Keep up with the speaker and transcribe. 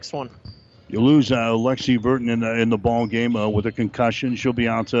next one. You lose Lexi Burton in the ball game with a concussion. She'll be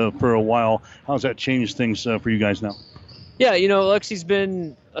out for a while. How's that changed things for you guys now? Yeah, Lexi's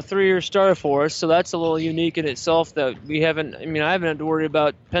been a 3-year starter for us, so that's a little unique in itself that I haven't had to worry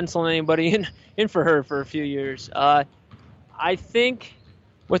about penciling anybody in for her for a few years. I think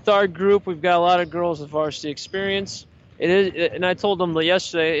with our group, we've got a lot of girls with varsity experience. And I told them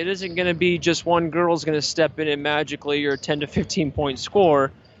yesterday, it isn't going to be just one girl's going to step in and magically or 10 to 15 point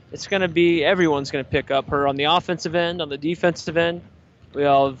score. It's going to be everyone's going to pick up her on the offensive end, on the defensive end. We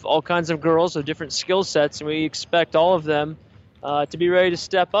have all kinds of girls with different skill sets, and we expect all of them to be ready to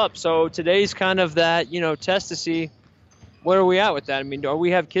step up. So today's kind of that, test to see where are we at with that. I mean, do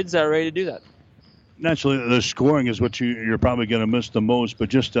we have kids that are ready to do that? Naturally, the scoring is what you're probably going to miss the most, but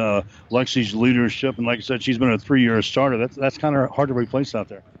just Lexi's leadership, and like I said, she's been a 3-year starter. That's kind of hard to replace out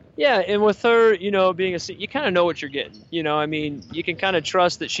there. Yeah, and with her, being you kind of know what you're getting. You can kind of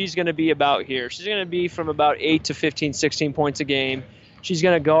trust that she's going to be about here. She's going to be from about 8 to 15, 16 points a game. She's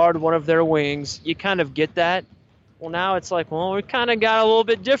going to guard one of their wings. You kind of get that. Well, now it's like, we kind of got a little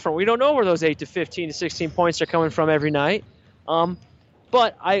bit different. We don't know where those 8 to 15 to 16 points are coming from every night.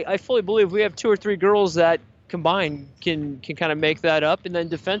 But I fully believe we have 2 or 3 girls that combined can kind of make that up. And then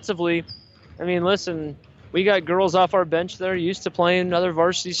defensively, listen, we got girls off our bench that are used to playing other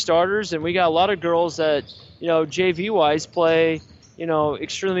varsity starters, and we got a lot of girls that, JV-wise play,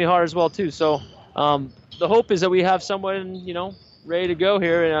 extremely hard as well, too. So the hope is that we have someone, ready to go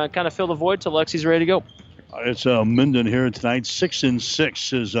here and kind of fill the void till Lexi's ready to go. It's Minden here tonight.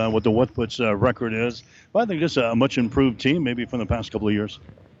 6-6 is what the Whitputs record is. But I think this is a much improved team, maybe from the past couple of years.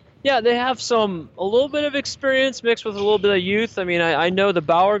 Yeah, they have a little bit of experience mixed with a little bit of youth. I know the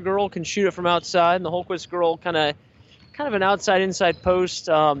Bauer girl can shoot it from outside, and the Holquist girl kind of an outside-inside post.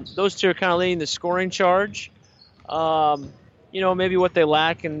 Those two are kind of leading the scoring charge. Maybe what they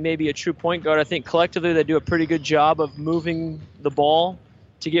lack and maybe a true point guard. I think collectively they do a pretty good job of moving the ball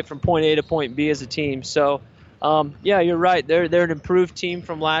to get from point A to point B as a team. So, you're right. They're an improved team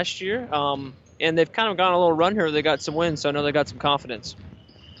from last year, and they've kind of gone a little run here. They got some wins, so I know they got some confidence.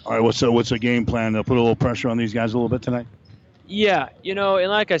 All right, what's the game plan? Put a little pressure on these guys a little bit tonight? Yeah, and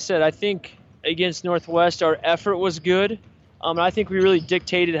like I said, I think against Northwest our effort was good. I think we really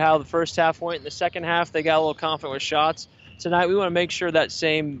dictated how the first half went. In the second half, they got a little confident with shots. Tonight, we want to make sure that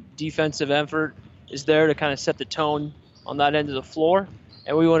same defensive effort is there to kind of set the tone on that end of the floor,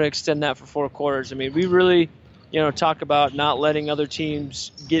 and we want to extend that for 4 quarters. We really, talk about not letting other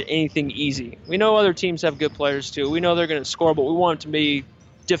teams get anything easy. We know other teams have good players too. We know they're going to score, but we want it to be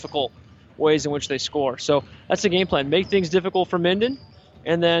difficult ways in which they score. So that's the game plan. Make things difficult for Minden,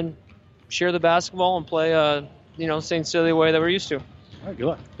 and then share the basketball and play, St. Cecilia way that we're used to. All right, good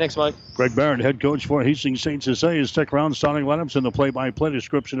luck. Thanks, Mike. Greg Barrett, head coach for Hastings St. Cecilia. Stick around. Starting lineups and the play-by-play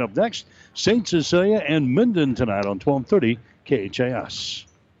description up next. St. Cecilia and Minden tonight on 1230 KHAS.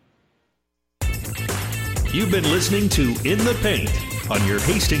 You've been listening to In the Paint on your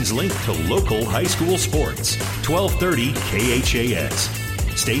Hastings link to local high school sports. 1230 KHAS.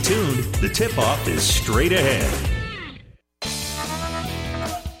 Stay tuned. The tip-off is straight ahead.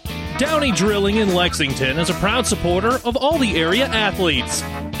 Downey Drilling in Lexington is a proud supporter of all the area athletes.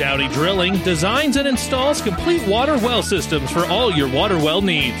 Downey Drilling designs and installs complete water well systems for all your water well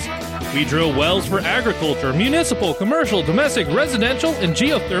needs. We drill wells for agriculture, municipal, commercial, domestic, residential, and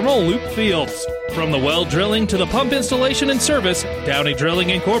geothermal loop fields. From the well drilling to the pump installation and service, Downey Drilling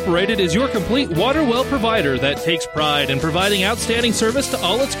Incorporated is your complete water well provider that takes pride in providing outstanding service to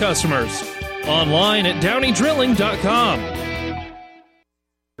all its customers. Online at downeydrilling.com.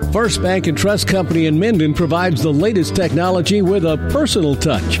 First Bank and Trust Company in Minden provides the latest technology with a personal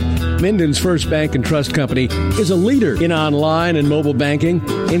touch. Minden's First Bank and Trust Company is a leader in online and mobile banking,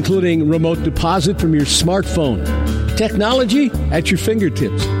 including remote deposit from your smartphone. Technology at your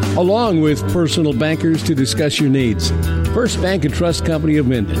fingertips, along with personal bankers to discuss your needs. First Bank and Trust Company of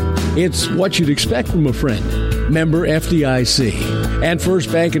Minden. It's what you'd expect from a friend. Member FDIC. And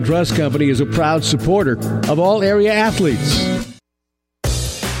First Bank and Trust Company is a proud supporter of all area athletes.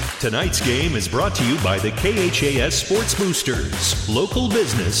 Tonight's game is brought to you by the KHAS Sports Boosters, local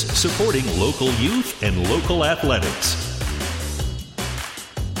business supporting local youth and local athletics.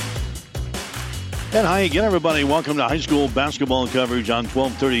 And hi again, everybody. Welcome to high school basketball coverage on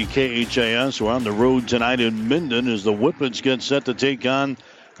 1230 KHAS. We're on the road tonight in Minden as the Whippets get set to take on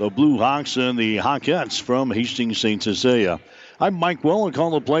the Blue Hawks and the Hawkettes from Hastings St. Cecilia. I'm Mike Well. Call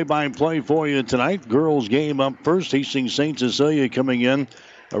the play-by-play for you tonight. Girls game up first. Hastings St. Cecilia coming in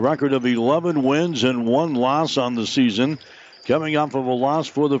a record of 11 wins and 1 loss on the season. Coming off of a loss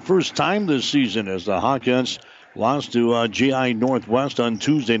for the first time this season as the Hawkettes lost to GI Northwest on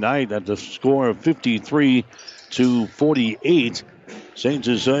Tuesday night at the score of 53-48. St.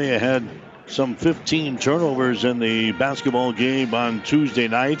 Cecilia had some 15 turnovers in the basketball game on Tuesday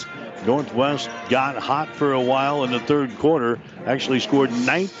night. Northwest got hot for a while in the third quarter. Actually scored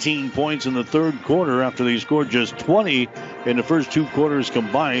 19 points in the third quarter after they scored just 20 in the first two quarters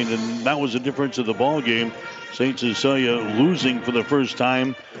combined, and that was the difference of the ball game. St. Cecilia losing for the first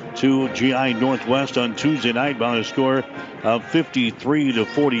time to GI Northwest on Tuesday night by a score of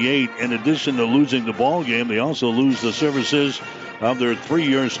 53-48. In addition to losing the ball game, they also lose the services of their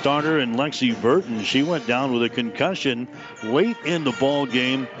 3-year starter in Lexi Burton. She went down with a concussion late in the ball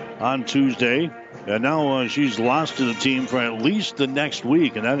game on Tuesday, and now she's lost to the team for at least the next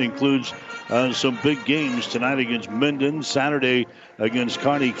week, and that includes some big games tonight against Minden, Saturday against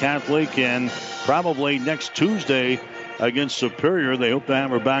Kearney Catholic, and probably next Tuesday against Superior. They hope to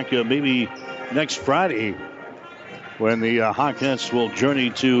have her back maybe next Friday when the Hawkettes will journey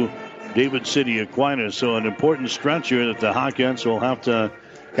to David City, Aquinas. So an important stretch here that the Hawkettes will have to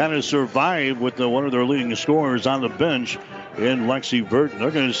kind of survive with one of their leading scorers on the bench in Lexi Burton.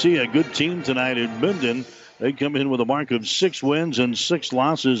 They're going to see a good team tonight in Minden. They come in with a mark of 6 wins and 6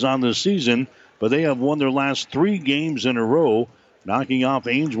 losses on the season, but they have won their last 3 games in a row, knocking off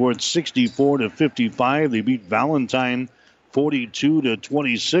Ainsworth 64-55. They beat Valentine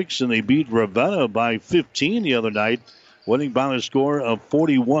 42-26, and they beat Ravenna by 15 the other night, winning by a score of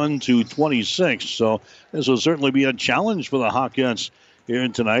 41-26. So this will certainly be a challenge for the Hawkettes here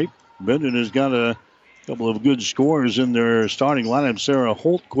tonight. Minden has got a couple of good scorers in their starting lineup. Sarah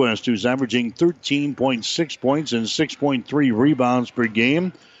Holtquist, who's averaging 13.6 points and 6.3 rebounds per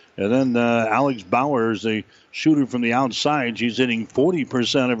game. And then Alex Bowers, a shooter from the outside. She's hitting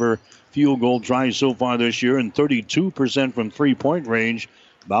 40% of her field goal tries so far this year and 32% from three-point range.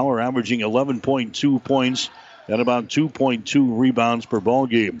 Bauer averaging 11.2 points and about 2.2 rebounds per ball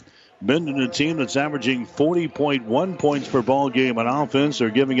game. Minden, a team that's averaging 40.1 points per ball game on offense.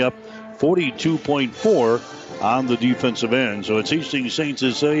 They're giving up 42.4 on the defensive end. So it's Hastings St.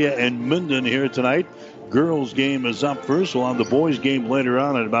 Cecilia and Minden here tonight. Girls game is up first. We'll have the boys game later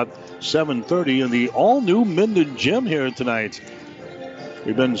on at about 7:30 in the all-new Minden gym here tonight.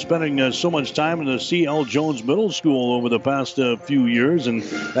 We've been spending so much time in the C.L. Jones Middle School over the past few years, and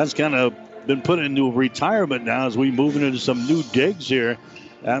that's kind of been put into retirement now as we move into some new digs here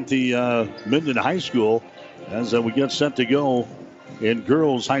at the Minden High School as we get set to go in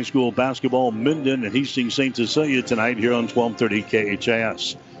girls high school basketball. Minden and Hastings St. Cecilia tonight here on 1230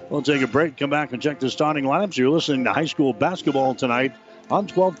 KHAS. We'll take a break, come back and check the starting lineups. You're listening to high school basketball tonight on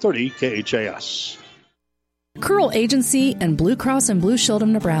 1230 KHAS. Curl Agency and Blue Cross and Blue Shield of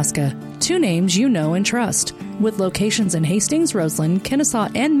Nebraska. 2 names you know and trust. With locations in Hastings, Roseland, Kennesaw,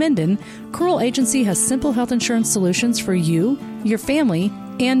 and Minden, Curl Agency has simple health insurance solutions for you, your family,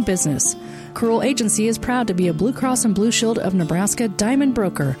 and business. Curl Agency is proud to be a Blue Cross and Blue Shield of Nebraska Diamond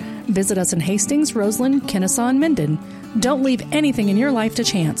Broker. Visit us in Hastings, Roseland, Kennesaw, and Minden. Don't leave anything in your life to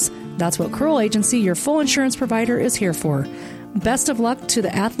chance. That's what Curl Agency, your full insurance provider, is here for. Best of luck to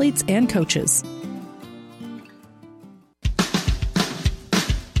the athletes and coaches.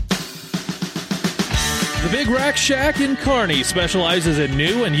 The Big Rack Shack in Kearney specializes in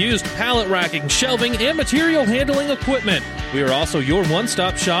new and used pallet racking, shelving, and material handling equipment. We are also your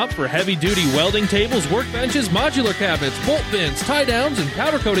one-stop shop for heavy-duty welding tables, workbenches, modular cabinets, bolt bins, tie-downs, and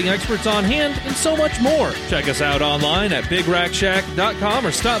powder coating experts on hand, and so much more. Check us out online at BigRackShack.com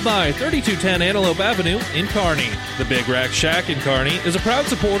or stop by 3210 Antelope Avenue in Kearney. The Big Rack Shack in Kearney is a proud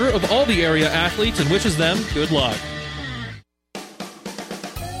supporter of all the area athletes and wishes them good luck.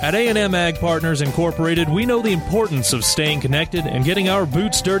 At A&M Ag Partners Incorporated, we know the importance of staying connected and getting our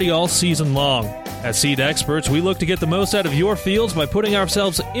boots dirty all season long. As seed experts, we look to get the most out of your fields by putting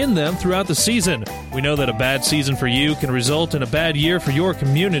ourselves in them throughout the season. We know that a bad season for you can result in a bad year for your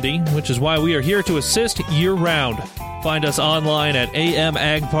community, which is why we are here to assist year-round. Find us online at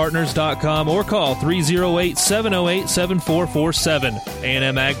amagpartners.com or call 308-708-7447.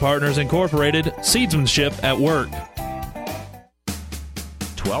 A&M Ag Partners Incorporated, seedsmanship at work.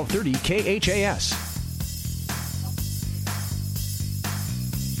 1230 KHAS.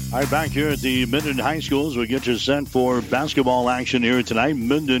 All right, back here at the Minden High School as we get you set for basketball action here tonight.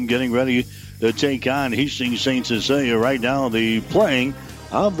 Minden getting ready to take on Hastings St. Cecilia. Right now, the playing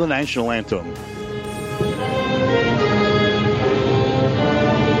of the national anthem.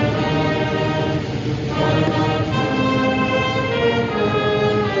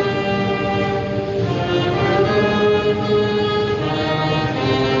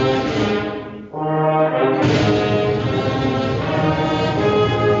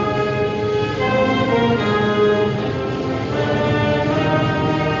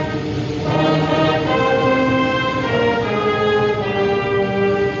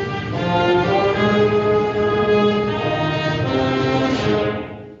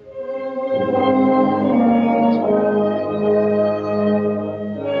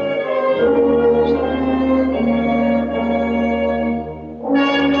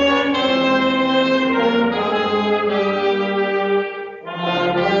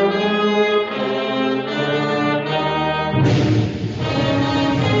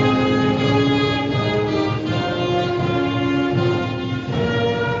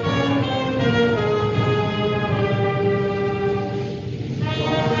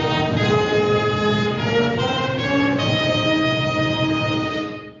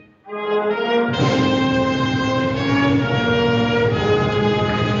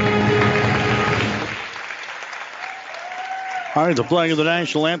 All right, the playing of the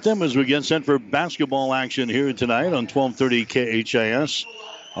national anthem as we get set for basketball action here tonight on 1230 KHAS.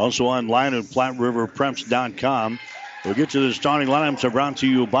 Also online at PlatteRiverPreps.com. We'll get to the starting lineups are brought to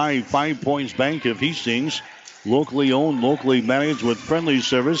you by 5 Points Bank of Hastings. Locally owned, locally managed with friendly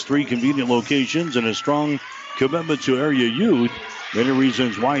service, 3 convenient locations, and a strong commitment to area youth. Many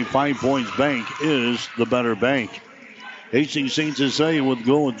reasons why 5 Points Bank is the better bank. Hastings St. Cecilia will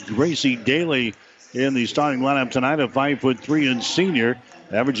go with Gracie Daly in the starting lineup tonight, a 5'3" and senior,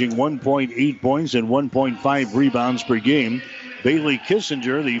 averaging 1.8 points and 1.5 rebounds per game. Bailey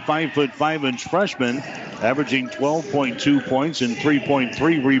Kissinger, the 5'5" freshman, averaging 12.2 points and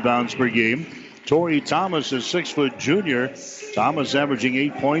 3.3 rebounds per game. Tori Thomas, a 6 junior. Thomas averaging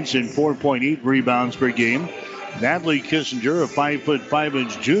 8 points and 4.8 rebounds per game. Natalie Kissinger, a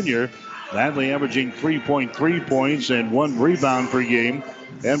 5'5" junior. Natalie averaging 3.3 points and 1 rebound per game.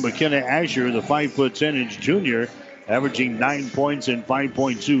 And McKenna Asher, the 5'10" junior, averaging 9 points and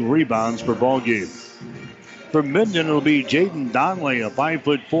 5.2 rebounds per ball game. For Minden, it'll be Jaden Donley, a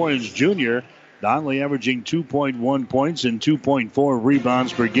 5'4" junior. Donley averaging 2.1 points and 2.4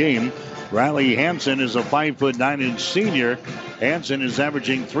 rebounds per game. Riley Hansen is a 5'9" senior. Hansen is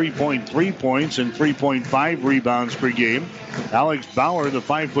averaging 3.3 points and 3.5 rebounds per game. Alex Bauer, the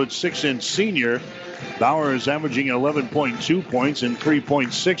 5'6" senior. Bauer is averaging 11.2 points and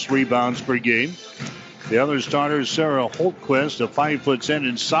 3.6 rebounds per game. The other starter is Sarah Holtquist, a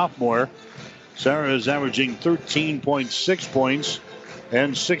 5'10" sophomore. Sarah is averaging 13.6 points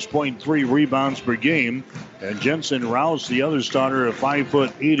and 6.3 rebounds per game. And Jensen Rouse, the other starter, a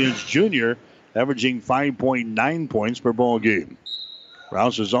 5'8" junior, averaging 5.9 points per ball game.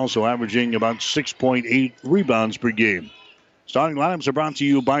 Rouse is also averaging about 6.8 rebounds per game. Starting lineups are brought to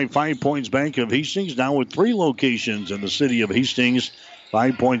you by 5 Points Bank of Hastings, now with 3 locations in the city of Hastings.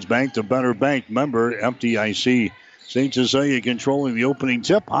 5 Points Bank, the better bank, member FDIC. St. Cecilia controlling the opening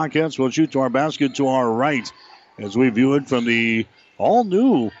tip. Hawkins will shoot to our basket to our right as we view it from the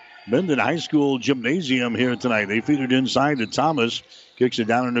all-new Minden High School gymnasium here tonight. They feed it inside to Thomas. Kicks it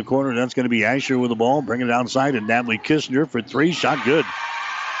down in the corner. That's going to be Asher with the ball. Bring it outside to Natalie Kissinger for 3. Shot good.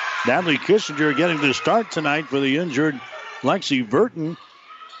 Natalie Kissinger getting the start tonight for the injured Lexi Burton.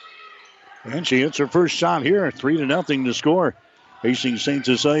 And she hits her first shot here. 3-0 to score. Hastings St.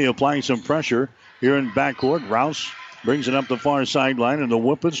 Cecilia applying some pressure here in backcourt. Rouse brings it up the far sideline, and the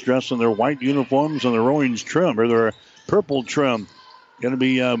Whippets dressed in their white uniforms and their orange trim, or their purple trim. Going to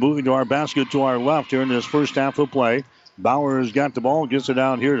be moving to our basket to our left here in this first half of play. Bauer has got the ball, gets it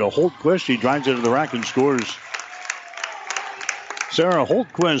down here to Holtquist. He drives it to the rack and scores. Sarah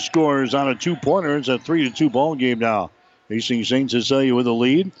Holtquist scores on a 2-pointer. It's a 3-2 ball game now. Hastings St. Cecilia with a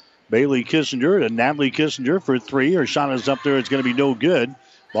lead. Bailey Kissinger and Natalie Kissinger for 3. Her shot is up there. It's going to be no good.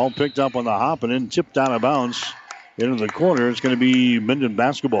 Ball picked up on the hop and then tipped out of bounds into the corner. It's going to be Minden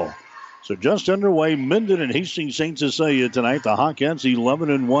basketball. So just underway, Minden and Hastings St. Cecilia tonight. The Hawkettes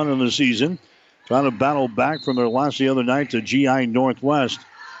 11-1 in the season. Trying to battle back from their loss the other night to GI Northwest.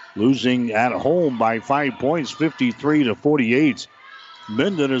 Losing at home by 5 points, 53-48.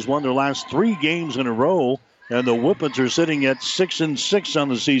 Minden has won their last 3 games in a row. And the Whippets are sitting at 6-6 on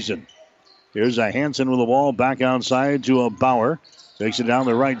the season. Here's a Hansen with the ball back outside to a Bauer. Takes it down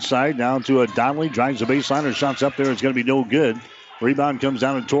the right side. Now to a Donnelly. Drives the baseline. Her shot's up there. It's going to be no good. Rebound comes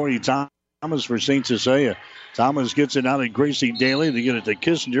down to Tori Thomas for St. Cecilia. Thomas gets it out to Gracie Daly. They get it to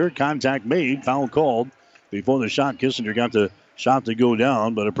Kissinger. Contact made. Foul called. Before the shot, Kissinger got the shot to go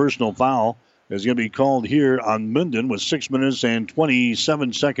down. But a personal foul is going to be called here on Minden with 6 minutes and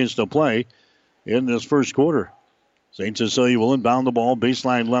 27 seconds to play in this first quarter. St. Cecilia will inbound the ball.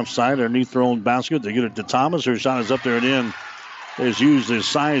 Baseline left side underneath their own basket. They get it to Thomas. Her shot is up there and in. Has used the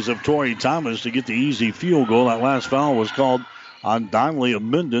size of Tori Thomas to get the easy field goal. That last foul was called on Donnelly of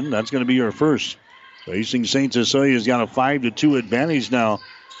Minden. That's going to be her first. So Hastings St. Cecilia has got a 5-2 advantage now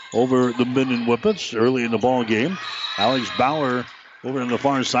over the Minden Whippets early in the ball game. Alex Bauer over on the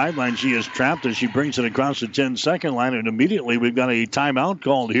far sideline. She is trapped as she brings it across the 10-second line. And immediately we've got a timeout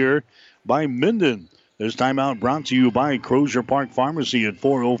called here by Minden. This timeout brought to you by Crozier Park Pharmacy at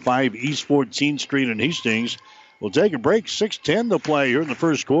 405 East 14th Street in Hastings. We'll take a break. 6:10 to play here in the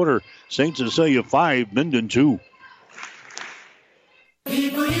first quarter. St. Cecilia 5, Minden 2.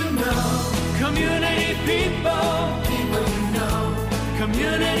 People you know, community people. People you know,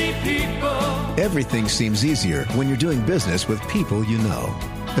 community people. Everything seems easier when you're doing business with people you know,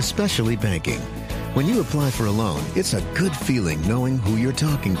 especially banking. When you apply for a loan, it's a good feeling knowing who you're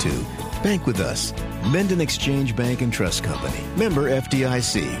talking to. Bank with us. Minden Exchange Bank and Trust Company. Member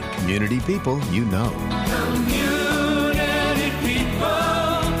FDIC. Community people you know. Community people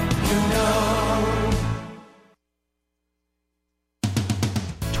you know.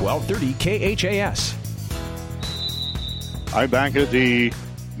 1230 KHAS. All right, back at the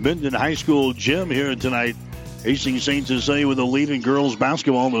Minden High School gym here tonight. Hastings St. Cecilia with the lead in girls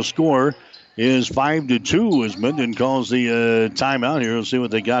basketball. The score is 5-2 as Minden calls the timeout here. We'll see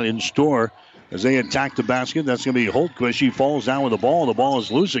what they got in store as they attack the basket. That's going to be Holtquist. She falls down with the ball. The ball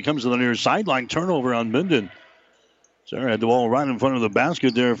is loose. It comes to the near sideline. Turnover on Minden. Sarah had the ball right in front of the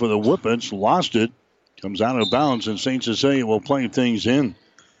basket there for the Whippets. Lost it. Comes out of bounds, and St. Cecilia will play things in.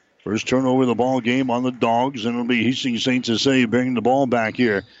 First turnover of the ball game on the Dogs, and it'll be Hastings St. Cecilia bringing the ball back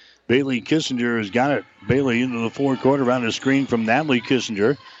here. Bailey Kissinger has got it. Bailey into the forecourt around a screen from Natalie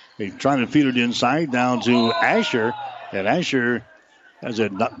Kissinger. He's trying to feed it inside down to Asher, and Asher has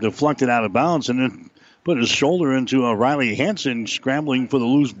it deflected out of bounds and then put his shoulder into Riley Hansen scrambling for the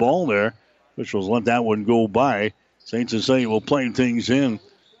loose ball there. Officials let that one go by. St. Cecilia will play things in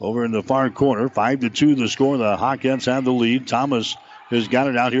over in the far corner. 5-2 the score. The Hawkettes have the lead. Thomas has got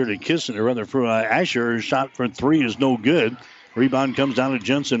it out here to Kissinger. Rather for Asher. His shot for three is no good. Rebound comes down to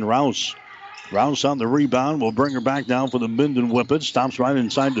Jensen Rouse. Rouse on the rebound will bring her back down for the Minden Whippets. Stops right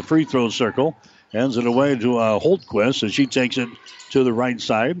inside the free throw circle. Hands it away to Holtquist as she takes it to the right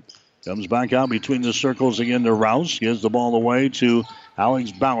side. Comes back out between the circles again to Rouse. Gives the ball away to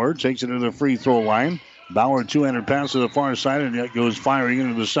Alex Bauer. Takes it to the free throw line. Bauer two-handed pass to the far side, and that goes firing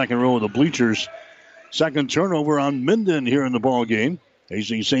into the second row of the bleachers. Second turnover on Minden here in the ball game.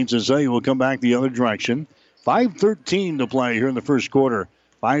 Hastings St. Cecilia will come back the other direction. 5:13 to play here in the first quarter.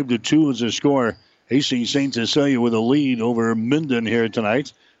 5-2 is the score. Hastings St. Cecilia with a lead over Minden here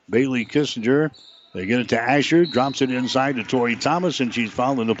tonight. Bailey Kissinger, they get it to Asher, drops it inside to Tori Thomas, and she's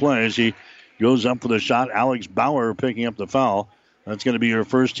fouled in the play as she goes up for the shot. Alex Bauer picking up the foul. That's going to be her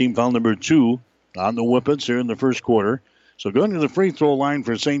first team foul number 2 on the Whippets here in the first quarter. So going to the free throw line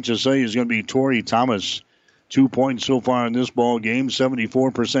for St. Cecilia is going to be Tori Thomas. 2 points so far in this ball game.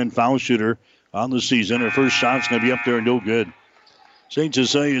 74% foul shooter on the season. Her first shot's going to be up there, no good. St.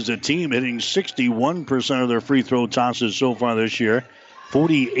 Cecilia is a team hitting 61% of their free throw tosses so far this year.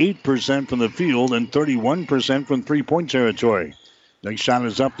 48% from the field and 31% from three-point territory. Next shot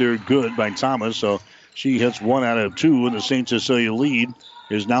is up there, good by Thomas. So she hits 1 out of 2, and the St. Cecilia lead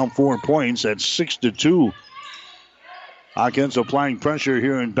is now 4 points at 6-2. Hawkins applying pressure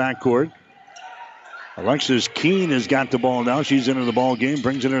here in backcourt. Alexis Keene has got the ball now. She's into the ball game,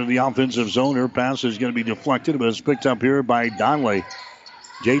 brings it into the offensive zone. Her pass is going to be deflected, but it's picked up here by Donnelly.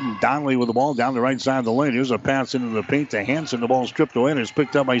 Jaden Donnelly with the ball down the right side of the lane. Here's a pass into the paint to Hansen. The ball stripped away, and it's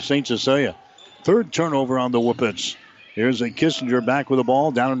picked up by St. Cecilia. Third turnover on the Whippets. Here's a Kissinger back with the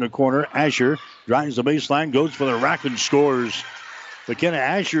ball down in the corner. Asher drives the baseline, goes for the rack and scores. McKenna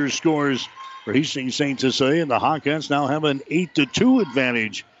Asher scores for Hastings St. Cecilia, and the Hawkins now have an 8-2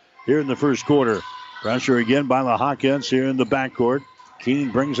 advantage here in the first quarter. Pressure again by the Hawkins here in the backcourt.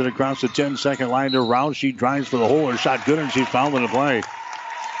 Keene brings it across the 10-second line to Rouse. She drives for the hole. Her shot good, and she's fouled in the play.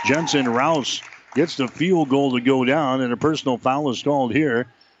 Jensen Rouse gets the field goal to go down, and a personal foul is called here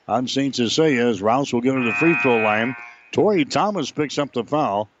on St. Cecilia as Rouse will go to the free throw line. Tori Thomas picks up the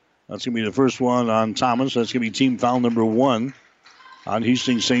foul. That's going to be the first one on Thomas. That's going to be team foul number 1 on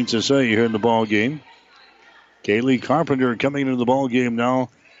Hastings St. Cecilia here in the ball game. Kaylee Carpenter coming into the ball game now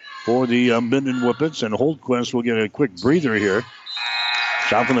for the Minden Whippets, and Holtquist will get a quick breather here.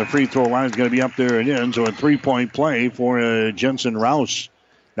 Shot from the free throw line is going to be up there and in, so a 3-point play for Jensen Rouse.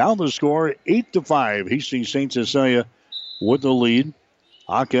 Now the score, 8-5. Hastings St. Cecilia with the lead.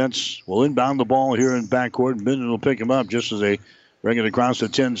 Hawkins will inbound the ball here in backcourt. Minden will pick him up just as they bring it across the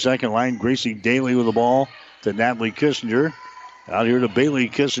 10-second line. Gracie Daly with the ball to Natalie Kissinger. Out here to Bailey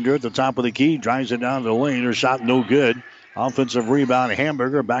Kissinger at the top of the key. Drives it down the lane. Her shot no good. Offensive rebound,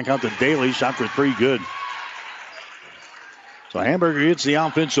 Hamburger. Back out to Daly. Shot for 3, good. So Hamburger hits the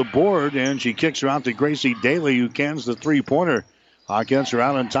offensive board, and she kicks her out to Gracie Daly, who cans the three-pointer. Hawkins are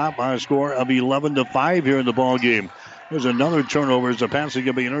out on top by a score of 11-5 here in the ball game. There's another turnover as the pass is going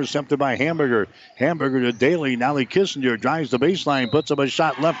to be intercepted by Hamburger. Hamburger to Daly. Natalie Kissinger drives the baseline, puts up a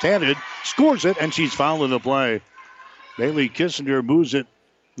shot left-handed, scores it, and she's fouled in the play. Daly Kissinger moves it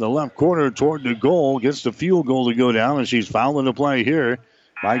the left corner toward the goal, gets the field goal to go down, and she's fouled in the play here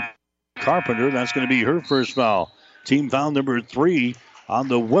by Carpenter. That's going to be her first foul. Team foul number 3 on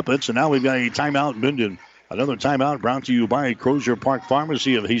the Whippets, and now we've got a timeout in Minden. Another timeout brought to you by Crozier Park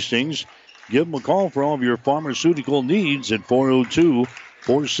Pharmacy of Hastings. Give them a call for all of your pharmaceutical needs at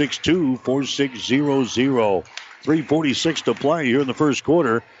 402-462-4600. 3:46 to play here in the first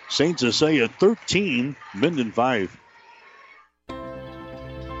quarter. St. Cecilia 13, Minden 5.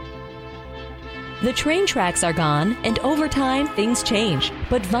 The train tracks are gone, and over time, things change.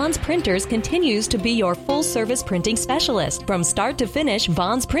 But Vaughn's Printers continues to be your full-service printing specialist. From start to finish,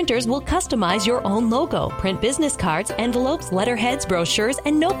 Vaughn's Printers will customize your own logo, print business cards, envelopes, letterheads, brochures,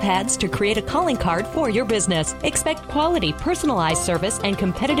 and notepads to create a calling card for your business. Expect quality, personalized service and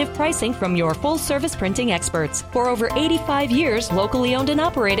competitive pricing from your full-service printing experts. For over 85 years, locally owned and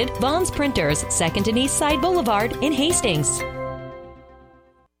operated, Vaughn's Printers, 2nd and East Side Boulevard in Hastings.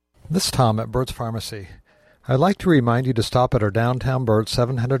 This is Tom at Burt's Pharmacy. I'd like to remind you to stop at our downtown Burt,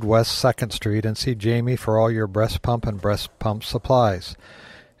 700 West 2nd Street, and see Jamie for all your breast pump and breast pump supplies.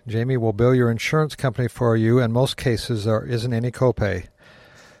 Jamie will bill your insurance company for you. In most cases, there isn't any copay.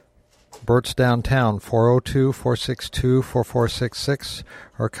 Burt's downtown, 402-462-4466,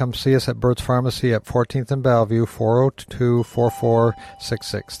 or come see us at Burt's Pharmacy at 14th and Bellevue,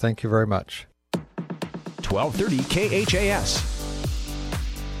 402-4466. Thank you very much. 1230 KHAS.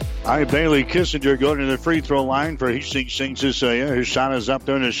 All right, Bailey Kissinger going to the free throw line for Hastings St. Cecilia. His shot is up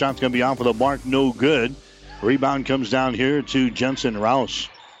there, and his shot's going to be off of the mark. No good. Rebound comes down here to Jensen Rouse.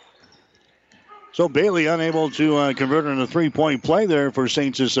 So Bailey unable to convert on a three-point play there for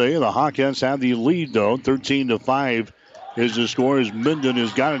St. Cecilia. The Hawkettes have the lead, though. 13-5 is the score as Minden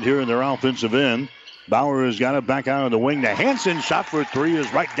has got it here in their offensive end. Bauer has got it back out of the wing. The Hansen shot for three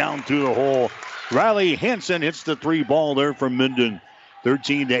is right down through the hole. Riley Hansen hits the three ball there for Minden.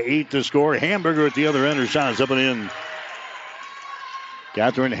 13-8 to score. Hamburger at the other end. Her shot is up and in.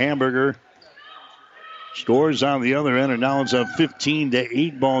 Catherine Hamburger scores on the other end, and now it's a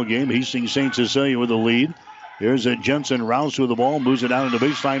 15-8 ball game. Hastings St. Cecilia with the lead. There's a Jensen Rouse with the ball. Moves it out in the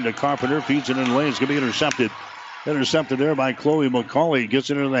baseline to Carpenter. Feeds it in the lane. It's going to be intercepted. Intercepted there by Chloe McCauley.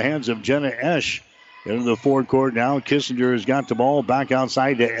 Gets it into the hands of Jenna Esch. Into the forecourt now. Kissinger has got the ball back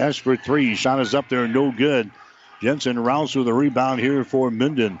outside to Esch for three. Shot is up there. No good. Jensen Rouse with a rebound here for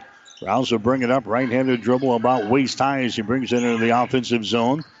Minden. Rouse will bring it up. Right-handed dribble about waist high as he brings it into the offensive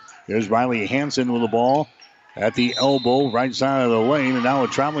zone. There's Riley Hansen with the ball at the elbow, right side of the lane. And now a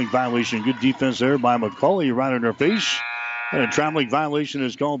traveling violation. Good defense there by McCauley right in her face. And a traveling violation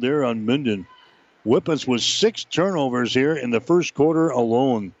is called there on Minden. Whippets with 6 turnovers here in the first quarter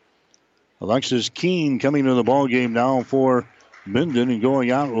alone. Alexis Keene coming to the ball game now for Minden, and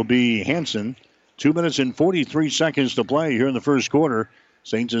going out will be Hansen. 2 minutes and 43 seconds to play here in the first quarter.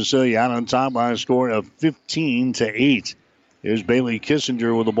 St. Cecilia out on top by a score of 15-8. Here's Bailey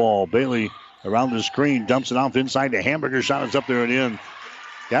Kissinger with the ball. Bailey around the screen, dumps it off inside the Hamburger. Shot is up there and in.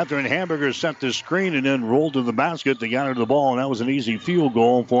 Catherine Hamburger set the screen and then rolled to the basket to get her the ball, and that was an easy field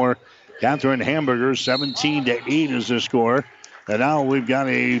goal for Catherine Hamburger. 17-8 is the score. And now we've got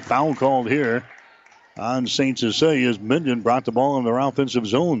a foul called here on St. Cecilia as Minden brought the ball in their offensive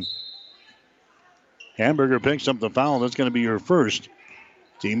zone. Hamburger picks up the foul. That's going to be her first.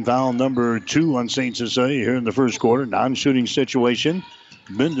 Team foul number 2 on St. Cecilia here in the first quarter. Non-shooting situation.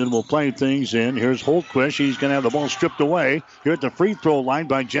 Minden will play things in. Here's Holtquist. She's going to have the ball stripped away. Here at the free throw line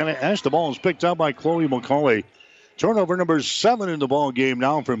by Jenna Esch. The ball is picked up by Chloe McCauley. Turnover number 7 in the ball game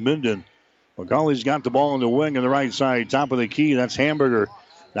now for Minden. McCauley's got the ball on the wing on the right side. Top of the key. That's Hamburger.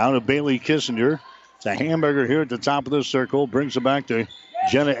 Down to Bailey Kissinger. It's a Hamburger here at the top of the circle. Brings it back to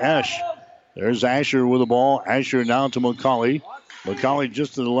Jenna Esch. There's Asher with the ball. Asher now to McCauley. McCauley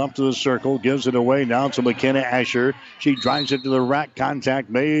just to the left of the circle. Gives it away now to McKenna Asher. She drives it to the rack. Contact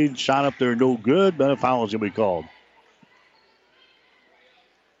made. Shot up there. No good. But a foul is going to be called.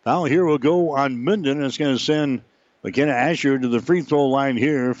 Foul here will go on Minden. It's going to send McKenna Asher to the free throw line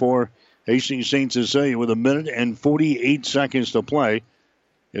here for Hastings St. Cecilia with 1 minute and 48 seconds to play.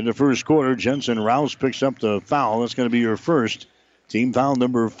 In the first quarter, Jensen Rouse picks up the foul. That's going to be her first. Team foul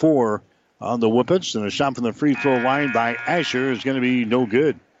number 4 on the Whippets. And a shot from the free throw line by Asher is going to be no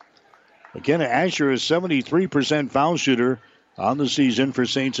good. McKenna Asher is 73% foul shooter on the season for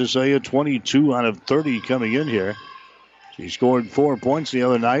St. Cecilia. 22 out of 30 coming in here. She scored 4 points the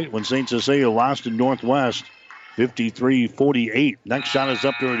other night when St. Cecilia lost in Northwest. 53-48. Next shot is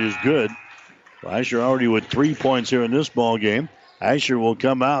up there. It is good. Well, Asher already with 3 points here in this ball game. Asher will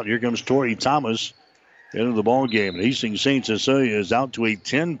come out. Here comes Tori Thomas into the ball game. And Hastings St. Cecilia is out to a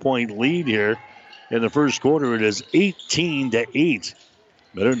 10-point lead here in the first quarter. It is 18-8.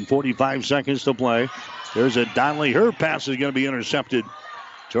 Minute and 45 seconds to play. There's a Donnelly. Her pass is going to be intercepted.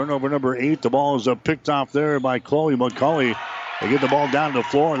 Turnover number 8. The ball is picked off there by Chloe McCauley. They get the ball down the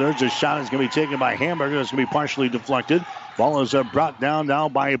floor. There's a shot that's going to be taken by Hamburger. That's going to be partially deflected. Ball is brought down now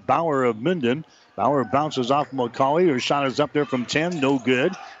by Bauer of Minden. Bauer bounces off McCauley. Her shot is up there from 10. No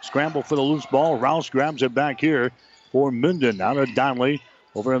good. Scramble for the loose ball. Rouse grabs it back here for Minden. Now to Donnelly.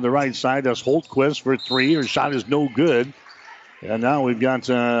 Over on the right side, that's Holtquist for 3. Her shot is no good. And now we've got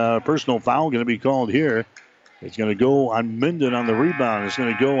a personal foul going to be called here. It's going to go on Minden on the rebound. It's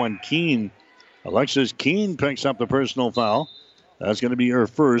going to go on Keene. Alexis Keene picks up the personal foul. That's going to be her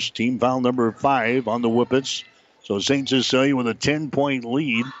first. Team foul number 5 on the Whippets. So St. Cecilia with a 10-point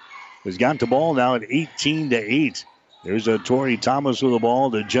lead has got the ball now at 18-8. There's a Tori Thomas with the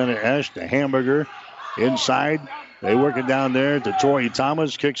ball to Jenna Esch, the Hamburger inside. They work it down there to Tori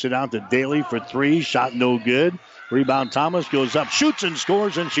Thomas. Kicks it out to Daly for 3. Shot no good. Rebound Thomas goes up, shoots and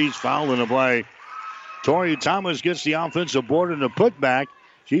scores, and she's fouled in the play. Tori Thomas gets the offensive board and the putback.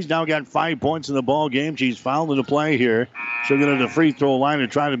 She's now got 5 points in the ball game. She's fouled in the play here. She'll get to the free throw line to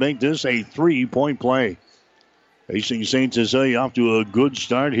try to make this a 3-point play. Facing St. Cecilia off to a good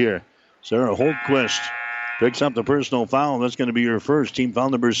start here. Sarah Holtquist picks up the personal foul. That's going to be her first. Team foul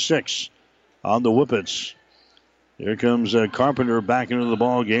number 6 on the Whippets. Here comes Carpenter back into the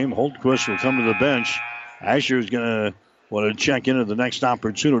ball game. Holtquist will come to the bench. Asher is going to want to check into the next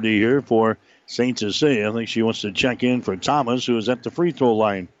opportunity here for St. Cecilia. I think she wants to check in for Thomas, who is at the free throw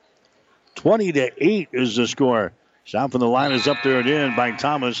line. 20-8 is the score. Shot from the line is up there and in by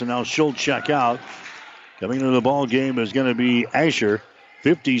Thomas, and now she'll check out. Coming into the ball game is going to be Asher.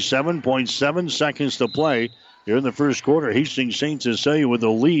 57.7 seconds to play here in the first quarter. Hastings St. Cecilia with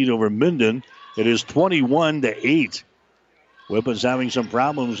the lead over Minden. It is 21-8. Whippets having some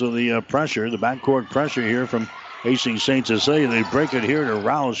problems with the pressure, the backcourt pressure here from Hastings St. Cecilia. They break it here to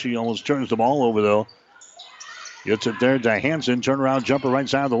Rouse. She almost turns the ball over, though. Gets it there to Hansen. Turnaround jumper right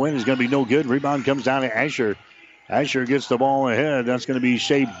side of the lane is going to be no good. Rebound comes down to Asher. Asher gets the ball ahead. That's going to be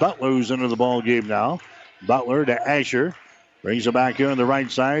Shea Butler who's into the ball game now. Butler to Asher. Brings it back here on the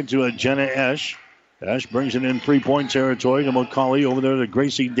right side to Jenna Esch. Esch brings it in 3-point territory to McCauley. Over there to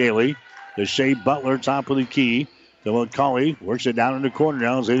Gracie Daly. To Shea Butler, top of the key. To McCauley. Works it down in the corner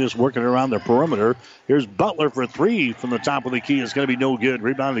now as they just working around the perimeter. Here's Butler for 3 from the top of the key. It's going to be no good.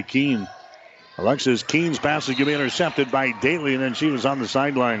 Rebound to Keene. Alexis Keene's pass is going to be intercepted by Daly, and then she was on the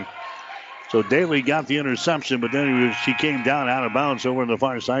sideline. So Daly got the interception, but then she came down out of bounds over on the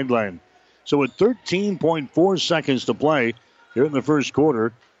far sideline. So with 13.4 seconds to play here in the first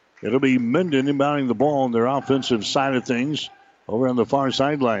quarter, it'll be Minden inbounding the ball on their offensive side of things over on the far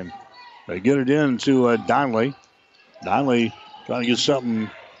sideline. They get it in to Donnelly. Donnelly trying to get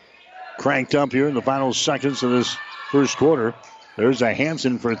something cranked up here in the final seconds of this first quarter. There's a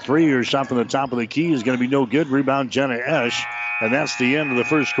Hansen for 3. Her shot from the top of the key is going to be no good. Rebound Jenna Esch. And that's the end of the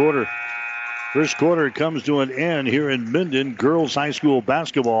first quarter. First quarter comes to an end here in Minden girls high school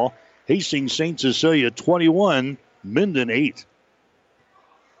basketball. Hastings St. Cecilia 21, Minden 8.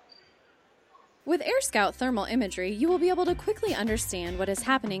 With Air Scout thermal imagery, you will be able to quickly understand what is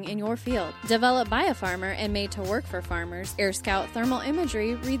happening in your field. Developed by a farmer and made to work for farmers, Air Scout thermal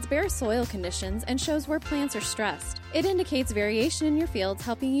imagery reads bare soil conditions and shows where plants are stressed. It indicates variation in your fields,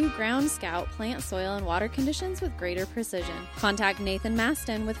 helping you ground scout plant, soil, and water conditions with greater precision. Contact Nathan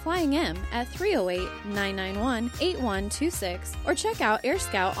Maston with Flying M at 308-991-8126 or check out Air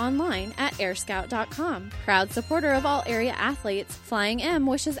Scout online at airscout.com. Proud supporter of all area athletes, Flying M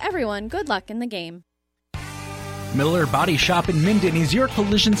wishes everyone good luck in the game. Miller Body Shop in Minden is your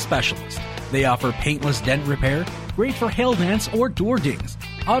collision specialist. They offer paintless dent repair, great for hail dents or door dings,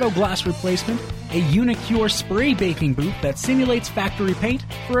 auto glass replacement, a Unicure spray baking booth that simulates factory paint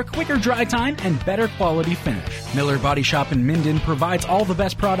for a quicker dry time and better quality finish. Miller Body Shop in Minden provides all the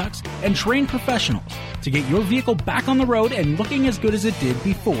best products and trained professionals to get your vehicle back on the road and looking as good as it did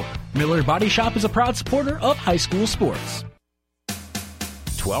before. Miller Body Shop is a proud supporter of high school sports.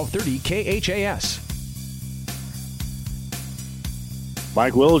 1230 KHAS.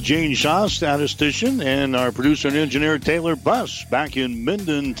 Mike Will, Jane Shaw, statistician, and our producer and engineer Taylor Buss back in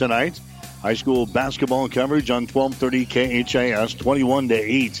Minden tonight. High school basketball coverage on 1230 KHAS.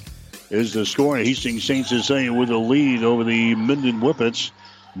 21-8 is the score. Hastings St. Cecilia with a lead over the Minden Whippets.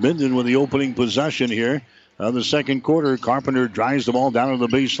 Minden with the opening possession here. The second quarter, Carpenter drives the ball down to the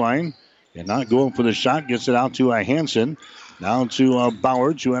baseline and not going for the shot. Gets it out to Hansen. Now to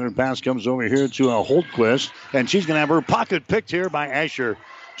Bauer. 200 pass comes over here to Holtquist. And she's going to have her pocket picked here by Asher.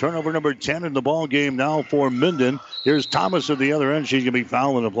 Turnover number 10 in the ball game now for Minden. Here's Thomas at the other end. She's going to be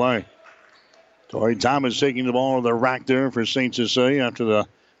fouled in the play. Tori Thomas taking the ball to the rack there for St. Cecilia after the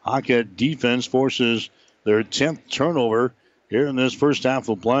Hawkette defense forces their 10th turnover here in this first half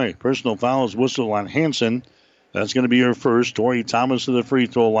of play. Personal foul is whistled on Hansen. That's going to be her first. Tori Thomas to the free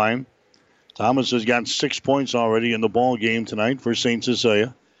throw line. Thomas has got 6 points already in the ball game tonight for St.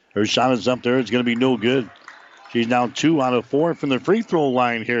 Cecilia. Her shot is up there. It's going to be no good. She's now 2 out of 4 from the free throw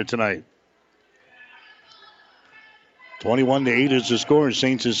line here tonight. 21-8 is the score.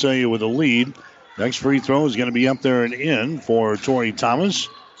 St. Cecilia with a lead. Next free throw is going to be up there and in for Tori Thomas.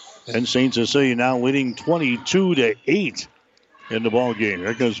 And St. Cecilia now leading 22-8 in the ball game.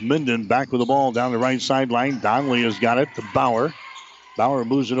 Here goes Minden back with the ball down the right sideline. Donnelly has got it to Bauer. Bauer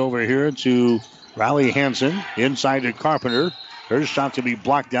moves it over here to Riley Hansen. Inside to Carpenter. Her shot to be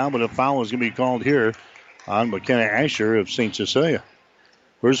blocked down, but a foul is going to be called here on McKenna Asher of St. Cecilia.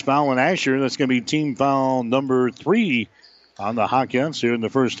 First foul on Asher. That's going to be team foul number 3 on the Hawkins here in the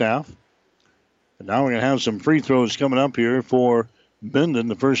first half. And now we're going to have some free throws coming up here for Minden.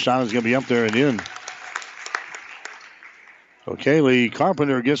 The first shot is going to be up there and in. So Kaylee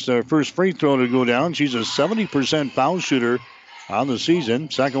Carpenter gets the first free throw to go down. She's a 70% foul shooter on the season.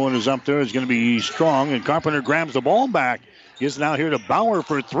 Second one is up there. It's going to be strong, and Carpenter grabs the ball back. Gets now here to Bauer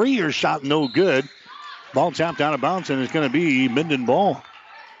for 3. Her shot no good. Ball tapped out of bounds, and it's going to be Minden ball.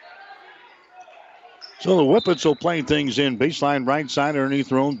 So the Whippets will play things in. Baseline right side underneath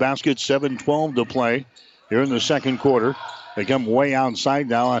their own basket. 7:12 to play here in the second quarter. They come way outside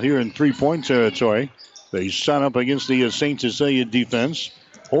now out here in three-point territory. They set up against the St. Cecilia defense.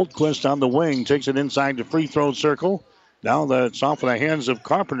 Holtquist on the wing takes it inside the free throw circle. Now that's off of the hands of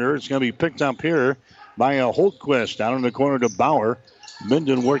Carpenter. It's going to be picked up here by Holtquist down in the corner to Bauer.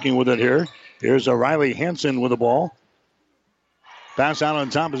 Minden working with it here. Here's a Riley Hansen with the ball. Pass out on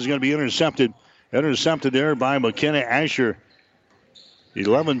top is going to be intercepted. Intercepted there by McKenna Asher.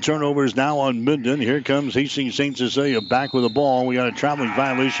 11 turnovers now on Minden. Here comes Hastings St. Cecilia back with the ball. We got a traveling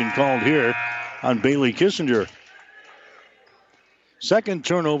violation called here on Bailey Kissinger. Second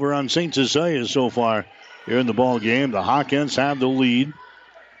turnover on St. Cecilia so far here in the ball game. The Hawkins have the lead.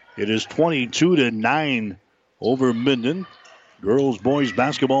 It is 22-9 over Minden. Girls, boys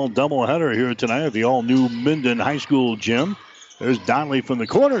basketball doubleheader here tonight at the all-new Minden High School gym. There's Donnelly from the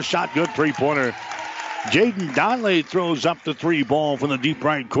corner. Shot good, three-pointer. Jaden Donnelly throws up the 3 ball from the deep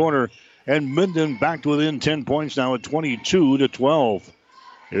right corner. And Minden back to within 10 points now at 22-12.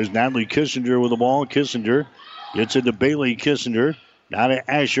 Here's Natalie Kissinger with the ball. Kissinger gets it to Bailey Kissinger. Now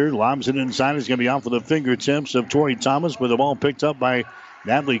to Asher. Lobs it inside. It's going to be off of the fingertips of Tori Thomas, but the ball picked up by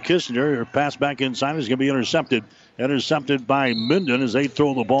Natalie Kissinger. Her pass back inside is going to be intercepted. Intercepted by Minden as they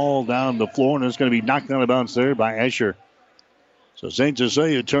throw the ball down the floor, and it's going to be knocked out of bounds there by Asher. So St.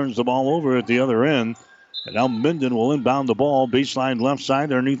 Cecilia turns the ball over at the other end. And now Minden will inbound the ball. Baseline left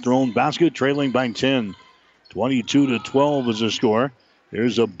side underneath their own basket, trailing by 10. 22-12 is the score.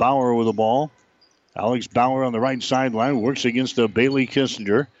 Here's a Bauer with the ball. Alex Bauer on the right sideline works against the Bailey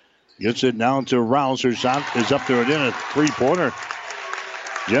Kissinger. Gets it down to Rouse. Her shot is up there and in a three-pointer.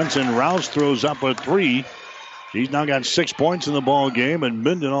 Jensen Rouse throws up a 3. She's now got 6 points in the ball game, and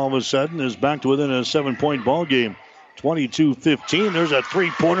Minden all of a sudden is back to within a 7-point ball game. 22-15. There's a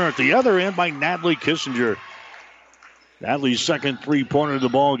three-pointer at the other end by Natalie Kissinger. Natalie's second three-pointer of the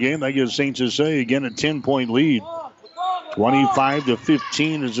ball game. That gives St. Cecilia again a 10-point lead.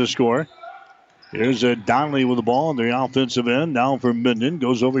 25-15 is the score. Here's a Donnelly with the ball on the offensive end. Now for Minden.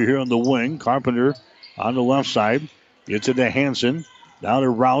 Goes over here on the wing. Carpenter on the left side. Gets it to Hansen. Down to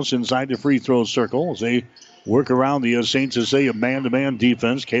Rouse inside the free throw circle as they work around the St. Cecilia man-to-man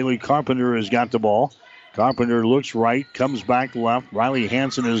defense. Kaylee Carpenter has got the ball. Carpenter looks right, comes back left. Riley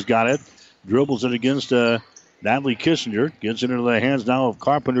Hansen has got it. Dribbles it against Natalie Kissinger. Gets it into the hands now of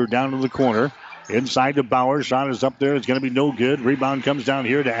Carpenter down to the corner. Inside to Bauer. Shot is up there. It's going to be no good. Rebound comes down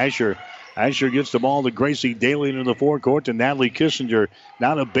here to Asher. Asher gets the ball to Gracie Daly into the forecourt to Natalie Kissinger.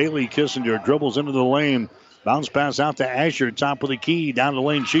 Now to Bailey Kissinger. Dribbles into the lane. Bounce pass out to Asher. Top of the key. Down the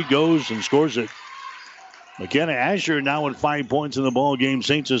lane she goes and scores it. McKenna Asher now with 5 points in the ball game.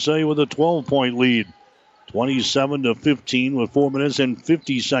 St. Cecilia with a 12-point lead. 27-15 with 4 minutes and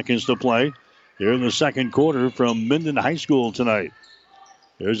 50 seconds to play here in the second quarter from Minden High School tonight.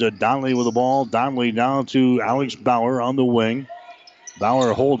 There's a Donnelly with the ball. Donnelly now to Alex Bauer on the wing.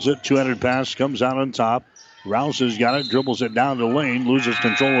 Bauer holds it. Two-handed pass comes out on top. Rouse has got it. Dribbles it down the lane. Loses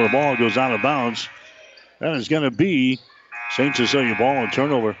control of the ball. Goes out of bounds. That is going to be St. Cecilia ball and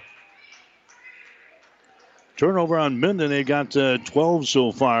turnover. Turnover on Minden. They got 12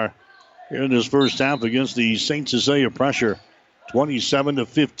 so far here in this first half against the St. Cecilia pressure.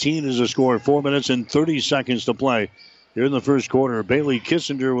 27-15 is the score. 4 minutes and 30 seconds to play here in the first quarter. Bailey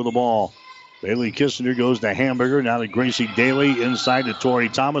Kissinger with the ball. Bailey Kissinger goes to Hamburger. Now to Gracie Daly inside to Tori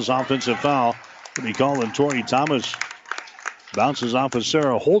Thomas. Offensive foul. To be called on Tori Thomas. Bounces off of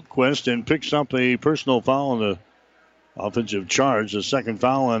Sarah Holtquist and picks up a personal foul on the offensive charge. The second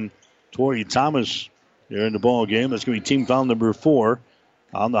foul on Tori Thomas here in the ball game. That's going to be team foul number 4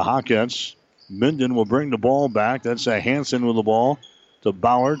 on the Hawkins. Minden will bring the ball back. That's a Hansen with the ball to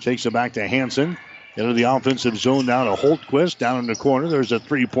Bauer. Takes it back to Hansen. Into the offensive zone down to Holtquist. Down in the corner. There's a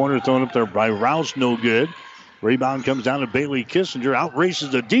three-pointer thrown up there by Rouse. No good. Rebound comes down to Bailey Kissinger.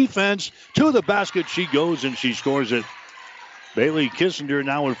 Outraces the defense. To the basket she goes, and she scores it. Bailey Kissinger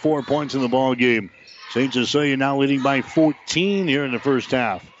now with 4 points in the ball game. St. Cecilia now leading by 14 here in the first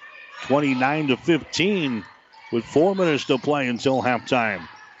half. 29-15 with 4 minutes to play until halftime.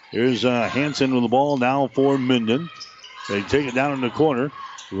 Here's Hansen with the ball now for Minden. They take it down in the corner.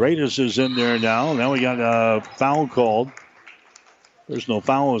 Radis is in there now. Now we got a foul called. There's no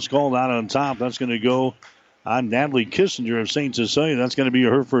foul. It's called out on top. That's going to go on Natalie Kissinger of St. Cecilia. That's going to be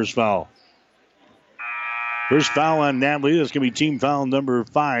her first foul. First foul on Natalie. That's going to be team foul number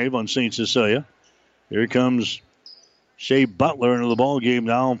 5 on St. Cecilia. Here comes Shea Butler into the ball game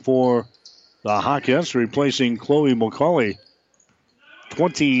now for the Hawkettes, replacing Chloe McCauley.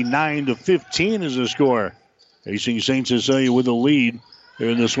 29-15 is the score. Facing St. Cecilia with the lead here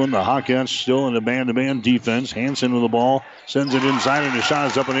in this one. The Hawkettes still in a man-to-man defense. Hansen with the ball. Sends it inside, and the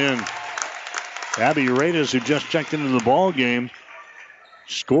shot is up and in. Abby Radis, who just checked into the ball game,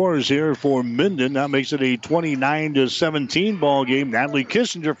 scores here for Minden. That makes it a 29-17 ball game. Natalie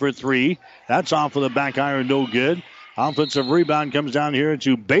Kissinger for 3. That's off of the back iron, no good. Offensive rebound comes down here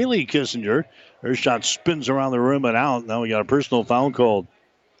to Bailey Kissinger. Her shot spins around the rim and out. Now we got a personal foul called.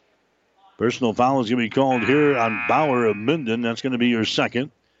 Personal foul is going to be called here on Bauer of Minden. That's going to be your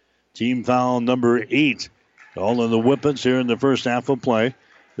second. Team foul number 8. All of the Whippets here in the first half of play.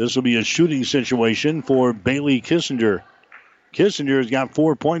 This will be a shooting situation for Bailey Kissinger. Kissinger has got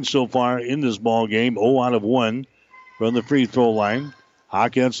 4 points so far in this ball game. 0 out of 1 from the free throw line.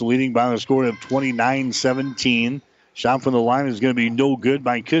 Hawkettes leading by the score of 29-17. Shot from the line is going to be no good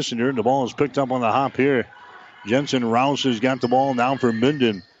by Kissinger. The ball is picked up on the hop here. Jensen Rouse has got the ball now for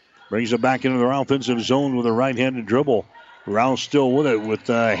Minden. Brings it back into their offensive zone with a right-handed dribble. Rouse still with it with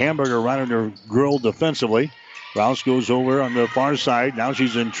Hamburger right on her grill defensively. Rouse goes over on the far side. Now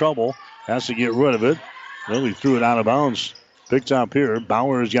she's in trouble. Has to get rid of it. Really threw it out of bounds. Picked up here.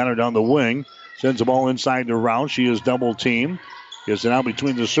 Bauer has got her down the wing. Sends the ball inside to Rouse. She is double teamed. Gets it out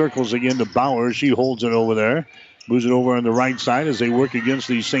between the circles again to Bauer. She holds it over there. Moves it over on the right side as they work against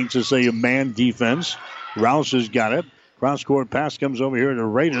the St. Cecilia man defense. Rouse has got it. Cross-court pass comes over here to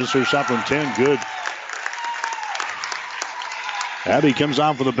Raiders. Her shot from 10, good. Abby comes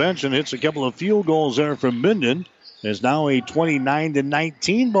off of the bench and hits a couple of field goals there from Minden. It's now a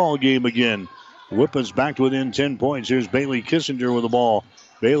 29-19 ball game again. Whippets back to within 10 points. Here's Bailey Kissinger with the ball.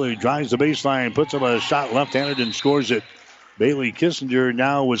 Bailey drives the baseline, puts up a shot left-handed and scores it. Bailey Kissinger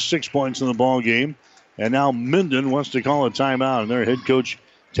now with 6 points in the ball game. And now Minden wants to call a timeout. And their head coach,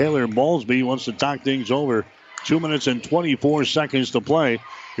 Taylor Malsby, wants to talk things over. 2 minutes and 24 seconds to play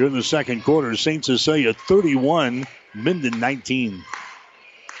here in the second quarter. St. Cecilia 31, Minden 19.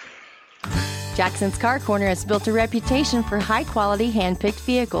 Jackson's Car Corner has built a reputation for high-quality hand-picked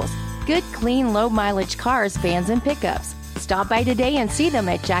vehicles. Good, clean, low-mileage cars, vans, and pickups. Stop by today and see them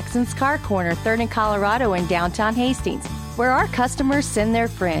at Jackson's Car Corner, 3rd and Colorado in downtown Hastings, where our customers send their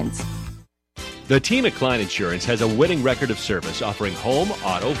friends. The team at Klein Insurance has a winning record of service, offering home,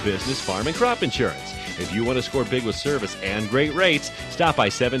 auto, business, farm, and crop insurance. If you want to score big with service and great rates, stop by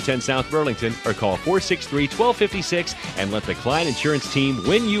 710 South Burlington or call 463-1256 and let the Klein Insurance team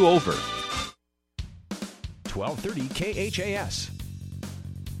win you over. 1230 KHAS.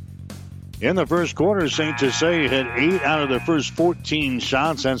 In the first quarter, St. Cecilia hit 8 out of their first 14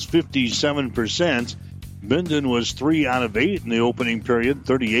 shots. That's 57%. Minden was 3 out of 8 in the opening period,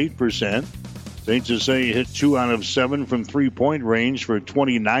 38%. St. Cecilia hit 2 out of 7 from three-point range for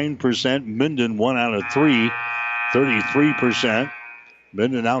 29%. Minden 1 out of 3, 33%.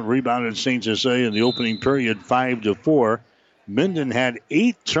 Minden out-rebounded St. Cecilia in the opening period 5-4. Minden had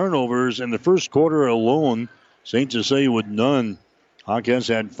 8 turnovers in the first quarter alone. St. Cecilia with none. Hawkins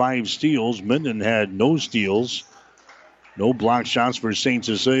had 5 steals. Minden had no steals. No block shots for St.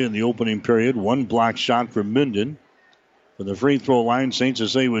 Cecilia in the opening period. 1 block shot for Minden. For the free throw line, St.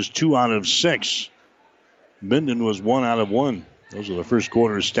 Cecilia was 2 out of 6. Minden was 1 out of 1. Those are the first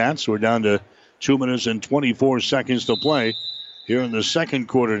quarter stats. We're down to 2 minutes and 24 seconds to play here in the second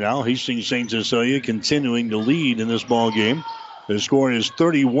quarter now. Hastings St. Cecilia continuing to lead in this ball game. The score is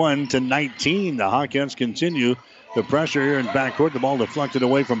 31-19. The Hawkins continue the pressure here in backcourt. The ball deflected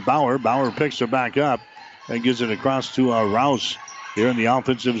away from Bauer. Bauer picks her back up and gives it across to Rouse here in the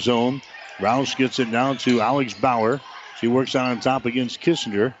offensive zone. Rouse gets it down to Alex Bauer. She works out on top against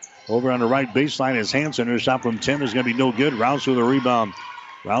Kissinger. Over on the right baseline is Hansen. Her shot from 10 is going to be no good. Rouse with a rebound.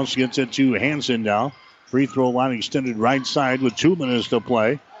 Rouse gets it to Hansen now. Free throw line extended right side with 2 minutes to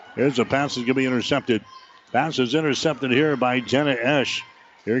play. Here's a pass that's going to be intercepted. Pass is intercepted here by Jenna Esch.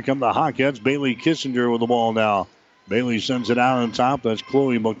 Here come the Hawkettes. Bailey Kissinger with the ball now. Bailey sends it out on top. That's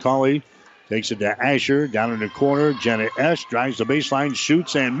Chloe McCauley. Takes it to Asher. Down in the corner. Jenna Esch drives the baseline,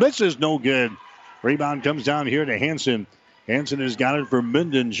 shoots and misses. No good. Rebound comes down here to Hansen. Hansen has got it for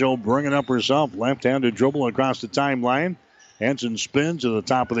Minden. She'll bring it up herself. Left-handed dribble across the timeline. Hansen spins to the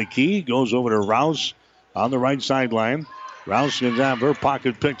top of the key. Goes over to Rouse on the right sideline. Rouse can have her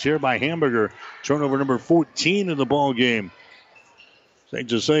pocket picked here by Hamburger. Turnover number 14 in the ball game. St.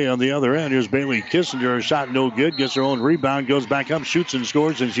 Cecilia on the other end. Here's Bailey Kissinger. Her shot no good. Gets her own rebound. Goes back up. Shoots and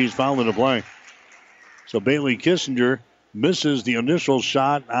scores. And she's fouled in the play. So Bailey Kissinger misses the initial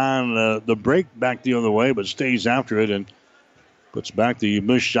shot on the break back the other way. But stays after it. And puts back the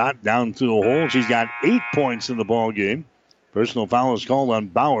missed shot down through the hole. She's got 8 points in the ball game. Personal foul is called on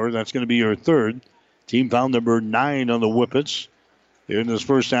Bauer. That's going to be her third. Team foul number 9 on the Whippets here in this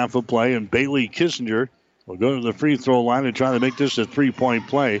first half of play. And Bailey Kissinger will go to the free throw line and try to make this a 3-point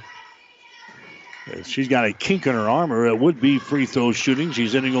play. She's got a kink in her armor. It would be free throw shooting.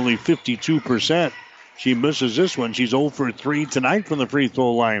 She's hitting only 52%. She misses this one. She's 0 for 3 tonight from the free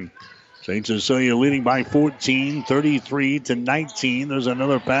throw line. St. Cecilia leading by 14, 33-19. There's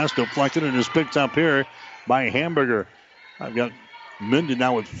another pass deflected and is picked up here by Hamburger. I've got Minden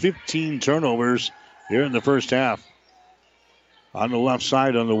now with 15 turnovers here in the first half. On the left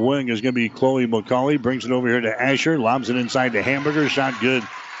side on the wing is going to be Chloe McCauley. Brings it over here to Asher. Lobs it inside to Hamburger. Shot good.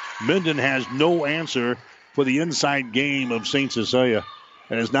 Minden has no answer for the inside game of St. Cecilia.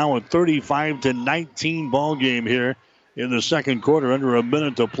 And it's now a 35-19 ball game here in the second quarter. Under a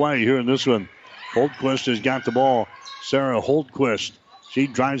minute to play here in this one. Holtquist has got the ball. Sarah Holtquist. She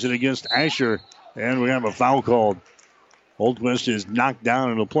drives it against Asher. And we have a foul called. Holtquist is knocked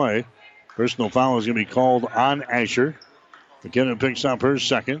down in the play. Personal foul is going to be called on Asher. McKenna picks up her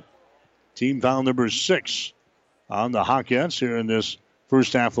second. Team foul number 6 on the Hawkettes here in this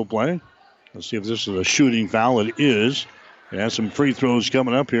first half of play. Let's see if this is a shooting foul. It is. It has some free throws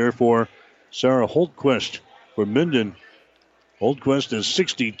coming up here for Sarah Holtquist for Minden. Holtquist is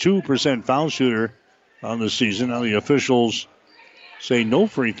 62% foul shooter on the season. Now the officials say no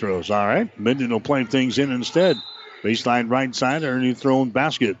free throws. All right. Minden will play things in instead. Baseline right side, underneath thrown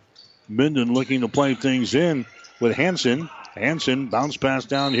basket. Minden looking to play things in with Hansen. Hansen bounce pass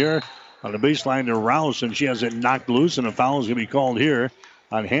down here on the baseline to Rouse, and she has it knocked loose, and a foul is going to be called here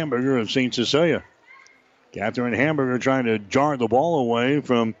on Hamburger of St. Cecilia. Catherine Hamburger trying to jar the ball away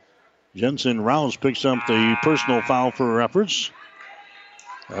from Jensen Rouse. Picks up the personal foul for her efforts.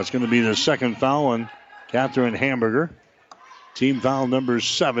 That's going to be the second foul on Catherine Hamburger. Team foul number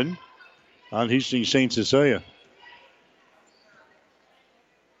 7 on Hastings St. Cecilia.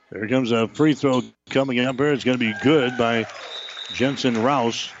 There comes a free throw coming up here. It's going to be good by Jensen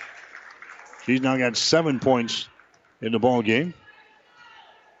Rouse. She's now got 7 points in the ball game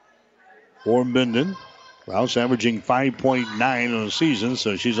for Minden. Rouse averaging 5.9 on the season,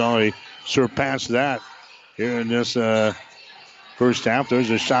 so she's already surpassed that here in this first half. There's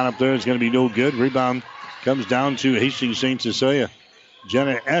a shot up there. It's going to be no good. Rebound comes down to Hastings St. Cecilia.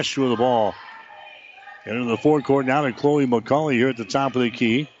 Jenna Esch with the ball. Into the forecourt now to Chloe McCauley here at the top of the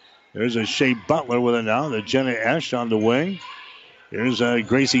key. There's a Shea Butler with it now. The Jenna Esch on the wing. Here's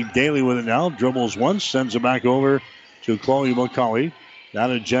Gracie Daly with it now. Dribbles once, sends it back over to Chloe McCauley. Now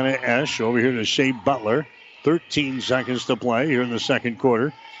to Jenna Esch. Over here to Shea Butler. 13 seconds to play here in the second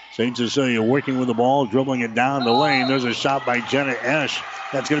quarter. St. Cecilia working with the ball, dribbling it down the lane. There's a shot by Jenna Esch.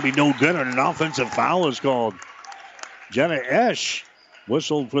 That's going to be no good, and an offensive foul is called. Jenna Esch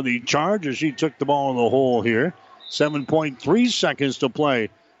whistled for the charge as she took the ball in the hole here. 7.3 seconds to play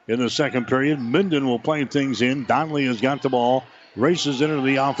in the second period. Minden will play things in. Donnelly has got the ball. Races into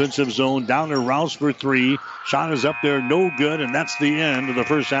the offensive zone. Down to Rouse for 3. Shot is up there. No good. And that's the end of the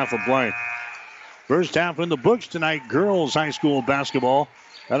first half of play. First half in the books tonight. Girls high school basketball.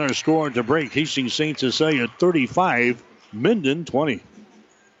 Got our score to break. Hastings St. Cecilia 35. Minden 20.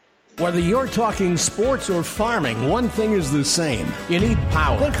 Whether you're talking sports or farming, one thing is the same. You need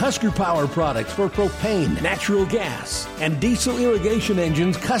power. Think Husker Power products for propane, natural gas, and diesel irrigation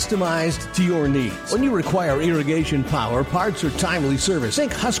engines customized to your needs. When you require irrigation power, parts, or timely service,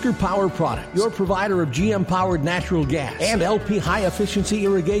 think Husker Power products, your provider of GM-powered natural gas and LP high-efficiency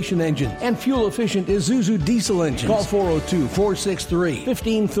irrigation engines and fuel-efficient Isuzu diesel engines. Call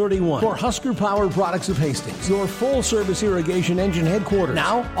 402-463-1531 for Husker Power products of Hastings, your full-service irrigation engine headquarters.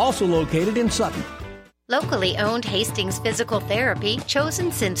 Now, also located in Sutton. Locally owned Hastings Physical Therapy,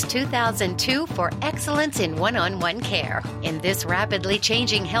 chosen since 2002 for excellence in one-on-one care. In this rapidly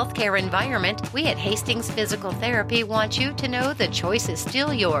changing healthcare environment, we at Hastings Physical Therapy want you to know the choice is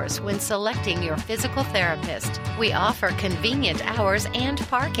still yours when selecting your physical therapist. We offer convenient hours and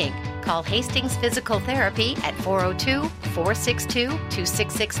parking. Call Hastings Physical Therapy at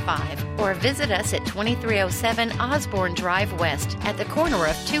 402-462-2665 or visit us at 2307 Osborne Drive West at the corner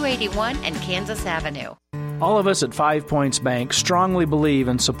of 281 and Kansas Avenue. All of us at 5 Points Bank strongly believe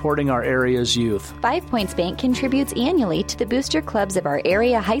in supporting our area's youth. 5 Points Bank contributes annually to the booster clubs of our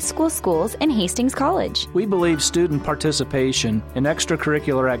area high school schools and Hastings College. We believe student participation in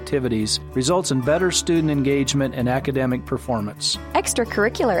extracurricular activities results in better student engagement and academic performance.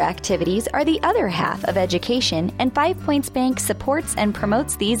 Extracurricular activities are the other half of education, and 5 Points Bank supports and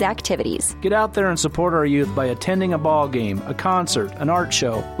promotes these activities. Get out there and support our youth by attending a ball game, a concert, an art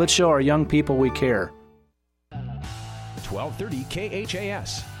show. Let's show our young people we care. 1230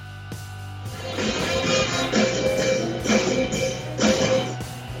 KHAS.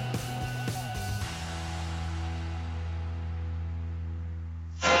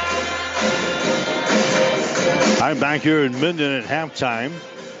 I'm back here in Minden at halftime.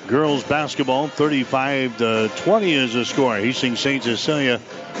 Girls basketball, 35-20 is the score. Hastings St. Cecilia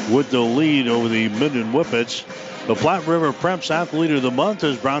with the lead over the Minden Whippets. The Platte River Preps Athlete of the Month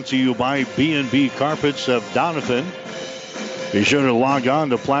is brought to you by B&B Carpets of Donovan. Be sure to log on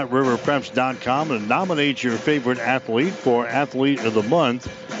to PlatteRiverPreps.com and nominate your favorite athlete for Athlete of the Month.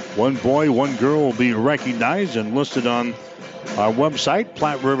 One boy, one girl will be recognized and listed on our website,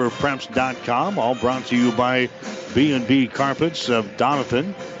 PlatteRiverPreps.com. All brought to you by B&B Carpets of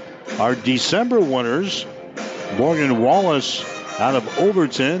Donovan. Our December winners, Morgan Wallace out of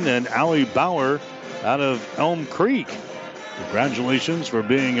Overton and Allie Bauer out of Elm Creek. Congratulations for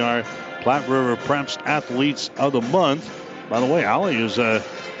being our Platte River Preps Athletes of the Month. By the way, Allie is on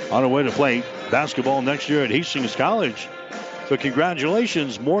her way to play basketball next year at Hastings College. So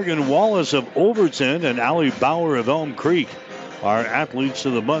congratulations, Morgan Wallace of Overton and Allie Bauer of Elm Creek, our Athletes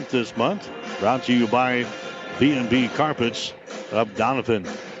of the Month this month. Brought to you by B&B Carpets of Donovan.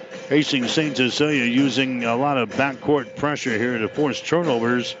 Hastings St. Cecilia using a lot of backcourt pressure here to force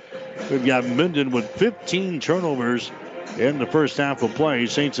turnovers. We've got Minden with 15 turnovers in the first half of play.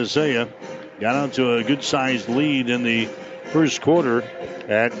 St. Cecilia got out to a good-sized lead in the first quarter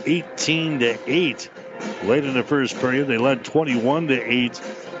at 18-8. Late in the first period, they led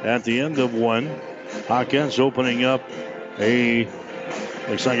 21-8 at the end of one. Hawkins opening up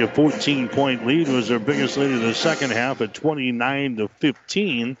looks like a 14-point lead. Was their biggest lead of the second half at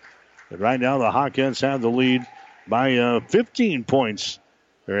 29-15. But right now, the Hawkins have the lead by 15 points.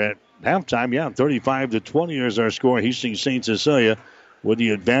 They're at halftime, 35-20 is our score. Hastings St. Cecilia with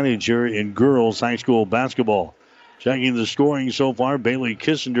the advantage here in girls high school basketball. Checking the scoring so far, Bailey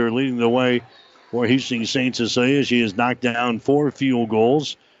Kissinger leading the way for Hastings St. Cecilia. She has knocked down 4 field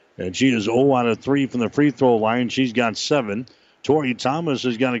goals, and she is 0 out of 3 from the free throw line. She's got 7. Tori Thomas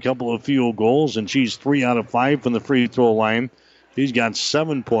has got a couple of field goals, and she's 3 out of 5 from the free throw line. She's got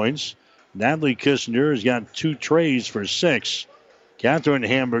 7 points. Natalie Kissinger has got 2 trays for 6. Catherine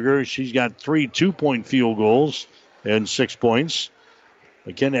Hamburger, she's got 3 2-point field goals and 6 points.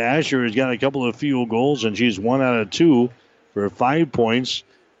 McKenna Asher has got a couple of field goals, and she's 1 out of 2 for 5 points.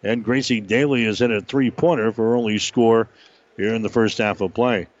 And Gracie Daly has hit a 3-pointer for her only score here in the first half of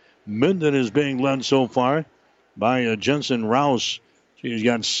play. Minden is being led so far by Jensen Rouse. She's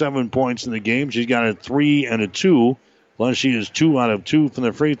got 7 points in the game. She's got a 3 and a 2, plus she is 2 out of 2 from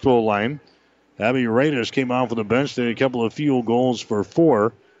the free throw line. Abby Raiders came off of the bench. They had a couple of field goals for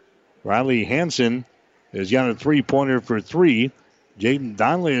 4. Riley Hansen has got a 3-pointer for 3. Jaden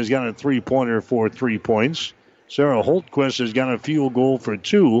Donnelly has got a 3-pointer for 3 points. Sarah Holtquist has got a field goal for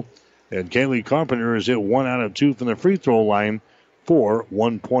 2. And Kaylee Carpenter has hit 1 out of 2 from the free throw line for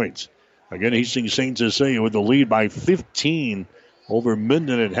 1 point. Again, Hastings St. Cecilia with the lead by 15 over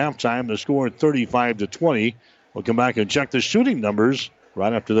Minden at halftime. The score 35-20. We'll come back and check the shooting numbers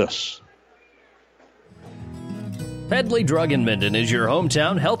right after this. Pedley Drug in Minden is your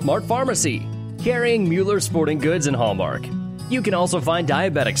hometown Health Mart pharmacy, carrying Mueller Sporting Goods and Hallmark. You can also find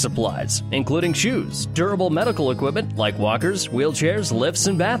diabetic supplies, including shoes, durable medical equipment like walkers, wheelchairs, lifts,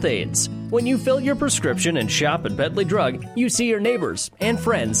 and bath aids. When you fill your prescription and shop at Pedley Drug, you see your neighbors and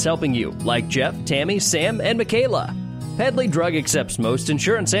friends helping you, like Jeff, Tammy, Sam, and Michaela. Pedley Drug accepts most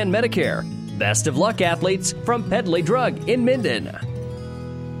insurance and Medicare. Best of luck, athletes, from Pedley Drug in Minden.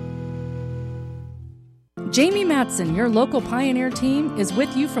 Jamie Matson, your local Pioneer team, is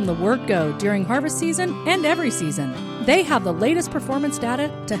with you from the word go during harvest season and every season. They have the latest performance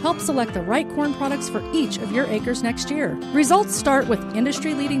data to help select the right corn products for each of your acres next year. Results start with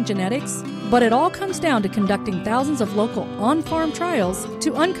industry-leading genetics, but it all comes down to conducting thousands of local on-farm trials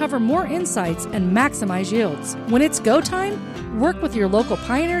to uncover more insights and maximize yields. When it's go time, work with your local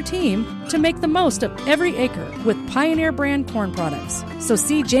Pioneer team to make the most of every acre with Pioneer brand corn products. So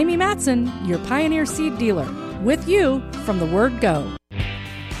see Jamie Matson, your Pioneer seed dealer, with you from the word go.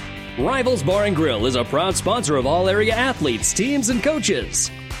 Rivals Bar and Grill is a proud sponsor of all area athletes, teams, and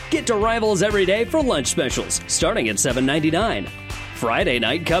coaches. Get to Rivals every day for lunch specials, starting at $7.99. Friday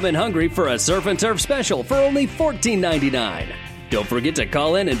night, come in hungry for a surf and turf special for only $14.99. Don't forget to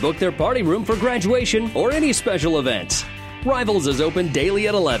call in and book their party room for graduation or any special event. Rivals is open daily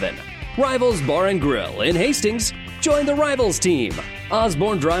at 11. Rivals Bar and Grill in Hastings. Join the Rivals team.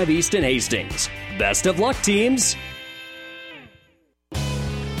 Osborne Drive East in Hastings. Best of luck, teams.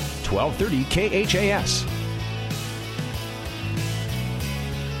 1230 KHAS.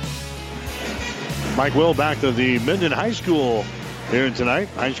 Mike Will back to the Minden High School here tonight.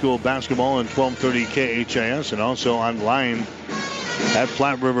 High school basketball on 1230 KHAS and also online at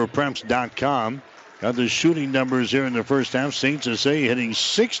PlatteRiverPreps.com. Got the shooting numbers here in the first half. St. Cecilia hitting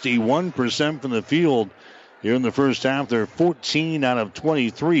 61% from the field here in the first half. They're 14 out of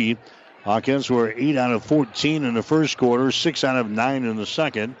 23. Hawkins were 8 out of 14 in the first quarter, 6 out of 9 in the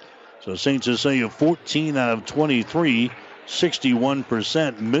second. So St. Cecilia 14 out of 23,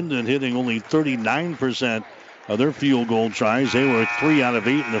 61%. Minden hitting only 39% of their field goal tries. They were 3 out of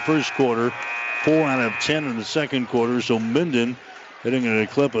 8 in the first quarter, 4 out of 10 in the second quarter. So Minden hitting at a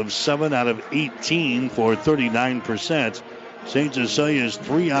clip of 7 out of 18 for 39%. St. Cecilia is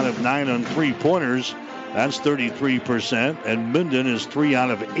 3 out of 9 on three-pointers. That's 33%. And Minden is 3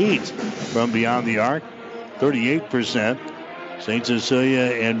 out of 8 from beyond the arc, 38%. St.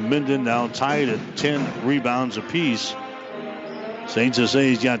 Cecilia and Minden now tied at 10 rebounds apiece. St.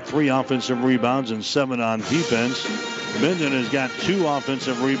 Cecilia's got 3 offensive rebounds and 7 on defense. Minden has got 2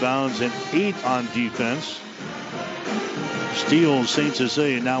 offensive rebounds and 8 on defense. Steals St.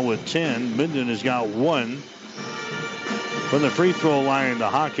 Cecilia now with 10. Minden has got 1. From the free throw line, the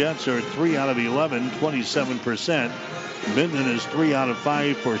Hawkettes are 3 out of 11, 27%. Minden is 3 out of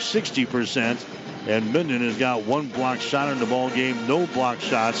 5 for 60%. And Minden has got 1 block shot in the ball game, no block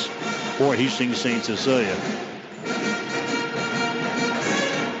shots for Hastings St. Cecilia.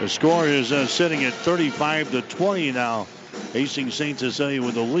 The score is sitting at 35-20 now. Hastings St. Cecilia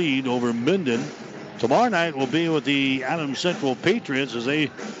with the lead over Minden. Tomorrow night will be with the Adams Central Patriots as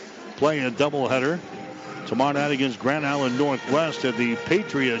they play a doubleheader. Tomorrow night against Grand Island Northwest at the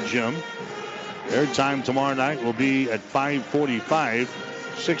Patriot Gym. Their time tomorrow night will be at 5:45.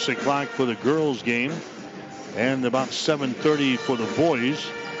 6 o'clock for the girls game and about 7:30 for the boys.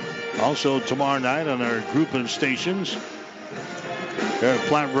 Also tomorrow night on our group of stations here at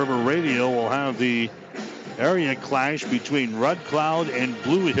Platte River Radio, we'll have the area clash between Red Cloud and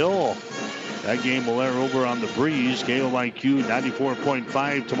Blue Hill. That game will air over on the Breeze, KOIQ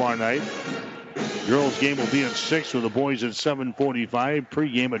 94.5 tomorrow night. Girls game will be at 6 with the boys at 7:45.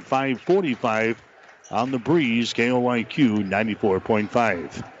 Pregame at 5:45. On the Breeze, KOIQ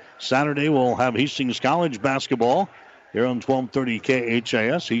 94.5. Saturday, we'll have Hastings College basketball here on 1230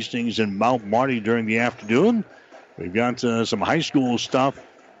 KHAS. Hastings and Mount Marty during the afternoon. We've got some high school stuff.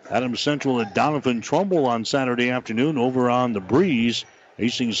 Adams Central at Donovan Trumbull on Saturday afternoon over on the Breeze.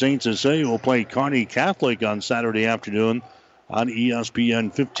 Hastings St. Cecilia will play Kearney Catholic on Saturday afternoon on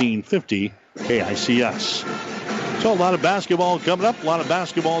ESPN 1550 KICS. So a lot of basketball coming up, a lot of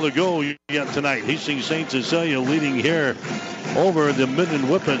basketball to go yet tonight. Hastings St. Cecilia leading here over the Minden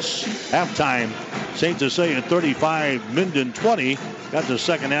Whippets. Halftime, St. Cecilia 35, Minden 20. Got the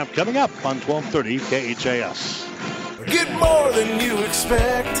second half coming up on 1230 KHAS. Get more than you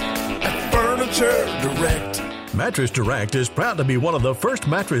expect at Furniture Direct. Mattress Direct is proud to be one of the first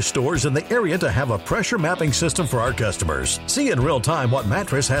mattress stores in the area to have a pressure mapping system for our customers. See in real time what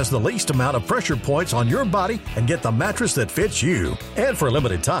mattress has the least amount of pressure points on your body and get the mattress that fits you. And for a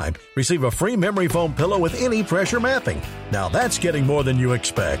limited time, receive a free memory foam pillow with any pressure mapping. Now that's getting more than you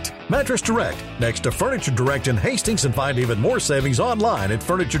expect. Mattress Direct, next to Furniture Direct in Hastings, and find even more savings online at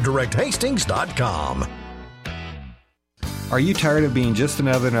FurnitureDirectHastings.com. Are you tired of being just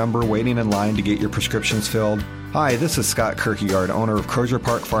another number waiting in line to get your prescriptions filled? Hi, this is Scott Kierkegaard, owner of Crozier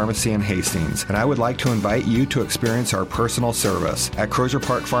Park Pharmacy in Hastings, and I would like to invite you to experience our personal service. At Crozier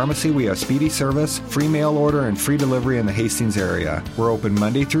Park Pharmacy, we have speedy service, free mail order, and free delivery in the Hastings area. We're open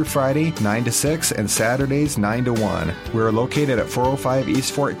Monday through Friday, 9 to 6, and Saturdays, 9 to 1. We are located at 405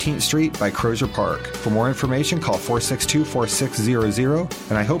 East 14th Street by Crozier Park. For more information, call 462-4600,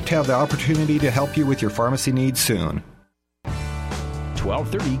 and I hope to have the opportunity to help you with your pharmacy needs soon.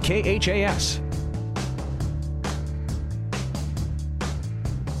 1230 KHAS.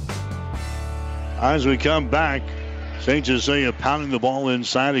 As we come back, St. Cecilia pounding the ball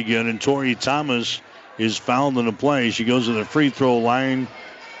inside again, and Tori Thomas is fouled in the play. She goes to the free throw line.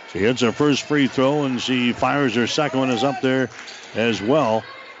 She hits her first free throw, and she fires her second one, is up there as well.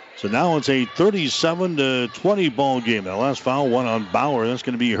 So now it's a 37-20 ball game. That last foul, one on Bauer. That's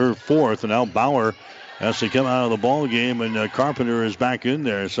going to be her fourth, and now Bauer has to come out of the ball game, and Carpenter is back in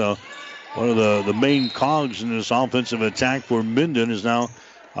there. So one of the main cogs in this offensive attack for Minden is now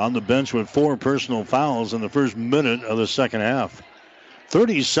on the bench with 4 personal fouls in the first minute of the second half.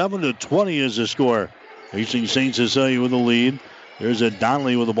 37-20 is the score. Hastings St. Cecilia with the lead. There's a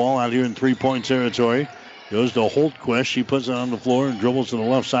Donnelly with the ball out here in three-point territory. Goes to Holtquist. She puts it on the floor and dribbles to the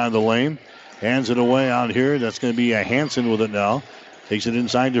left side of the lane. Hands it away out here. That's going to be a Hansen with it now. Takes it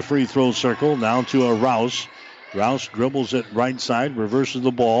inside the free throw circle. Now to a Rouse. Rouse dribbles it right side. Reverses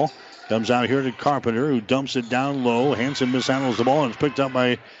the ball. Comes out here to Carpenter, who dumps it down low. Hansen mishandles the ball, and it's picked up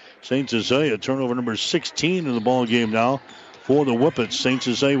by St. Cecilia. Turnover number 16 in the ball game now for the Whippets. St.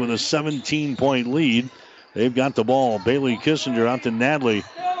 Cecilia with a 17-point lead. They've got the ball. Bailey Kissinger out to Nadley.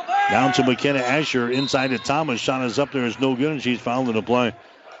 Down to McKenna Asher. Inside to Thomas. Shot is up there. It's no good, and she's fouled in the play.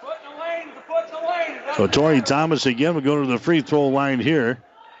 So Tori Thomas again will go to the free throw line here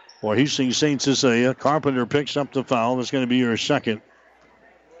for Hastings St. Cecilia. Carpenter picks up the foul. That's going to be her second.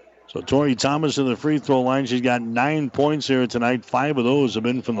 So Tori Thomas in the free throw line. She's got 9 points here tonight. 5 of those have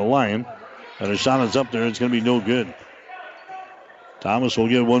been from the line. And her shot is up there. It's going to be no good. Thomas will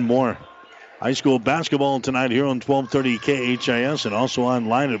get one more. High school basketball tonight here on 1230 KHIS and also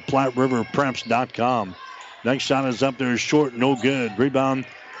online at PlatteRiverPreps.com. Next shot is up there, short, no good. Rebound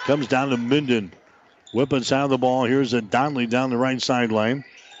comes down to Minden. Whippets have the ball. Here's a Donnelly down the right sideline.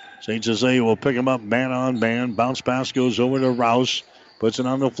 St. Cecilia will pick him up man on man. Bounce pass goes over to Rouse. Puts it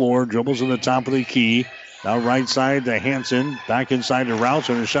on the floor, dribbles to the top of the key. Now right side to Hansen. Back inside to Rouse,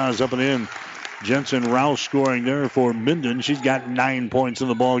 and her shot is up and in. Jensen Rouse scoring there for Minden. She's got 9 points in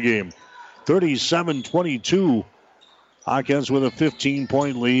the ball game. 37-22. Hawkins with a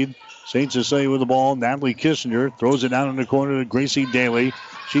 15-point lead. St. Cecilia with the ball. Natalie Kissinger throws it down in the corner to Gracie Daly.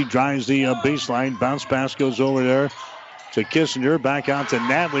 She drives the baseline. Bounce pass goes over there to Kissinger. Back out to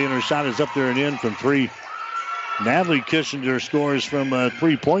Natalie, and her shot is up there and in from 3. Natalie Kissinger scores from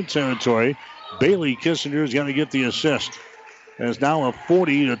three-point territory. Bailey Kissinger is going to get the assist. And it's now a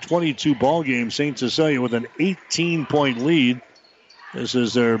 40-22 ball game. St. Cecilia with an 18-point lead. This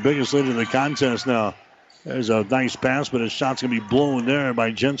is their biggest lead in the contest now. There's a nice pass, but his shot's going to be blown there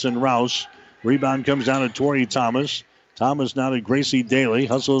by Jensen Rouse. Rebound comes down to Tori Thomas. Thomas now to Gracie Daly.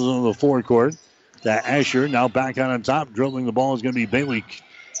 Hustles into the forecourt. To Asher. Now back out on top. Dribbling the ball is going to be Bailey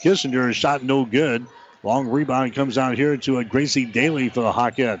Kissinger. His shot no good. Long rebound comes out here to Gracie Daly for the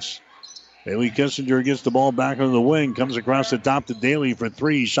Hawkettes. Bailey Kissinger gets the ball back on the wing. Comes across the top to Daly for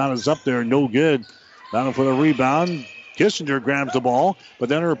 3. Shot is up there. No good. Down for the rebound. Kissinger grabs the ball, but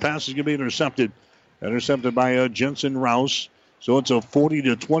then her pass is going to be intercepted. Intercepted by Jensen Rouse. So it's a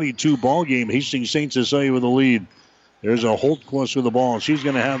 40-22 ball game. Hastings St. Cecilia with the lead. There's a Holtquist with the ball. She's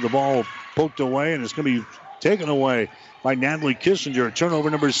going to have the ball poked away, and it's going to be taken away by Natalie Kissinger.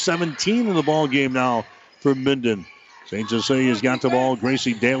 Turnover number 17 in the ball game now for Minden. St. Cecilia's got the ball.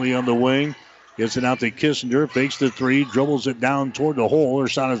 Gracie Daly on the wing. Gets it out to Kissinger. Fakes the 3. Dribbles it down toward the hole. Her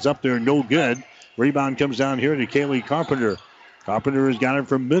shot is up there. No good. Rebound comes down here to Kaylee Carpenter. Carpenter has got it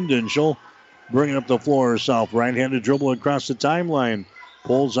from Minden. She'll bring it up the floor herself. Right-handed dribble across the timeline.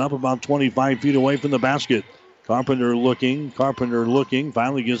 Pulls up about 25 feet away from the basket. Carpenter looking.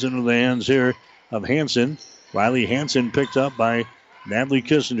 Finally gets into the hands here of Hansen. Riley Hansen picked up by Natalie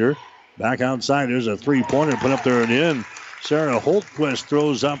Kissinger. Back outside, there's a three-pointer put up there and in. Sarah Holtquist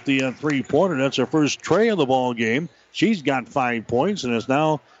throws up the three-pointer. That's her first tray of the ball game. She's got 5 points, and it's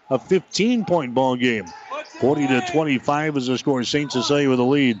now a 15-point ball game. 40-25 is the score. St. Cecilia with the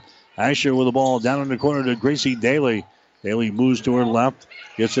lead. Asher with the ball down in the corner to Gracie Daly. Daly moves to her left.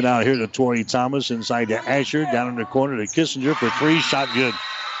 Gets it out here to Tori Thomas. Inside to Asher. Down in the corner to Kissinger for 3. Shot good.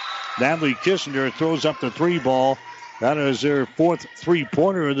 Natalie Kissinger throws up the 3 ball. That is their 4th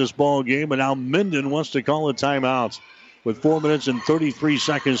three-pointer in this ball game. And now Minden wants to call a timeout with 4 minutes and 33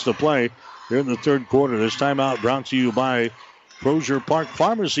 seconds to play here in the third quarter. This timeout brought to you by Crozier Park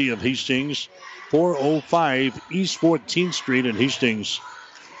Pharmacy of Hastings, 405 East 14th Street in Hastings.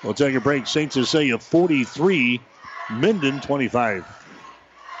 We'll take a break. St. Cecilia 43, Minden 25.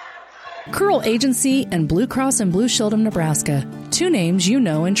 Curl Agency and Blue Cross and Blue Shield of Nebraska. 2 names you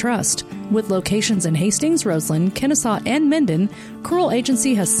know and trust. With locations in Hastings, Roseland, Kennesaw, and Minden, Curl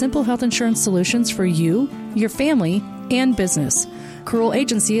Agency has simple health insurance solutions for you, your family, and business. Curl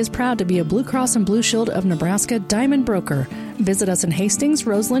Agency is proud to be a Blue Cross and Blue Shield of Nebraska Diamond Broker. Visit us in Hastings,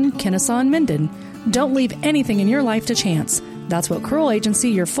 Roseland, Kennesaw, and Minden. Don't leave anything in your life to chance. That's what Curl Agency,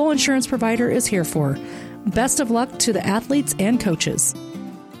 your full insurance provider, is here for. Best of luck to the athletes and coaches.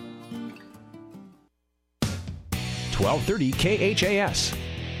 1230 KHAS.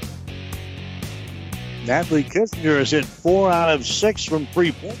 Natalie Kissinger has hit 4 out of 6 from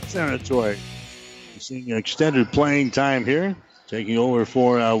 3-point territory. Seeing extended playing time here. Taking over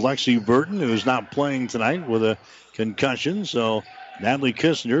for Lexi Burton, who is not playing tonight with a concussion. So Natalie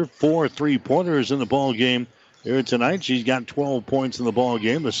Kissinger, 4 3-pointers in the ball game here tonight. She's got 12 points in the ball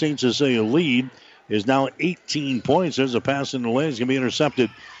game. The St. Cecilia lead is now 18 points. There's a pass in the lane. It's going to be intercepted.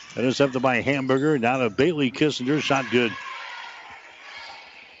 Intercepted by Hamburger. Now to Bailey Kissinger. Shot good.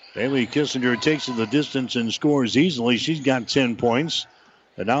 Bailey Kissinger takes it the distance and scores easily. She's got 10 points.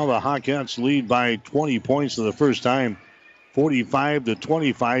 And now the Hawkettes lead by 20 points for the first time.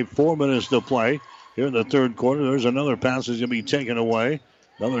 45-25, 4 minutes to play here in the third quarter. There's another pass that's going to be taken away.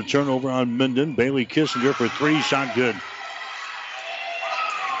 Another turnover on Minden. Bailey Kissinger for 3, shot good.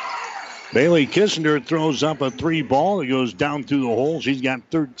 Bailey Kissinger throws up a 3 ball. It goes down through the hole. She's got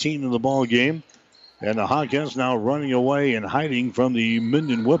 13 in the ball game. And the Hawkettes now running away and hiding from the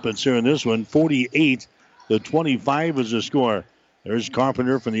Minden Whippets here in this one. 48-25 is the score. There's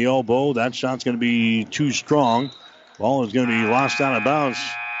Carpenter from the elbow. That shot's going to be too strong. Ball is going to be lost out of bounds.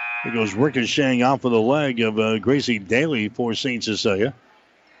 It goes ricocheting off of the leg of Gracie Daly for St. Cecilia.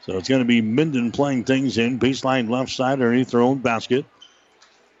 So it's going to be Minden playing things in. Baseline left side underneath their own basket.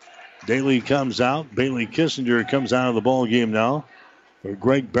 Daly comes out. Bailey Kissinger comes out of the ball game now for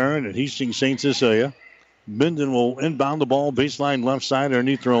Greg Barron at Hastings St. Cecilia. Minden will inbound the ball. Baseline left side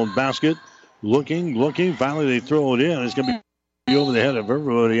underneath their own basket. Looking. Finally they throw it in. It's going to be over the head of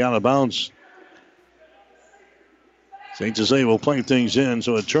everybody out of bounds. St. Cecilia will play things in,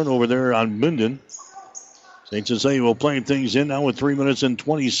 so a turnover there on Minden. St. Cecilia will play things in now with 3 minutes and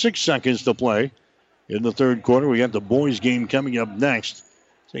 26 seconds to play in the third quarter. We got the boys game coming up next.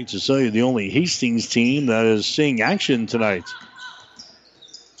 St. Cecilia, the only Hastings team that is seeing action tonight.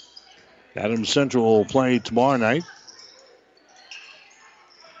 Adams Central will play tomorrow night.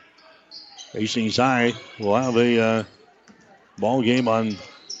 Hastings High will have a ball game on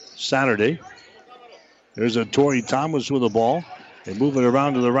Saturday. There's a Tori Thomas with the ball. They move it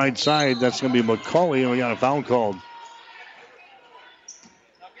around to the right side. That's going to be McCauley, and we got a foul called.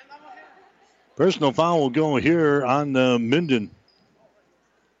 Personal foul will go here on Minden.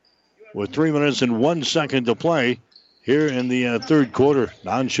 With 3 minutes and 1 second to play here in the third quarter.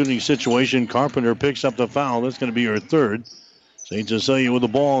 Non-shooting situation. Carpenter picks up the foul. That's going to be her third. St. Cecilia with the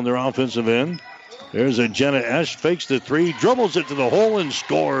ball on their offensive end. There's a Jenna Esch. Fakes the 3. Dribbles it to the hole and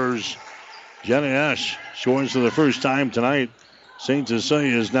scores. Jenna Esch scores for the first time tonight. St.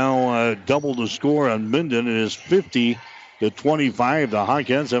 Cecilia has now doubled the score on Minden. It is 50-25. The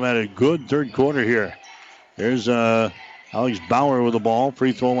Hawkettes have had a good third quarter here. There's Alex Bauer with the ball.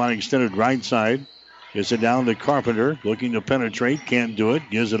 Free throw line extended right side. Gets it down to Carpenter. Looking to penetrate. Can't do it.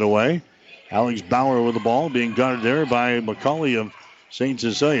 Gives it away. Alex Bauer with the ball. Being guarded there by McCauley of St.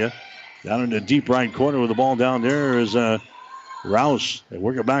 Cecilia. Down in the deep right corner with the ball down there is Rouse. They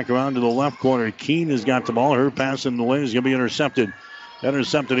work it back around to the left corner. Keene has got the ball. Her pass in the lane is going to be intercepted.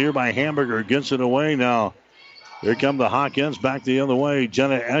 Intercepted here by Hamburger. Gets it away now. Here come the Hawkins back the other way.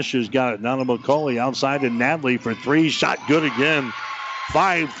 Jenna Esch has got it. Now to McCauley outside to Natalie for 3. Shot good again.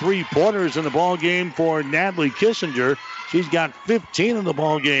 5 3-pointers in the ball game for Natalie Kissinger. She's got 15 in the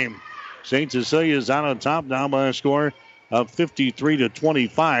ball game. St. Cecilia is out on top now by a score of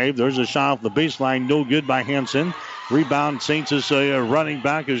 53-25. There's a shot off the baseline. No good by Hansen. Rebound St. Cecilia. Running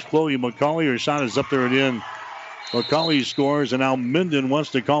back is Chloe McCauley. Her shot is up there and in. McCauley scores, and now Minden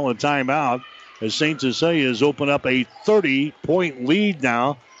wants to call a timeout as St. Cecilia has opened up a 30-point lead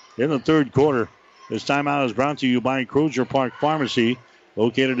now in the third quarter. This timeout is brought to you by Crozier Park Pharmacy,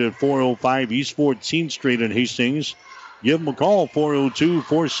 located at 405 East 14th Street in Hastings. Give them a call,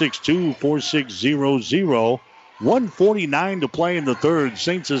 402-462-4600. 1:49 to play in the third.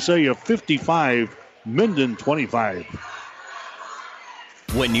 St. Cecilia 55, Minden 25.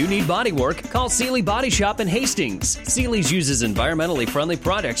 When you need body work, call Sealy Body Shop in Hastings. Sealy's uses environmentally friendly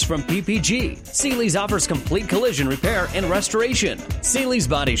products from PPG. Sealy's offers complete collision repair and restoration. Sealy's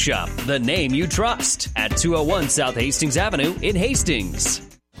Body Shop, the name you trust, at 201 South Hastings Avenue in Hastings.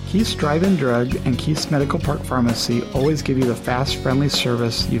 Keith's Drive-In Drug and Keith's Medical Park Pharmacy always give you the fast, friendly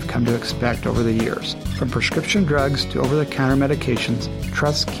service you've come to expect over the years. From prescription drugs to over-the-counter medications,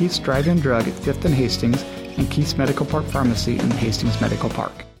 trust Keith's Drive-In Drug at 5th and Hastings and Keith's Medical Park Pharmacy in Hastings Medical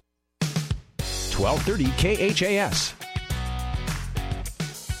Park. 1230 KHAS.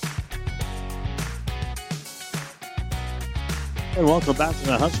 And welcome back to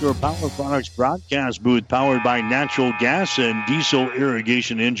the Husker Power Products broadcast booth, powered by natural gas and diesel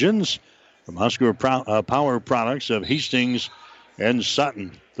irrigation engines from Husker Power Products of Hastings and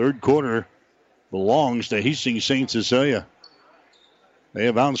Sutton. Third quarter belongs to Hastings St. Cecilia. They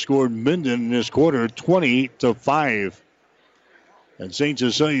have outscored Minden in this quarter 20-5. And St.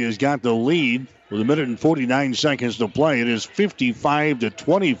 Cecilia has got the lead with 1:49 to play. It is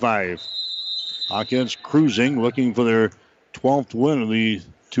 55-25. Hawkins cruising, looking for their 12th win of the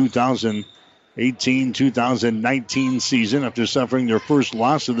 2018-2019 season after suffering their first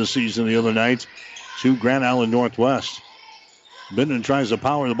loss of the season the other night to Grand Island Northwest. Minden tries to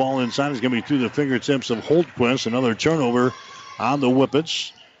power the ball inside. It's going to be through the fingertips of Holtquist. Another turnover on the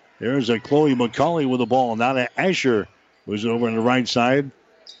Whippets. There's a Chloe McCauley with the ball. Now to Asher, who's over on the right side.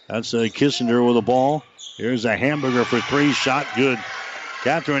 That's a Kissinger with the ball. Here's a Hamburger for three. Shot good.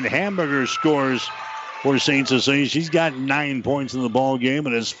 Catherine Hamburger scores for St. Cecilia. She's got 9 points in the ball game,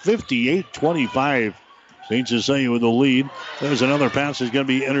 and it's 58-25. St. Cecilia with the lead. There's another pass that's going to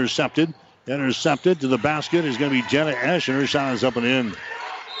be intercepted. Intercepted to the basket is going to be Jenna Esch, and her shot is up and in.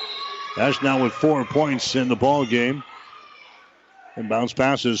 Esch now with 4 points in the ball game. And bounce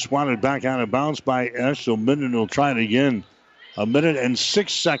pass is swatted back out of bounds by Esch, so Minden will try it again.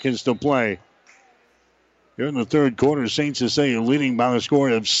 1:06 to play. Here in the third quarter, St. Cecilia leading by the score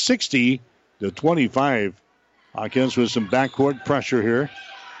of 60-25. Hawkins with some backcourt pressure here.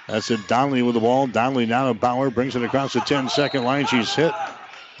 That's it. Donnelly with the ball. Donnelly now to Bauer. Brings it across the 10-second line. She's hit.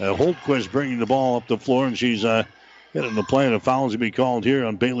 Holtquist bringing the ball up the floor, and she's hitting the play. And a foul is to be called here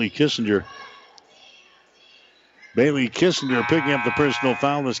on Bailey Kissinger. Bailey Kissinger picking up the personal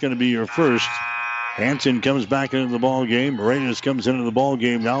foul. That's going to be your first. Hanson comes back into the ball game. Morenas comes into the ball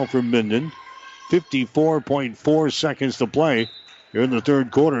game now for Minden. 54.4 seconds to play here in the third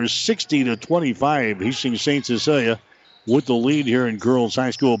quarter. 60-25. Hastings St. Cecilia with the lead here in girls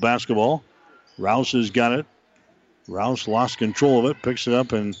high school basketball. Rouse has got it. Rouse lost control of it. Picks it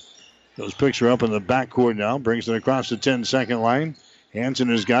up and picks her up in the backcourt now. Brings it across the 10-second line. Hanson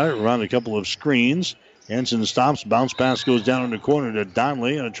has got it around a couple of screens. Hanson stops. Bounce pass goes down in the corner to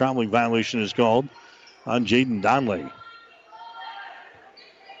Donnelly, and a traveling violation is called on Jaden Donnelly.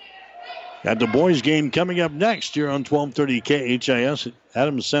 Got the boys game coming up next here on 1230 KHIS.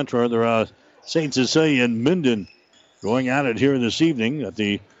 Adams Central, they're St. Cecilia and Minden going at it here this evening at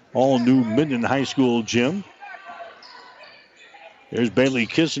the all-new Minden High School gym. There's Bailey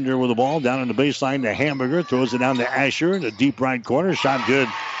Kissinger with the ball down in the baseline to Hamburger. Throws it down to Asher in the deep right corner. Shot good.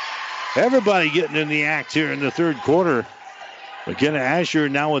 Everybody getting in the act here in the third quarter. McKenna Asher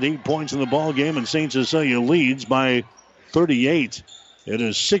now with 8 points in the ball game, and St. Cecilia leads by 38. It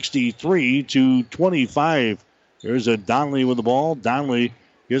is 63-25. There's a Donnelly with the ball. Donnelly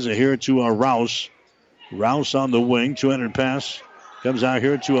gives it here to a Rouse. Rouse on the wing. 200 pass. Comes out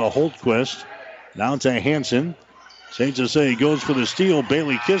here to a Holtquist. Now to Hanson. St. Cecilia goes for the steal.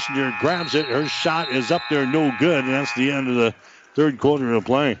 Bailey Kissinger grabs it. Her shot is up there, no good. And that's the end of the third quarter of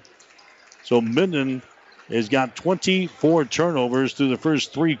play. So Minden has got 24 turnovers through the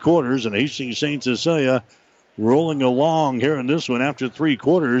first three quarters. And Hastings St. Cecilia rolling along here in this one after three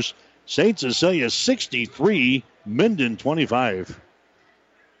quarters. St. Cecilia 63, Minden 25.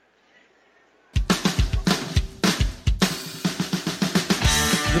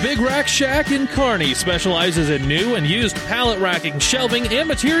 The Big Rack Shack in Kearney specializes in new and used pallet racking, shelving, and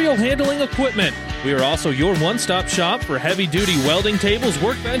material handling equipment. We are also your one-stop shop for heavy-duty welding tables,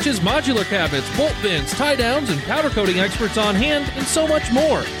 workbenches, modular cabinets, bolt bins, tie-downs, and powder coating experts on hand, and so much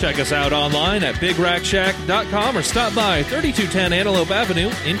more. Check us out online at BigRackShack.com or stop by 3210 Antelope Avenue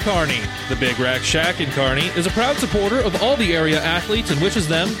in Kearney. The Big Rack Shack in Kearney is a proud supporter of all the area athletes and wishes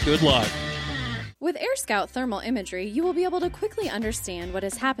them good luck. With Air Scout Thermal Imagery, you will be able to quickly understand what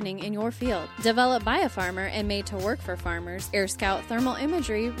is happening in your field. Developed by a farmer and made to work for farmers, Air Scout Thermal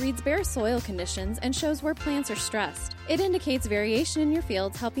Imagery reads bare soil conditions and shows where plants are stressed. It indicates variation in your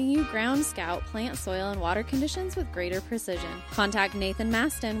fields, helping you ground scout plant soil and water conditions with greater precision. Contact Nathan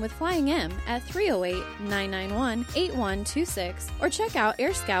Maston with Flying M at 308-991-8126 or check out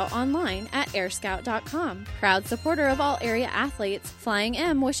Air Scout online at airscout.com. Proud supporter of all area athletes, Flying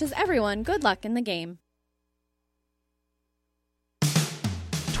M wishes everyone good luck in the game.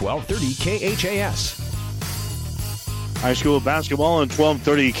 1230 KHAS. High school basketball on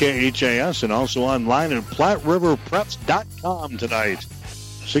 1230 KHAS and also online at PlatteRiverPreps.com tonight.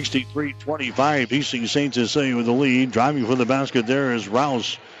 63-25, Hastings St. Cecilia with the lead. Driving for the basket there is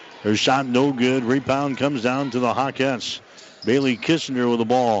Rouse. Her shot no good. Rebound comes down to the Hawkettes. Bailey Kissinger with the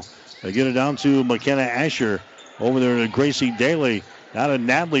ball. They get it down to McKenna Asher. Over there to Gracie Daly. Now to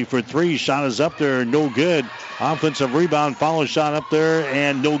Natalie for three. Shot is up there, no good. Offensive rebound, follow shot up there,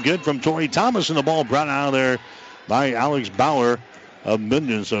 and no good from Tori Thomas. And the ball brought out of there by Alex Bauer of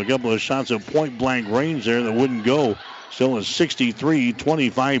Minden. So a couple of shots at point-blank range there that wouldn't go. Still a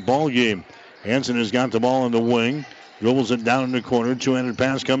 63-25 ball game. Hansen has got the ball in the wing. Dribbles it down in the corner. Two-handed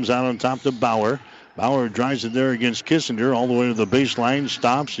pass comes out on top to Bauer. Bauer drives it there against Kissinger all the way to the baseline.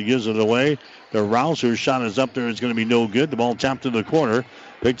 Stops. He gives it away. The Rouser shot is up there. It's going to be no good. The ball tapped to the corner.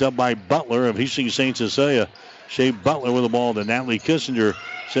 Picked up by Butler of Hastings St. Cecilia. Shea Butler with the ball to Natalie Kissinger.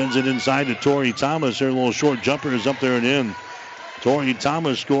 Sends it inside to Tori Thomas. Her little short jumper is up there and in. Tori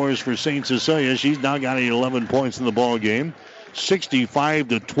Thomas scores for St. Cecilia. She's now got 11 points in the ball game.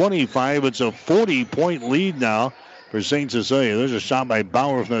 65-25. It's a 40-point lead now for St. Cecilia. There's a shot by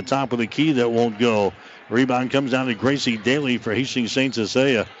Bauer from the top of the key that won't go. Rebound comes down to Gracie Daly for Hastings St.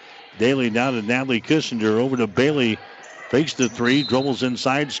 Cecilia. Daly down to Natalie Kissinger. Over to Bailey. Fakes the three. Dribbles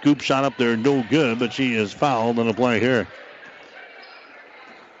inside. Scoop shot up there. No good, but she is fouled on the play here.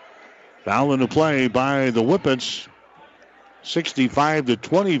 Foul in the play by the Whippets.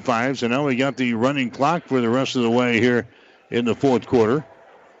 65-25. So now we got the running clock for the rest of the way here in the fourth quarter.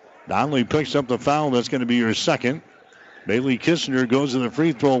 Donnelly picks up the foul. That's going to be her second. Bailey Kissinger goes to the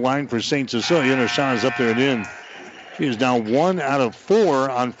free throw line for St. Cecilia, and her shot is up there and in. She is now 1 out of 4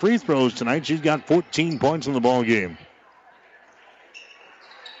 on free throws tonight. She's got 14 points in the ball game.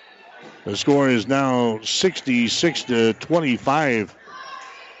 The score is now 66-25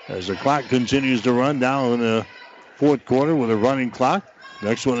 as the clock continues to run down in the fourth quarter with a running clock.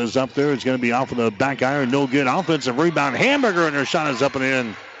 Next one is up there. It's going to be off of the back iron. No good. Offensive rebound. Hamburger, and her shot is up and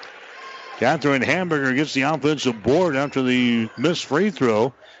in. Catherine Hamburger gets the offensive board after the missed free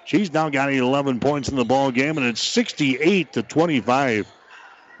throw. She's now got 11 points in the ball game, and it's 68-25.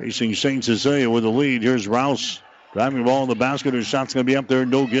 Facing St. Cecilia with the lead. Here's Rouse driving the ball in the basket. Her shot's going to be up there.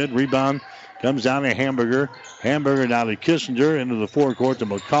 No good. Rebound comes down to Hamburger. Hamburger now to Kissinger. Into the forecourt to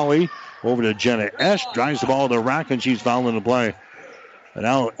McCauley. Over to Jenna Esch. Drives the ball to the rack, and she's fouling the play. And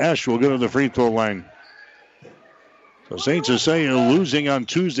now Esch will go to the free throw line. So St. Cecilia losing on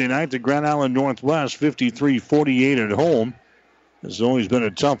Tuesday night to Grand Island Northwest, 53-48 at home. This has always been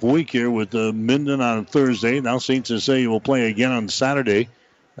a tough week here with Minden on Thursday. Now St. Cecilia will play again on Saturday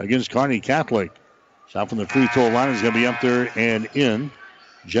against Kearney Catholic. Shot from the free throw line is going to be up there and in.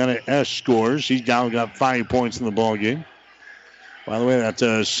 Jenna Esch scores. She's now got 5 points in the ball game. By the way,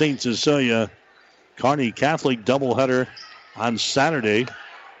 that St. Cecilia Kearney Catholic doubleheader on Saturday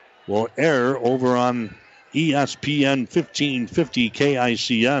will air over on ESPN 1550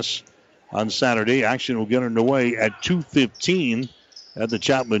 KICS on Saturday. Action will get underway at 2:15 at the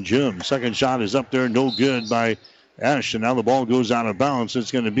Chapman Gym. Second shot is up there, no good by Esch, and now the ball goes out of bounds.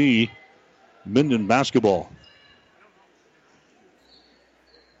 It's going to be Minden basketball.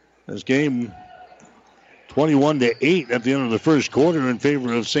 This game 21-8 at the end of the first quarter in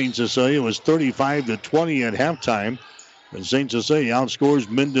favor of St. Cecilia. It was 35-20 at halftime. And St. Cecilia outscores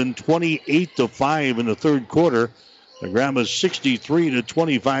Minden 28-5 in the third quarter. The grab a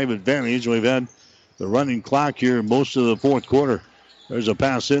 63-25 advantage. We've had the running clock here most of the fourth quarter. There's a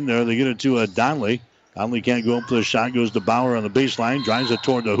pass in there. They get it to Donnelly. Donnelly can't go up for the shot. Goes to Bauer on the baseline. Drives it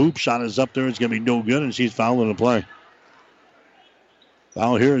toward the hoop. Shot is up there. It's going to be no good, and she's fouling the play.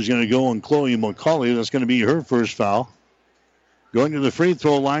 Foul here is going to go on Chloe McCauley. That's going to be her first foul. Going to the free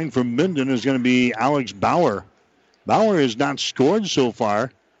throw line for Minden is going to be Alex Bauer. Bauer has not scored so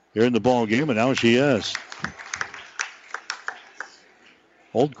far here in the ball game, and now she is.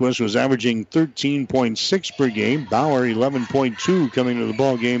 Holtquist was averaging 13.6 per game. Bauer 11.2 coming to the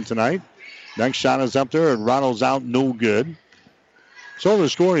ball game tonight. Next shot is up there and rattles out, no good. So the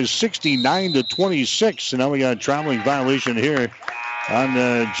score is 69-26, and now we got a traveling violation here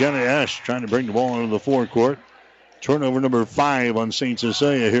on Jenna Esch trying to bring the ball into the forecourt. Turnover number 5 on St.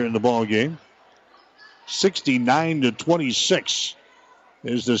 Cecilia here in the ball game. 69-26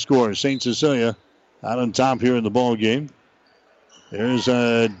 is the score. St. Cecilia out on top here in the ball game. There's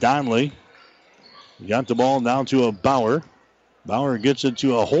Donnelly. Got the ball down to a Bauer. Bauer gets it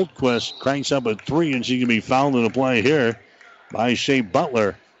to a Holtquist. Cranks up a 3, and she can be fouled in the play here by Shea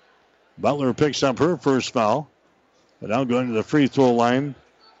Butler. Butler picks up her first foul. But now going to the free throw line.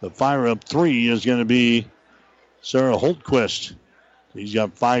 The fire-up 3 is going to be Sarah Holtquist. He's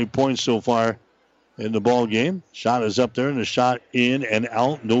got 5 points so far in the ball game. Shot is up there, and the shot in and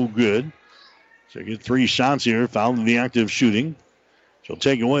out, no good. So you get 3 shots here, fouled in the active shooting. She'll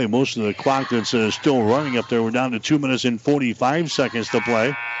take away most of the clock that's still running up there. We're down to 2 minutes and 45 seconds to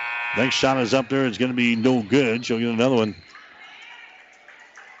play. Next shot is up there. It's going to be no good. She'll get another one.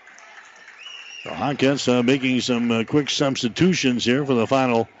 So Hawkins making some quick substitutions here for the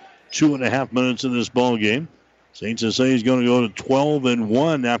final 2.5 minutes of this ball game. St. Cecilia is going to go to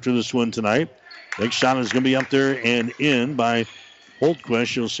 12-1 after this one tonight. Next shot is going to be up there and in by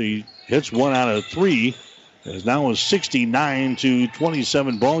Holtquist. You'll see hits 1 out of 3. It's now a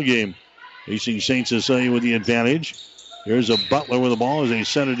 69-27 ball game. Facing St. Cecilia with the advantage. Here's a Butler with the ball as they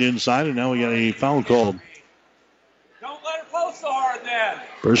send it inside, and now we got a foul called. Don't let her close so hard, then.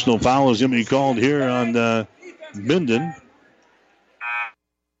 Personal foul is going to be called here on Minden.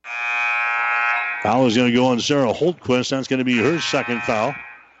 Foul is going to go on Sarah Holtquist. That's going to be her second foul.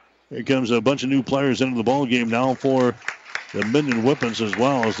 Here comes a bunch of new players into the ball game now for the Minden Whippets as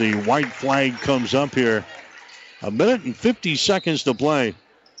well as the white flag comes up here. 1 minute and 50 seconds to play.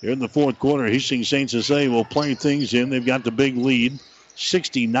 Here in the fourth quarter, Hastings St. Cecilia will play things in. They've got the big lead,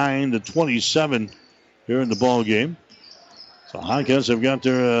 69-27 here in the ball game. So Hawkins have got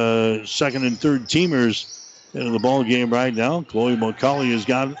their second and third teamers into the ball game right now. Chloe McCauley has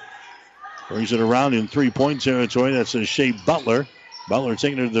got it. Brings it around in three-point territory. That's a Shea Butler. Butler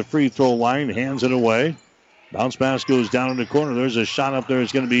taking it to the free throw line, hands it away. Bounce pass goes down in the corner. There's a shot up there.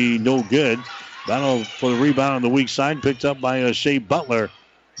 It's going to be no good. Battle for the rebound on the weak side, picked up by Shea Butler.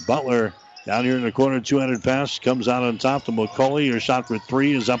 Butler down here in the corner, two-handed pass, comes out on top to McCauley. Her shot for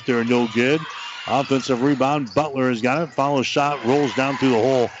three is up there, no good. Offensive rebound, Butler has got it. Follow shot, rolls down through the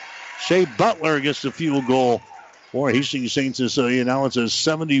hole. Shea Butler gets the field goal for Hastings St. Cecilia. Now it's a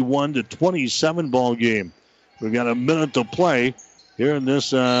 71-27 ball game. We've got a minute to play here in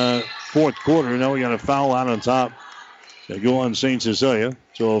this fourth quarter. Now we got a foul out on top. They go on St. Cecilia.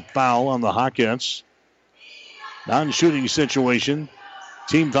 So a foul on the Hawkins. Non-shooting situation.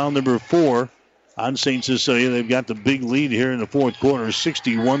 Team foul number 4 on St. Cecilia. They've got the big lead here in the fourth quarter.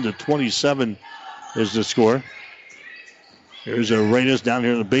 61-27 is the score. Here's a Reyes down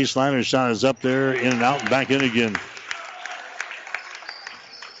here in the baseline. Her shot is up there, in and out, and back in again.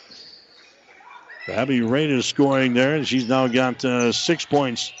 Abby Reyes scoring there, and she's now got 6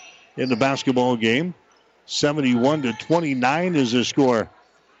 points in the basketball game. 71-29 is the score.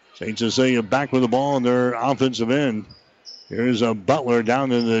 St. Cecilia back with the ball on their offensive end. Here's a Butler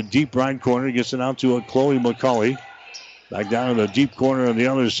down in the deep right corner. Gets it out to a Chloe McCauley. Back down in the deep corner on the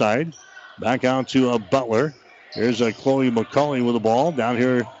other side. Back out to a Butler. Here's a Chloe McCauley with the ball down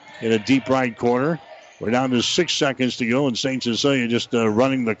here in a deep right corner. We're down to 6 seconds to go, and St. Cecilia just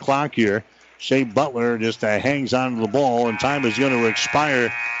running the clock here. Shea Butler just hangs on to the ball, and time is going to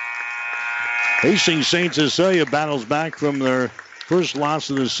expire. Hastings St. Cecilia battles back from their first loss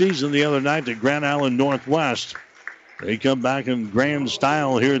of the season the other night to Grand Island Northwest. They come back in grand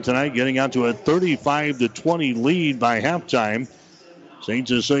style here tonight, getting out to a 35-20 lead by halftime. St.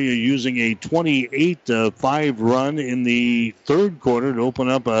 Cecilia using a 28-5 run in the third quarter to open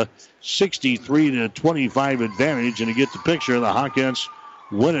up a 63-25 advantage. And to get the picture, the Hawkins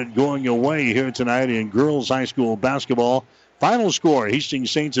win it going away here tonight in girls high school basketball. Final score, Hastings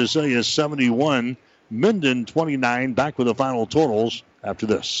St. Cecilia 71, Minden 29. Back with the final totals after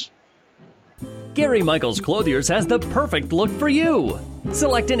this. Gary Michaels Clothiers has the perfect look for you.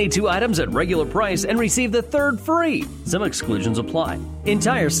 Select any 2 items at regular price and receive the third free. Some exclusions apply.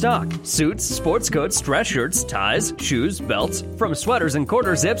 Entire stock: suits, sports coats, dress shirts, ties, shoes, belts. From sweaters and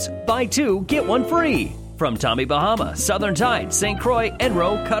quarter zips, buy 2, get 1 free. From Tommy Bahama, Southern Tide, St. Croix,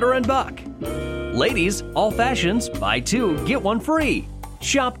 Enro, Cutter, and Buck. Ladies, all fashions, buy 2, get 1 free.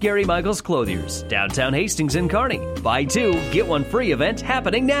 Shop Gary Michaels Clothiers, downtown Hastings and Kearney. Buy 2, get 1 free event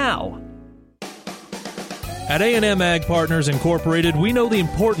happening now. At A&M Ag Partners Incorporated, we know the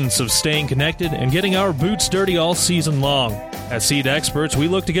importance of staying connected and getting our boots dirty all season long. As seed experts, we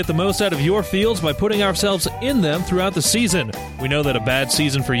look to get the most out of your fields by putting ourselves in them throughout the season. We know that a bad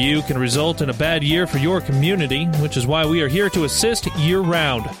season for you can result in a bad year for your community, which is why we are here to assist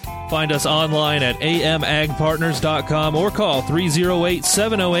year-round. Find us online at amagpartners.com or call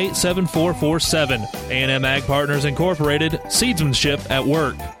 308-708-7447. A&M Ag Partners Incorporated, seedsmanship at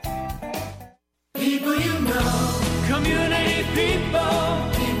work. People you know, community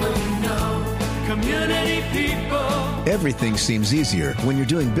people. People you know, community people. Everything seems easier when you're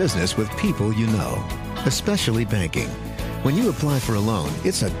doing business with people you know, especially banking. When you apply for a loan,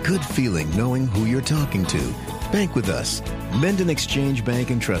 it's a good feeling knowing who you're talking to. Bank with us. Minden Exchange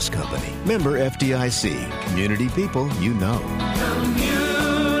Bank and Trust Company. Member FDIC. Community people you know.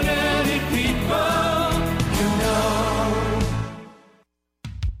 Community people you know.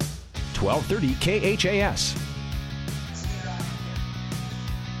 1230 KHAS.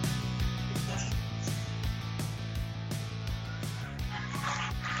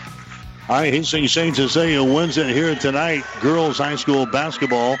 All right, Hastings St. Cecilia wins it here tonight. Girls high school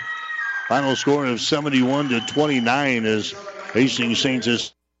basketball Final score of 71-29 as Hastings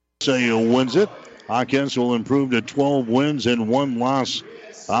St. Cecilia wins it. Hawkins will improve to 12 wins and 1 loss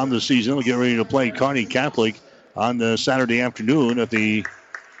on the season. They'll get ready to play Kearney Catholic on the Saturday afternoon at the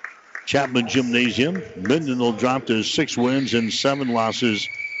Chapman Gymnasium. Minden will drop to 6 wins and 7 losses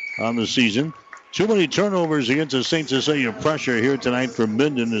on the season. Too many turnovers against the St. Cecilia pressure here tonight for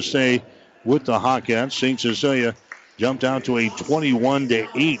Minden to stay with the Hawkins. St. Cecilia jumped out to a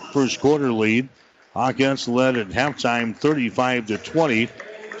 21-8 first quarter lead. Hawkins led at halftime 35-20.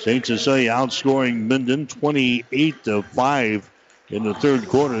 St. Cecilia outscoring Minden 28-5 in the third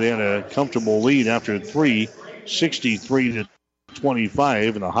quarter. They had a comfortable lead after 3, 63-25,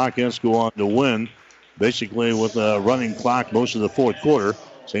 and the Hawkins go on to win basically with a running clock most of the fourth quarter.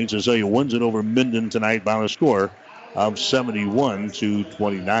 St. Cecilia wins it over Minden tonight by a score of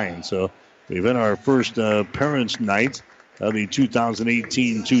 71-29. So we've had our first parents' night of the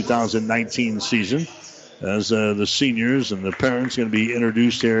 2018-2019 season, as the seniors and the parents going to be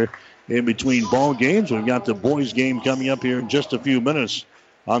introduced here in between ball games. We've got the boys game coming up here in just a few minutes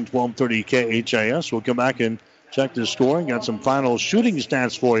on 1230 KHIS. We'll come back and check the scoring. Got some final shooting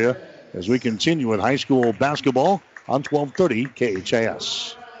stats for you as we continue with high school basketball on 1230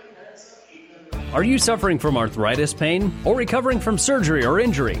 KHIS. Are you suffering from arthritis pain or recovering from surgery or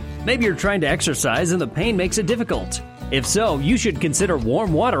injury? Maybe you're trying to exercise and the pain makes it difficult. If so, you should consider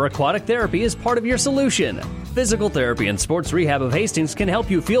warm water aquatic therapy as part of your solution. Physical Therapy and Sports Rehab of Hastings can help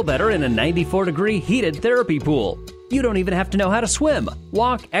you feel better in a 94-degree heated therapy pool. You don't even have to know how to swim,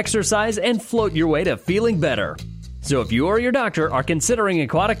 walk, exercise, and float your way to feeling better. So if you or your doctor are considering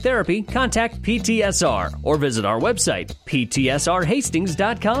aquatic therapy, contact PTSR or visit our website,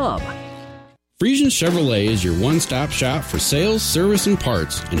 ptsrhastings.com. Friesen Chevrolet is your one-stop shop for sales, service, and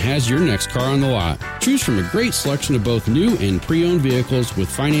parts, and has your next car on the lot. Choose from a great selection of both new and pre-owned vehicles with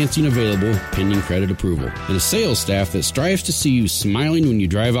financing available, pending credit approval, and a sales staff that strives to see you smiling when you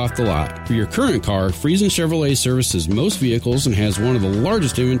drive off the lot. For your current car, Friesen Chevrolet services most vehicles and has one of the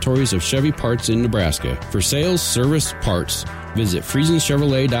largest inventories of Chevy parts in Nebraska. For sales, service, parts, visit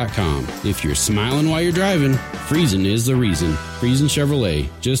FriesenChevrolet.com. If you're smiling while you're driving, Friesen is the reason. Friesen Chevrolet,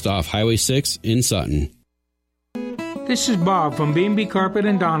 just off Highway 6 in Sutton. This is Bob from B&B Carpet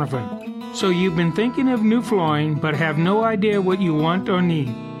and Donovan. So you've been thinking of new flooring but have no idea what you want or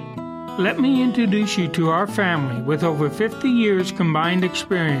need. Let me introduce you to our family with over 50 years combined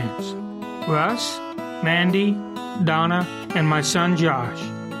experience. Russ, Mandy, Donna, and my son Josh.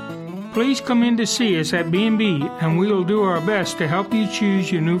 Please come in to see us at B&B, and we will do our best to help you choose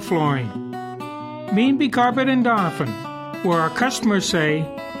your new flooring. B&B Carpet and Donovan, where our customers say,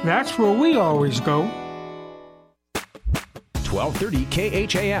 that's where we always go. 1230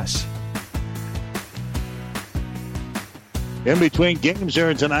 KHAS. In between games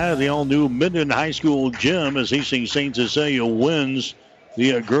there tonight at the all-new Minden High School gym as Hastings St. Cecilia wins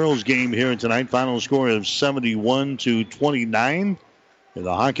the girls game here tonight. Final score of 71-29. And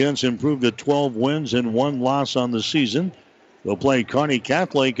the Hawkins improved to 12 wins and 1 loss on the season. They'll play Kearney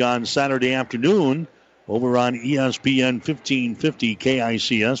Catholic on Saturday afternoon over on ESPN 1550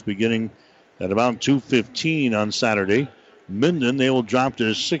 KICS beginning at about 2:15 on Saturday. Minden, they will drop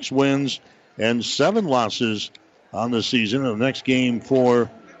to 6 wins and 7 losses on the season. The next game for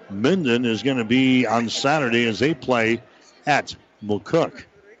Minden is going to be on Saturday as they play at McCook.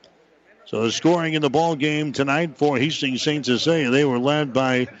 So the scoring in the ball game tonight for Hastings St. Cecilia, they were led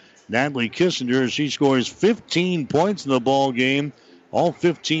by Natalie Kissinger. She scores 15 points in the ball game, all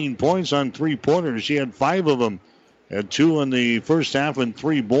 15 points on three-pointers. She had 5 of them, had 2 in the first half and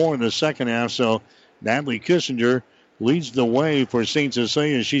 3 more in the second half. So Natalie Kissinger leads the way for St.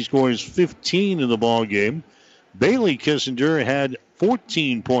 Cecilia. She scores 15 in the ball game. Bailey Kissinger had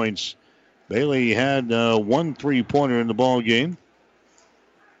 14 points. Bailey had 1 3-pointer in the ball game.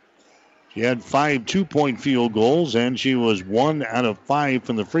 She had 5 2-point field goals, and she was 1 out of 5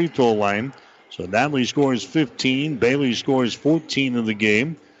 from the free throw line. So Natalie scores 15. Bailey scores 14 in the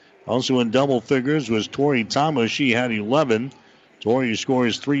game. Also in double figures was Tori Thomas. She had 11. Tori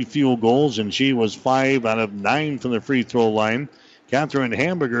scores 3 field goals, and she was 5 out of 9 from the free throw line. Catherine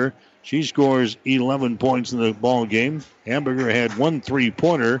Hamburger, she scores 11 points in the ball game. Hamburger had 1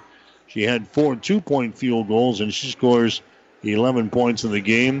 3-pointer. She had 4 2-point field goals, and she scores 11 points in the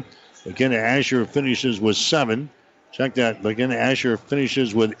game. McKenna Asher finishes with 7. Check that. McKenna Asher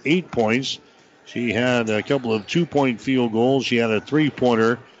finishes with 8 points. She had a couple of 2-point field goals. She had a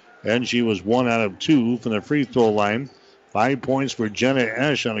 3-pointer, and she was 1 out of 2 from the free throw line. 5 points for Jenna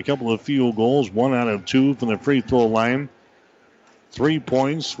Esch on a couple of field goals, 1 out of 2 from the free throw line. 3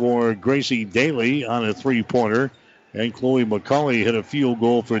 points for Gracie Daly on a 3-pointer. And Chloe McCauley hit a field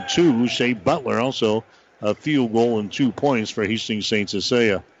goal for 2. Shea Butler also a field goal and 2 points for Hastings St.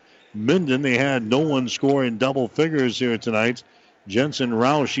 Cecilia. Minden, they had no one score in double figures here tonight. Jensen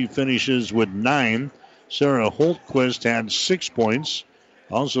Rausch, she finishes with 9. Sarah Holtquist had 6 points.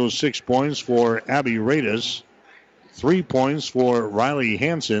 Also 6 points for Abby Radis. 3 points for Riley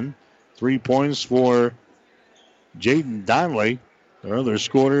Hansen. 3 points for Jaden Donnelly. There are other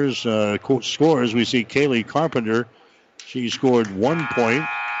scorers. We see Kaylee Carpenter. She scored 1 point.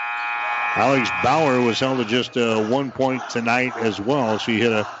 Alex Bauer was held to just 1 point tonight as well. She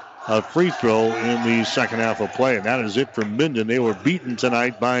hit a free throw in the second half of play. And that is it for Minden. They were beaten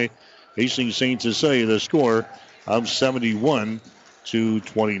tonight by Hastings St. Cecilia, the score of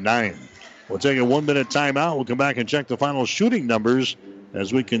 71-29. We'll take a 1-minute timeout. We'll come back and check the final shooting numbers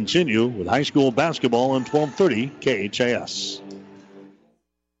as we continue with high school basketball on 1230 KHAS.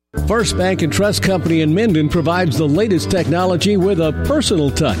 First Bank and Trust Company in Minden provides the latest technology with a personal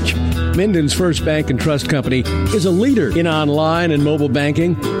touch. Minden's First Bank and Trust Company is a leader in online and mobile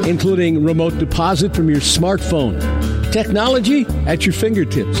banking, including remote deposit from your smartphone. Technology at your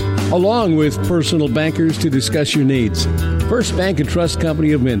fingertips, along with personal bankers to discuss your needs. First Bank and Trust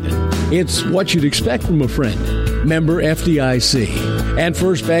Company of Minden. It's what you'd expect from a friend. Member FDIC. And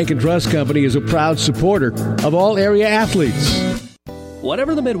First Bank and Trust Company is a proud supporter of all area athletes.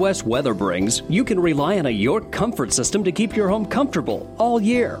 Whatever the Midwest weather brings, you can rely on a York comfort system to keep your home comfortable all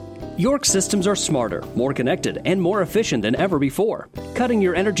year. York systems are smarter, more connected, and more efficient than ever before, cutting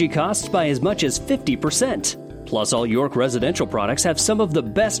your energy costs by as much as 50%. Plus, all York residential products have some of the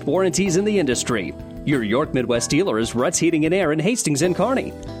best warranties in the industry. Your York Midwest dealer is Ruts Heating and Air in Hastings and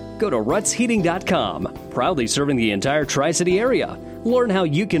Kearney. Go to rutsheating.com, proudly serving the entire Tri-City area. Learn how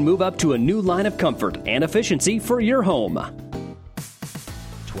you can move up to a new line of comfort and efficiency for your home.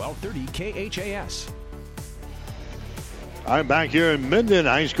 1230 KHAS. I'm back here in Minden.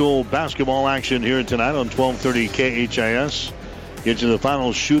 High school basketball action here tonight on 1230 KHAS. Get you the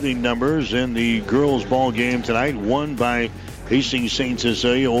final shooting numbers in the girls' ball game tonight. Won by Hastings St.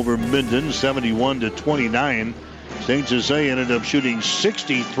 Cecilia over Minden, 71-29. St. Cecilia ended up shooting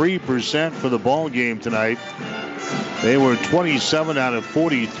 63% for the ball game tonight. They were 27 out of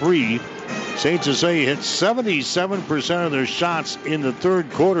 43. St. Cecilia hit 77% of their shots in the third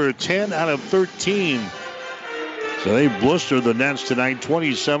quarter, 10 out of 13. So they blistered the Nets tonight,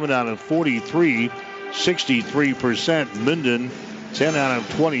 27 out of 43, 63%. Minden, 10 out of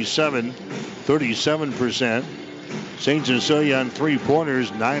 27, 37%. St. Cecilia on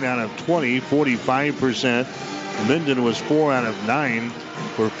three-pointers, 9 out of 20, 45%. Minden was 4 out of 9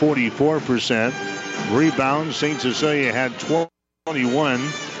 for 44%. Rebounds, St. Cecilia had 21.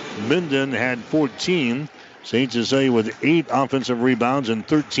 Minden had 14. St. Cecilia with 8 offensive rebounds and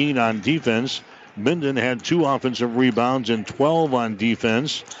 13 on defense. Minden had 2 offensive rebounds and 12 on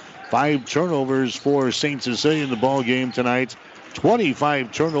defense. 5 turnovers for St. Cecilia in the ball game tonight.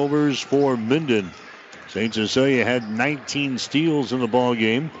 25 turnovers for Minden. St. Cecilia had 19 steals in the ball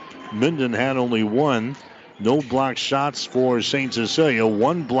game. Minden had only 1. No block shots for St. Cecilia.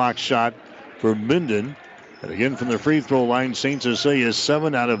 1 block shot for Minden. And again, from the free throw line, St. Cecilia is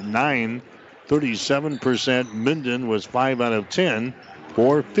 7 out of 9, 37%. Minden was 5 out of 10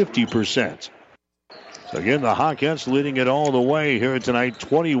 for 50%. So again, the Hawkettes leading it all the way here tonight,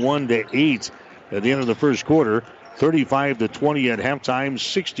 21-8 at the end of the first quarter, 35-20 at halftime,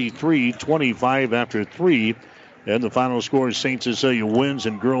 63-25 after 3. And the final score is St. Cecilia wins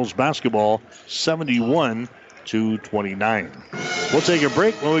in girls basketball, 71-29. We'll take a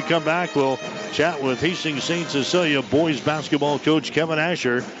break. When we come back, we'll chat with Hastings St. Cecilia boys basketball coach Kevin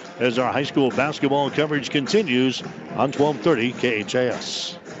Asher as our high school basketball coverage continues on 1230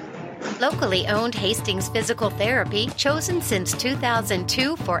 KHAS. Locally owned Hastings Physical Therapy, chosen since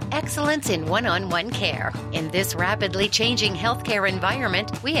 2002 for excellence in one-on-one care. In this rapidly changing healthcare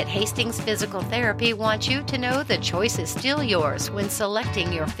environment, we at Hastings Physical Therapy want you to know the choice is still yours when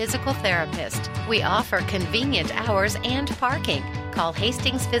selecting your physical therapist. We offer convenient hours and parking. Call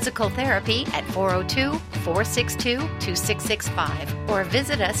Hastings Physical Therapy at 402-462-2665 or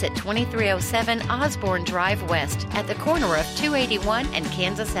visit us at 2307 Osborne Drive West at the corner of 281 and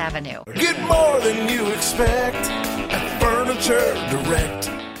Kansas Avenue. Get more than you expect at Furniture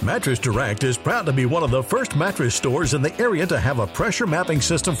Direct. Mattress Direct is proud to be one of the first mattress stores in the area to have a pressure mapping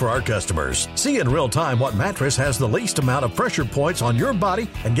system for our customers. See in real time what mattress has the least amount of pressure points on your body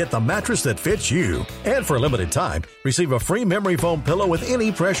and get the mattress that fits you. And for a limited time, receive a free memory foam pillow with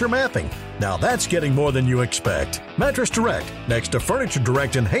any pressure mapping. Now that's getting more than you expect. Mattress Direct, next to Furniture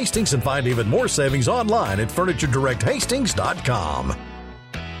Direct in Hastings, and find even more savings online at FurnitureDirectHastings.com.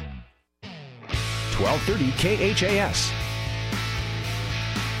 1230 KHAS.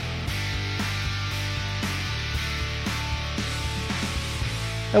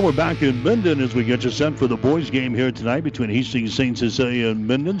 And we're back in Minden as we get you set for the boys' game here tonight between Hastings, St. Cecilia, and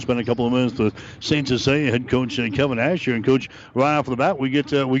Minden. Spend a couple of minutes with St. Cecilia head coach Kevin Asher. And, Coach, right off the bat, we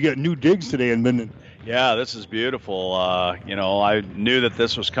get new digs today in Minden. Yeah, this is beautiful. I knew that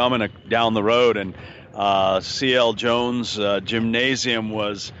this was coming down the road, and C.L. Jones Gymnasium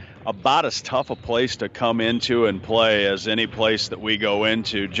was about as tough a place to come into and play as any place that we go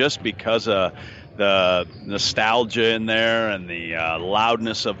into, just because of the nostalgia in there and the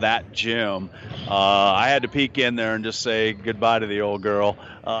loudness of that gym. I had to peek in there and just say goodbye to the old girl,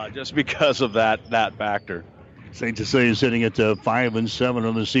 just because of that factor. St. Cecilia is sitting at 5-7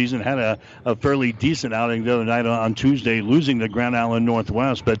 on the season. Had a fairly decent outing the other night on Tuesday, losing to Grand Island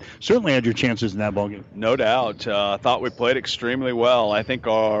Northwest, but certainly had your chances in that ballgame. No doubt. I thought we played extremely well. I think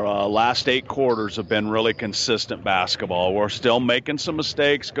our last 8 quarters have been really consistent basketball. We're still making some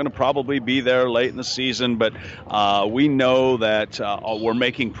mistakes, going to probably be there late in the season, but we know that we're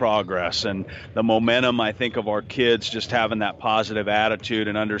making progress. And the momentum, I think, of our kids just having that positive attitude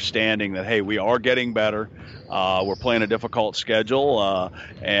and understanding that, hey, we are getting better. We're playing a difficult schedule,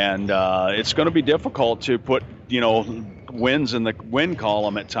 and it's going to be difficult to put, wins in the win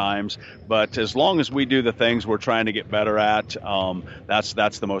column at times. But as long as we do the things we're trying to get better at, that's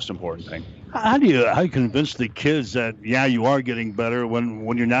the most important thing. How do you convince the kids that, you are getting better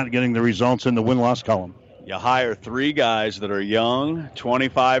when you're not getting the results in the win-loss column? You hire 3 guys that are young,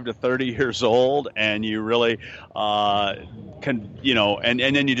 25 to 30 years old, and you really and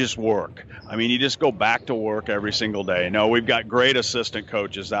then you just work. I mean, you just go back to work every single day. No, we've got great assistant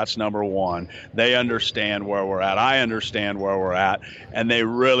coaches. That's number one. They understand where we're at. I understand where we're at, and they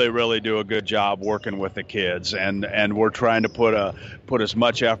really, really do a good job working with the kids. And we're trying to put as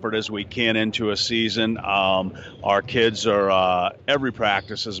much effort as we can into a season. Our kids are every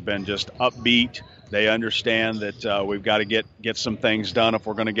practice has been just upbeat. They understand that we've got to get some things done if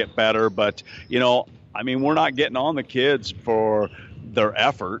we're going to get better. But, we're not getting on the kids for their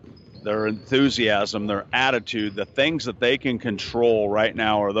effort, their enthusiasm, their attitude. The things that they can control right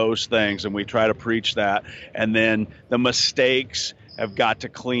now are those things, and we try to preach that. And then the mistakes have got to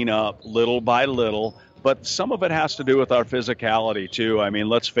clean up little by little. But some of it has to do with our physicality, too. I mean,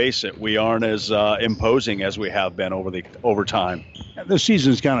 let's face it, we aren't as imposing as we have been over time. The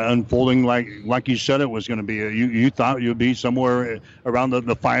season's kind of unfolding like you said it was going to be. You thought you'd be somewhere around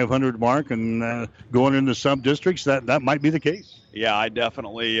the 500 mark and going into sub-districts. That might be the case. Yeah, I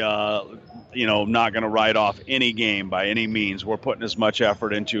definitely, not going to write off any game by any means. We're putting as much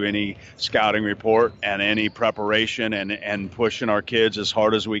effort into any scouting report and any preparation and pushing our kids as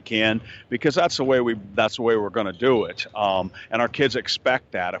hard as we can, because that's the way we're going to do it. And our kids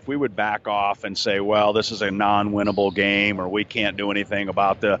expect that. If we would back off and say, well, this is a non-winnable game, or we can't do anything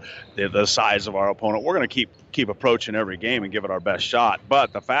about the size of our opponent, we're going to keep approaching every game and give it our best shot.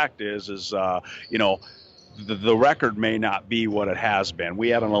 But the fact is the record may not be what it has been. We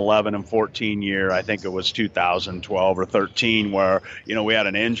had an 11-14 year. I think it was 2012 or 13 where, we had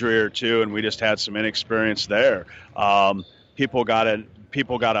an injury or two and we just had some inexperience there. People got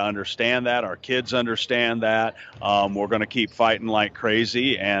to understand that. Our kids understand that. We're going to keep fighting like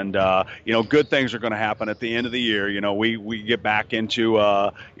crazy, and good things are going to happen at the end of the year. We get back into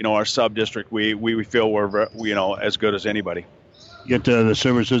our sub district. We feel we're as good as anybody. Get the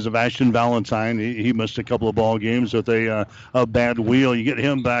services of Ashton Valentine. He missed a couple of ball games with a bad wheel. You get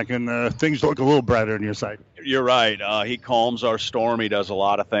him back, and things look a little brighter on your side. You're right. He calms our storm. He does a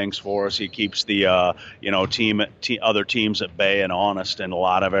lot of things for us. He keeps the other teams at bay and honest in a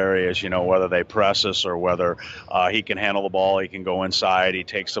lot of areas. Whether they press us or whether he can handle the ball, he can go inside. He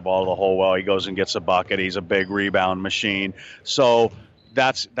takes the ball to the hole well. He goes and gets a bucket. He's a big rebound machine. So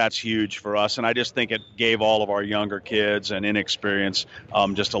that's huge for us, and I just think it gave all of our younger kids and inexperience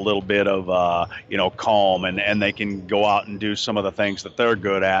just a little bit of calm, and they can go out and do some of the things that they're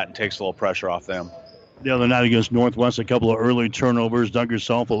good at, and takes a little pressure off them. The other night against Northwest, a couple of early turnovers, dug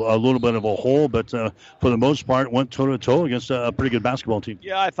yourself a little bit of a hole, but for the most part went toe-to-toe against a pretty good basketball team.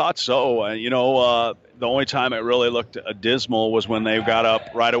 Yeah, I thought so. The only time it really looked dismal was when they got up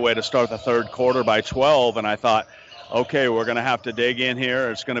right away to start the third quarter by 12, and I thought, okay, we're going to have to dig in here.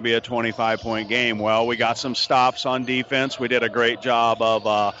 It's going to be a 25-point game. Well, we got some stops on defense. We did a great job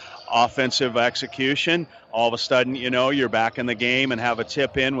of offensive execution. All of a sudden, you're back in the game and have a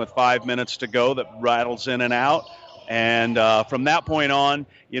tip in with 5 minutes to go that rattles in and out. And from that point on,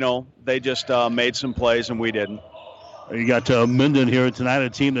 they just made some plays and we didn't. You got Minden here tonight, a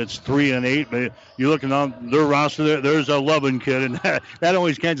team that's 3-8. But you're looking on their roster, there's a Lovin kid, and that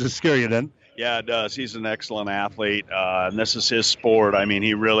always kind of scare you then. Yeah, it does. He's an excellent athlete, and this is his sport. I mean,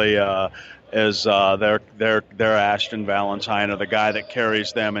 he really is their Ashton Valentine, the guy that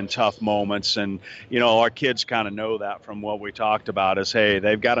carries them in tough moments. And, our kids kind of know that from what we talked about is, hey,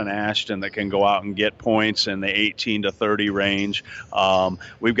 they've got an Ashton that can go out and get points in the 18 to 30 range.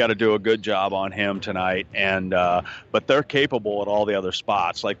 We've got to do a good job on him tonight. And but they're capable at all the other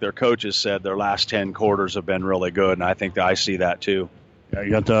spots. Like their coaches said, their last 10 quarters have been really good, and I think that I see that too. Yeah,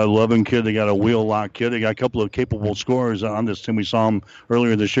 you got the 11 kid. They got a wheel lock kid. They got a couple of capable scorers on this team. We saw them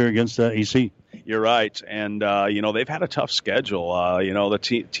earlier this year against AC. You're right. And, they've had a tough schedule.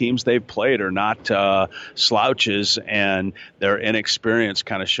 The teams they've played are not slouches, and their inexperience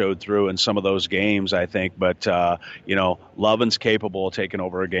kind of showed through in some of those games, I think. But, Lovin's capable of taking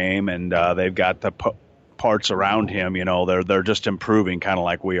over a game, and they've got the parts around him. They're just improving kind of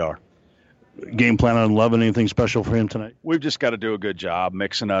like we are. Game plan on 11, anything special for him tonight? We've just got to do a good job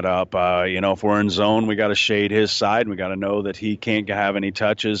mixing it up. If we're in zone, we got to shade his side. We got to know that he can't have any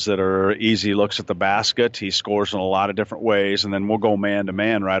touches that are easy looks at the basket. He scores in a lot of different ways, and then we'll go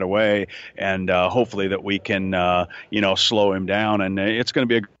man-to-man right away, and hopefully that we can, slow him down. And it's going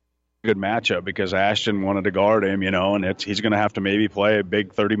to be a good matchup because Ashton wanted to guard him, and he's going to have to maybe play a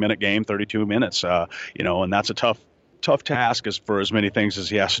big 30-minute game, 32 minutes, and that's a tough task for as many things as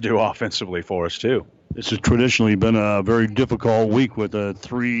he has to do offensively for us, too. This has traditionally been a very difficult week with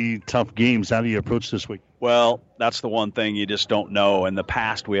 3 tough games. How do you approach this week? Well, that's the one thing you just don't know. In the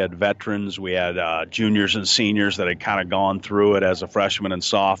past, we had veterans, we had juniors and seniors that had kind of gone through it as a freshman and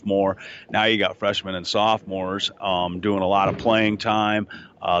sophomore. Now you got freshmen and sophomores doing a lot of playing time.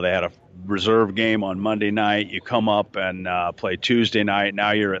 They had a reserve game on Monday night. You come up and play Tuesday night.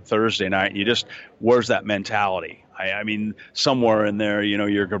 Now you're at Thursday night. Where's that mentality? I mean, somewhere in there,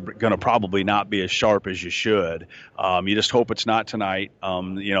 you're going to probably not be as sharp as you should. You just hope it's not tonight.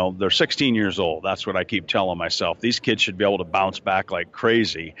 They're 16 years old. That's what I keep telling myself. These kids should be able to bounce back like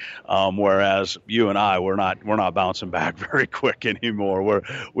crazy, whereas you and I, we're not bouncing back very quick anymore.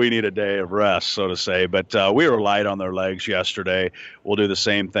 We need a day of rest, so to say. But we were light on their legs yesterday. We'll do the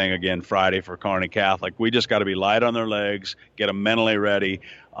same thing again Friday for Kearney Catholic. We just got to be light on their legs, get them mentally ready,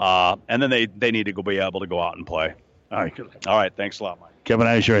 and then they need to be able to go out and play. All right, good. All right, thanks a lot, Mike. Kevin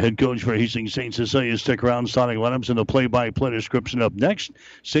Asher, head coach for Hastings St. Cecilia. Stick around, starting lineups and the play-by-play description up next.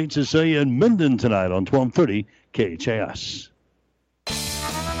 St. Cecilia and Minden tonight on 1230 KHAS.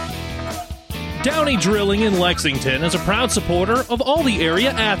 Downey Drilling in Lexington is a proud supporter of all the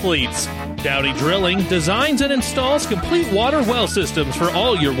area athletes. Downey Drilling designs and installs complete water well systems for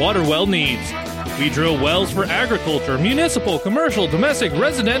all your water well needs. We drill wells for agriculture, municipal, commercial, domestic,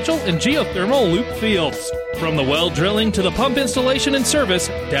 residential, and geothermal loop fields. From the well drilling to the pump installation and service,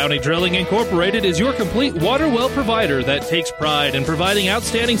 Downey Drilling Incorporated is your complete water well provider that takes pride in providing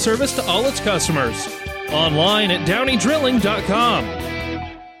outstanding service to all its customers. Online at downeydrilling.com.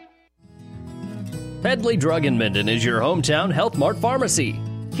 Pedley Drug in Minden is your hometown Health Mart pharmacy,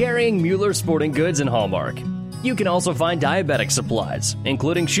 carrying Mueller sporting goods and Hallmark. You can also find diabetic supplies,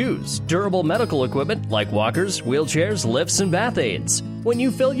 including shoes, durable medical equipment like walkers, wheelchairs, lifts, and bath aids. When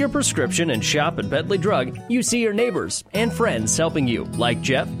you fill your prescription and shop at Pedley Drug, you see your neighbors and friends helping you, like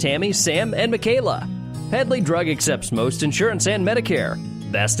Jeff, Tammy, Sam, and Michaela. Pedley Drug accepts most insurance and Medicare.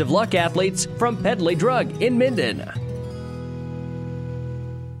 Best of luck, athletes, from Pedley Drug in Minden.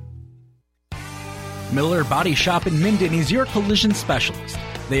 Miller Body Shop in Minden is your collision specialist.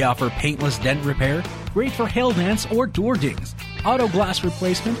 They offer paintless dent repair, great for hail dents or door dings, auto glass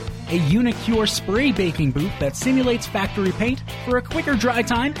replacement, a Unicure spray baking booth that simulates factory paint for a quicker dry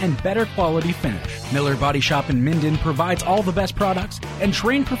time and better quality finish. Miller Body Shop in Minden provides all the best products and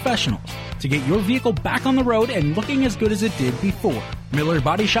trained professionals to get your vehicle back on the road and looking as good as it did before. Miller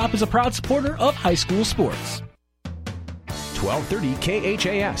Body Shop is a proud supporter of high school sports. 1230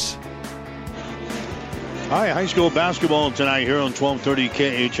 KHAS. Hi, high school basketball tonight here on 1230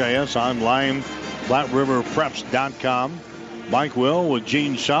 KHIS online, FlatRiverPreps.com. Mike Will with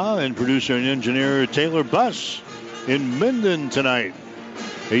Gene Shaw and producer and engineer Taylor Buss in Minden tonight.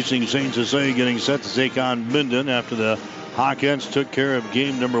 Hastings St. Cecilia getting set to take on Minden after the Hawkins took care of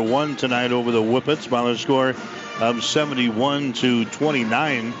game number 1 tonight over the Whippets by a score of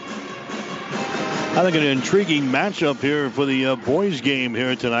 71-29. I think an intriguing matchup here for the boys game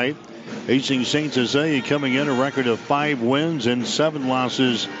here tonight. Hastings St. Cecilia coming in a record of 5 wins and 7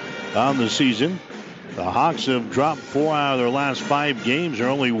 losses on the season. The Hawks have dropped 4 out of their last 5 games. Their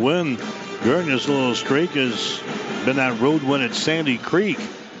only win during this little streak has been that road win at Sandy Creek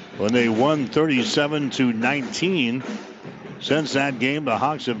when they won 37-19. Since that game, the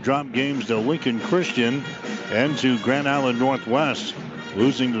Hawks have dropped games to Lincoln Christian and to Grand Island Northwest.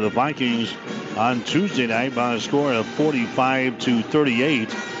 losing to the Vikings on Tuesday night by a score of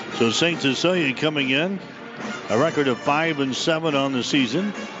 45-38. So St. Cecilia coming in a record of 5-7 on the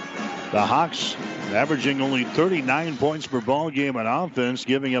season. The Hawks averaging only 39 points per ball game on offense,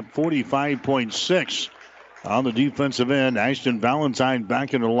 giving up 45.6 on the defensive end. Ashton Valentine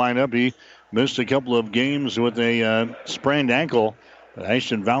back in the lineup. He missed a couple of games with a sprained ankle.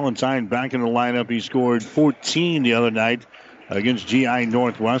 Ashton Valentine back in the lineup. He scored 14 the other night against GI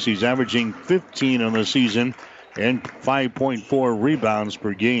Northwest. He's averaging 15 on the season and 5.4 rebounds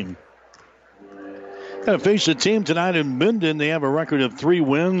per game. Going to face a team tonight in Minden. They have a record of 3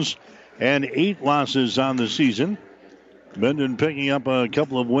 wins and 8 losses on the season. Minden picking up a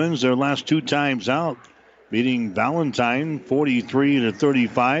couple of wins their last 2 times out, beating Valentine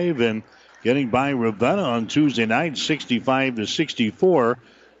 43-35 and getting by Ravenna on Tuesday night 65-64.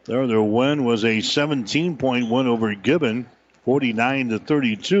 Their other win was a 17-point win over Gibbon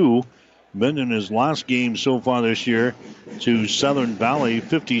 49-32. Minden has lost games so far this year to Southern Valley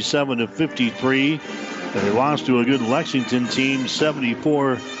 57-53. They lost to a good Lexington team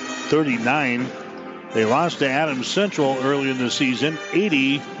 74-39. They lost to Adams Central early in the season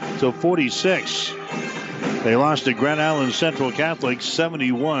 80-46. They lost to Grand Island Central Catholic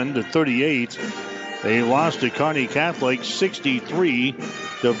 71-38. They lost to Kearney Catholic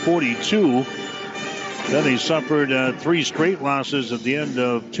 63-42. Then they suffered 3 straight losses at the end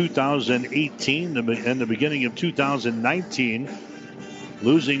of 2018 and the beginning of 2019,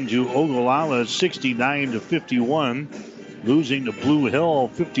 losing to Ogallala 69-51, losing to Blue Hill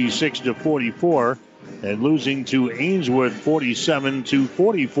 56-44, and losing to Ainsworth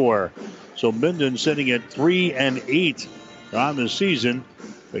 47-44. So Minden sitting at 3-8 on the season.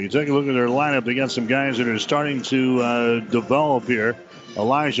 But you take a look at their lineup, they got some guys that are starting to develop here.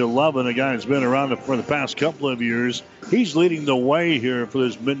 Elijah Lovin, a guy that's been around for the past couple of years, he's leading the way here for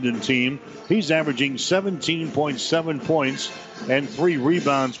this Minden team. He's averaging 17.7 points and 3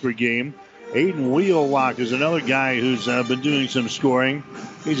 rebounds per game. Aiden Wheelock is another guy who's been doing some scoring.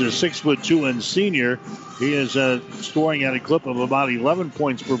 He's a 6'2" and senior. He is scoring at a clip of about 11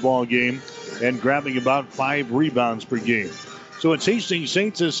 points per ball game and grabbing about 5 rebounds per game. So it's Hastings,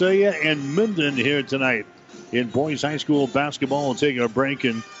 St. Cecilia, and Minden here tonight in boys high school basketball. We'll take a break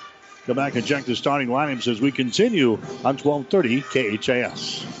and come back and check the starting lineups as we continue on 1230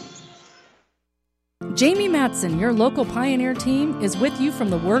 KHAS. Jamie Matson, your local Pioneer team, is with you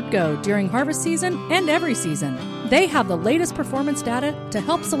from the word go during harvest season and every season. They have the latest performance data to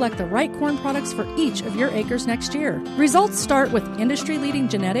help select the right corn products for each of your acres next year. Results start with industry-leading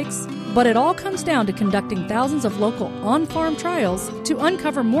genetics, but it all comes down to conducting thousands of local on-farm trials to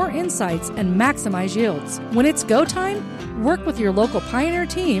uncover more insights and maximize yields. When it's go time, work with your local Pioneer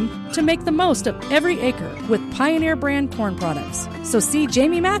team to make the most of every acre with Pioneer brand corn products. So see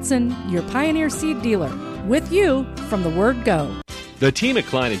Jamie Matson, your Pioneer seed dealer, with you from the word go. The team at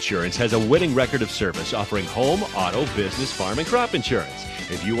Klein Insurance has a winning record of service, offering home, auto, business, farm, and crop insurance.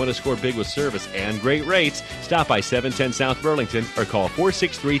 If you want to score big with service and great rates, stop by 710 South Burlington or call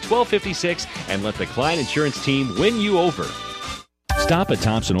 463-1256 and let the Klein Insurance team win you over. Stop at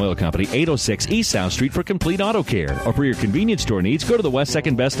Thompson Oil Company, 806 East South Street for complete auto care. Or for your convenience store needs, go to the West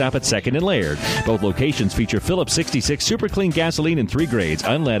 2nd Best Stop at 2nd and Laird. Both locations feature Phillips 66 Super Clean gasoline in 3 grades,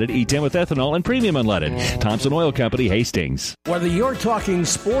 unleaded, E10 with ethanol, and premium unleaded. Thompson Oil Company, Hastings. Whether you're talking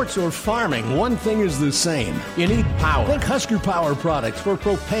sports or farming, one thing is the same. You need power. Think Husker Power products for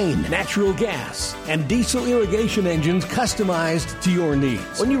propane, natural gas, and diesel irrigation engines customized to your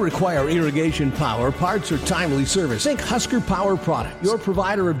needs. When you require irrigation power, parts, or timely service, think Husker Power products. Your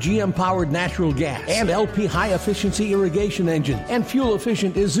provider of GM-powered natural gas and LP high-efficiency irrigation engine and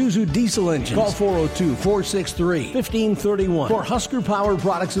fuel-efficient Isuzu diesel engines. Call 402-463-1531 for Husker Power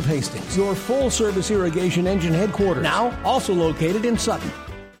Products of Hastings, your full-service irrigation engine headquarters. Now, also located in Sutton.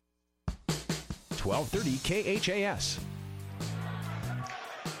 1230 KHAS.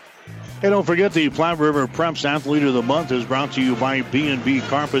 Hey, don't forget the Platte River Preps Athlete of the Month is brought to you by B&B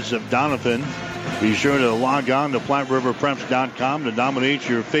Carpets of Donovan. Be sure to log on to PlatteRiverPreps.com to nominate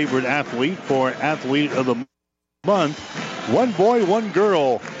your favorite athlete for Athlete of the Month. One boy, one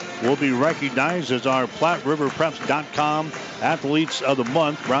girl will be recognized as our PlatteRiverPreps.com Athletes of the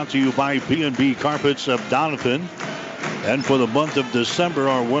Month, brought to you by B&B Carpets of Donovan. And for the month of December,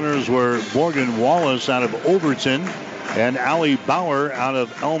 our winners were Morgan Wallace out of Overton and Allie Bauer out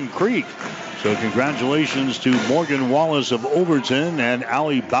of Elm Creek. So congratulations to Morgan Wallace of Overton and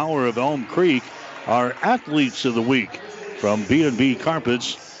Allie Bauer of Elm Creek, our Athletes of the Week from B&B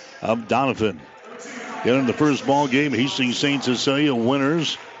Carpets of Donovan. Get in the first ball game, Hastings St. Cecilia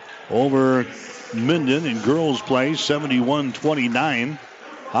winners over Minden in girls play, 71-29.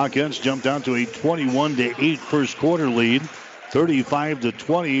 Hawkins jumped out to a 21-8 first quarter lead,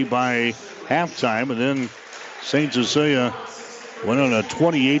 35-20 by halftime, and then St. Cecilia went on a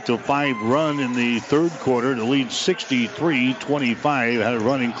 28-5 run in the third quarter to lead 63-25. Had a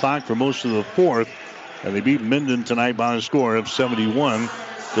running clock for most of the fourth, and they beat Minden tonight by a score of 71-29.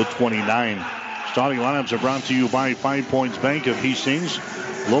 Starting lineups are brought to you by 5 Points Bank of Hastings.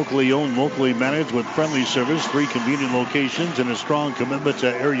 Locally owned, locally managed with friendly service, 3 convenient locations, and a strong commitment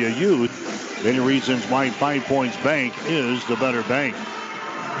to area youth. Many reasons why 5 Points Bank is the better bank.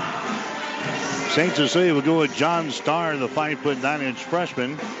 St. Cecilia will go with John Starr, the 5'9"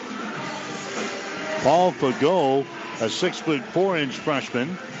 freshman. Paul Fagot, a 6'4"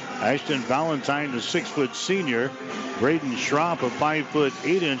 freshman. Ashton Valentine, the 6' senior. Braden Schropp, a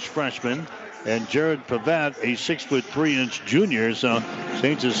 5'8" freshman. And Jared Pavette, a 6'3" junior. So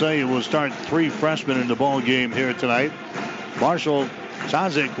St. Cecilia will start 3 freshmen in the ball game here tonight. Marshall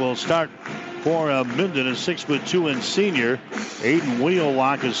Chazik will start for Minden, a 6'2" senior. Aiden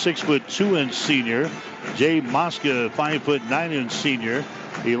Wheelock, a 6'2" senior. Jay Mosca, 5'9" senior.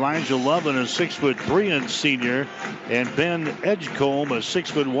 Elijah Lovin, a 6'3" senior. And Ben Edgecombe, a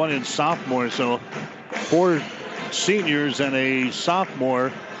 6'1" sophomore. So 4 seniors and a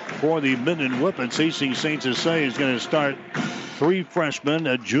sophomore for the Minden Whippets. Hastings St. Cecilia is going to start 3 freshmen,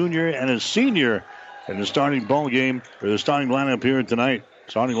 a junior, and a senior in the starting ball game, or the starting lineup here tonight.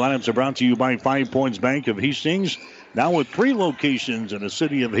 Starting lineups are brought to you by 5 Points Bank of Hastings. Now with 3 locations in the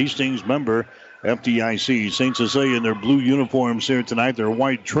city of Hastings, member FDIC. St. Cecilia in their blue uniforms here tonight, their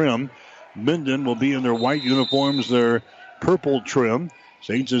white trim. Minden will be in their white uniforms, their purple trim.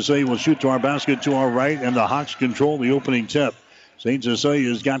 St. Cecilia will shoot to our basket to our right, and the Hawks control the opening tip. St.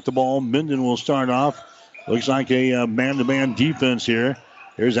 Cecilia's got the ball. Minden will start off. Looks like a man-to-man defense here.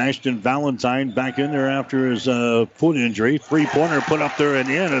 Here's Ashton Valentine back in there after his foot injury. 3-pointer put up there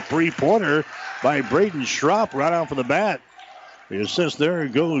and in. A 3-pointer by Braden Schropp right off of the bat. The assist there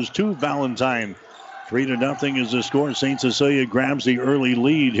goes to Valentine. 3-0 is the score. St. Cecilia grabs the early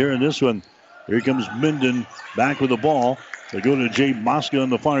lead here in this one. Here comes Minden back with the ball. They go to Jay Mosca on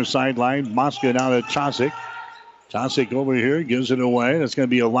the far sideline. Mosca now to Chosick. Chosick over here gives it away. That's going to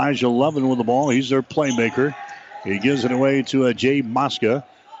be Elijah Lovin with the ball. He's their playmaker. He gives it away to Jay Mosca.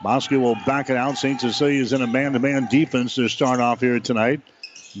 Mosca will back it out. St. Cecilia is in a man-to-man defense to start off here tonight.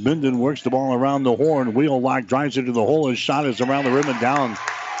 Minden works the ball around the horn. Wheelock drives it to the hole. His shot is around the rim and down.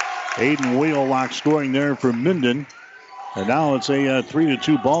 Aiden Wheelock scoring there for Minden. And now it's a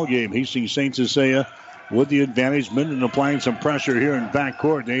 3-2 ball game. Hastings St. Cecilia with the advantage. Minden applying some pressure here in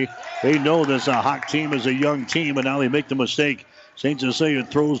backcourt. They know this Hawk team is a young team, and now they make the mistake. St. Cecilia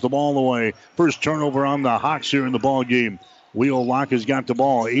throws the ball away. First turnover on the Hawks here in the ball game. Wheelock has got the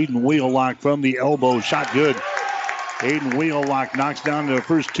ball. Aiden Wheelock from the elbow. Shot good. Aiden Wheelock knocks down the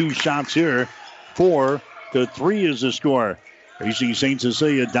first 2 shots here. 4-3 is the score. Hastings St.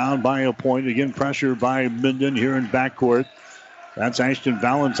 Cecilia down by a point. Again, pressure by Minden here in backcourt. That's Ashton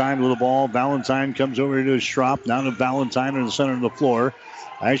Valentine with the ball. Valentine comes over to Schropp. Down to Valentine in the center of the floor.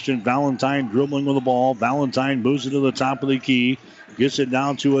 Ashton Valentine dribbling with the ball. Valentine moves it to the top of the key. Gets it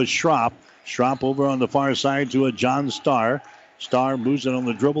down to a Schropp. Schropp over on the far side to a John Starr. Starr moves it on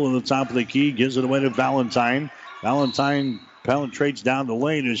the dribble in the top of the key. Gives it away to Valentine. Valentine penetrates down the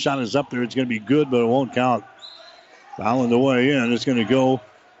lane. His shot is up there. It's going to be good, but it won't count. Fouling the way in. It's going to go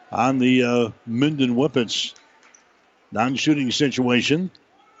on the Minden Whippets. Non-shooting situation.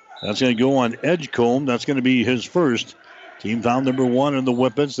 That's going to go on Edgecombe. That's going to be his first. Team foul number 1 in the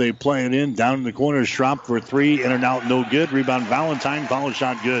Whippets. They play it in. Down in the corner. Schropp for 3. In and out. No good. Rebound Valentine. Foul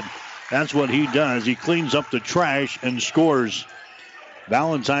shot good. That's what he does. He cleans up the trash and scores.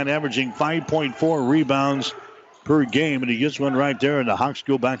 Valentine averaging 5.4 rebounds per game. And he gets one right there. And the Hawks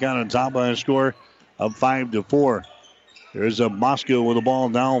go back out on top by a score of 5-4. There's a Moscow with the ball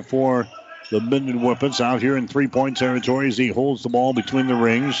now for the Minden Whippets out here in 3-point territory as he holds the ball between the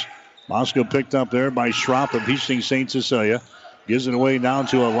rings. Moscow picked up there by Schropp of Hastings St. Cecilia. Gives it away down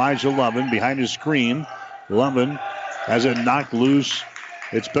to Elijah Lovin behind his screen. Lovin has it knocked loose.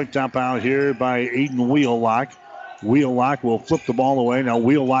 It's picked up out here by Aiden Wheelock. Wheelock will flip the ball away. Now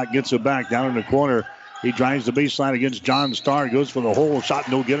Wheelock gets it back down in the corner. He drives the baseline against John Starr. Goes for the hole. Shot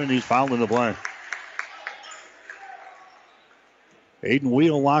no good, and he's fouled in the play. Aiden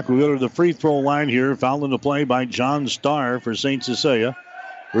Wheelock will go to the free throw line here. Foul in the play by John Starr for St. Cecilia.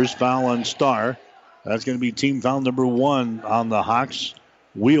 First foul on Starr. That's going to be team foul number 1 on the Hawks.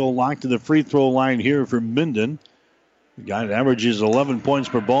 Wheelock to the free throw line here for Minden. The guy that averages 11 points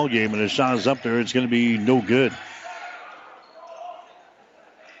per ball game, and his shot is up there. It's going to be no good.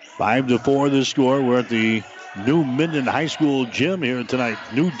 5-4 the score. We're at the new Minden High School gym here tonight.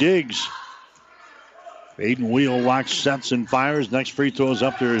 New digs. Aiden Wheelock sets and fires. Next free throw is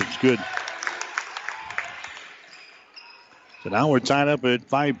up there. It's good. So now we're tied up at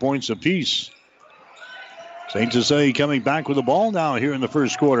 5 points apiece. St. Cecilia coming back with the ball now here in the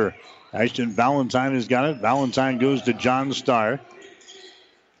first quarter. Ashton Valentine has got it. Valentine goes to John Starr.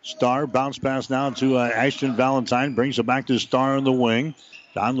 Starr bounce pass now to Ashton Valentine. Brings it back to Starr on the wing.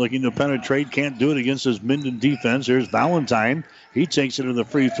 Don looking to penetrate. Can't do it against his Minden defense. Here's Valentine. He takes it to the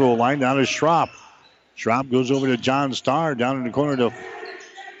free throw line. Down to Schropp. Schropp goes over to John Starr. Down in the corner to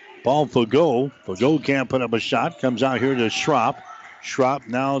Paul Fagot. Fagot can't put up a shot. Comes out here to Schropp. Schropp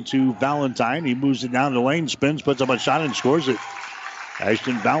now to Valentine. He moves it down the lane. Spins, puts up a shot, and scores it.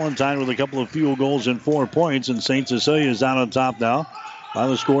 Ashton Valentine with a couple of field goals and 4 points. And St. Cecilia is out on top now by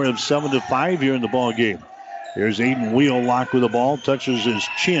the score of 7-5 here in the ball game. Here's Aiden Wheelock with the ball. Touches his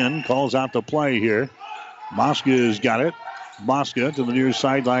chin. Calls out the play here. Mosca has got it. Mosca to the near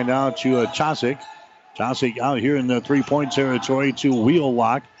sideline now to Chosick. Chosick out here in the 3-point territory to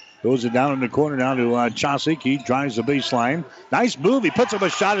Wheelock. Goes it down in the corner now to Chosick. He drives the baseline. Nice move. He puts up a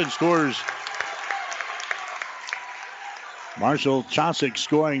shot and scores. Marshall Chosick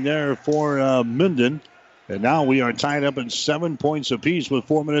scoring there for Minden. And now we are tied up at 7 points apiece with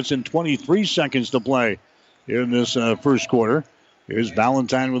 4 minutes and 23 seconds to play here in this first quarter. Here's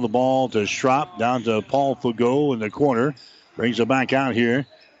Valentine with the ball to Schropp. Down to Paul Fagot in the corner. Brings it back out here.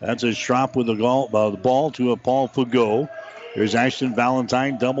 That's a Schropp with the ball to a Paul Fagot. Here's Ashton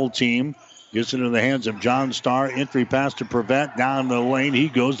Valentine, double team. Gets it into the hands of John Starr. Entry pass to Prevett down the lane. He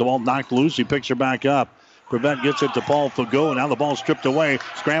goes. The ball knocked loose. He picks her back up. Prevett gets it to Paul Fagot. Now the ball stripped away.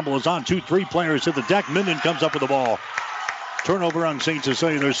 Scramble is on. 2-3 players hit the deck. Minden comes up with the ball. Turnover on St.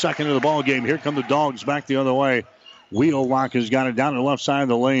 Cecilia. Their second of the ball game. Here come the Dogs back the other way. Wheelock has got it down the left side of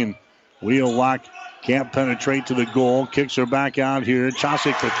the lane. Wheelock can't penetrate to the goal. Kicks her back out here.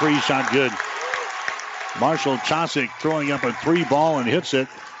 Chosick for three. Shot good. Marshall Chosick throwing up a 3 ball and hits it.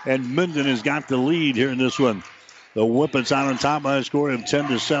 And Minden has got the lead here in this one. The Whippets out on top by a score of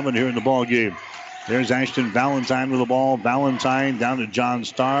 10-7 here in the ball game. There's Ashton Valentine with the ball. Valentine down to John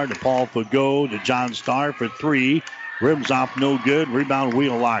Starr, to Paul Fagot, to John Starr for 3. Rims off, no good. Rebound,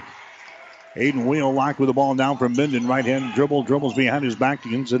 Wheelock. Aiden Wheelock with the ball down from Minden. Right-hand dribble. Dribbles behind his back.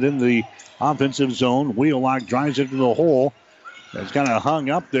 Gets it in the offensive zone. Wheelock drives it to the hole. It's kind of hung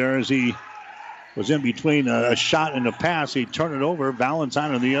up there as he was in between a shot and a pass. He turned it over.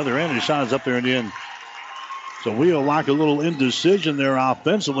 Valentine on the other end. His shot is up there and in. So Wheelock a little indecision there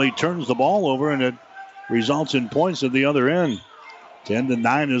offensively. Turns the ball over, and it results in points at the other end.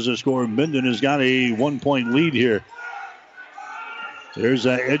 10-9 is the score. Minden has got a 1-point lead here. There's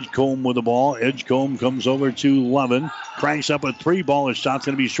Edgecombe with the ball. Edgecombe comes over to Levin. Cranks up a 3-ball. His shot's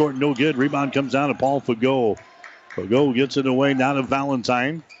going to be short, no good. Rebound comes down to Paul Fagot. Fagot gets it away now to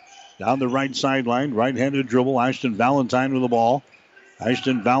Valentine. Down the right sideline. Right-handed dribble. Ashton Valentine with the ball.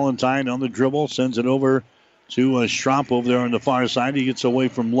 Ashton Valentine on the dribble. Sends it over to Schropp over there on the far side. He gets away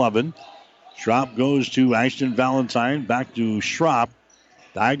from Levin. Schropp goes to Ashton Valentine. Back to Schropp.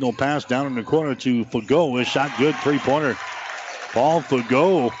 Diagonal pass down in the corner to Fagot. His shot good. 3-pointer. Paul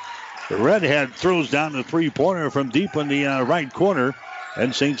Fagot, the redhead, throws down the 3-pointer from deep in the right corner.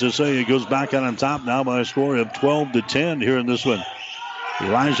 And St. Cecilia goes back out on top now by a score of 12-10 here in this one.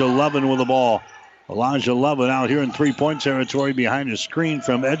 Elijah Levin with the ball. Elijah Levin out here in 3-point territory behind a screen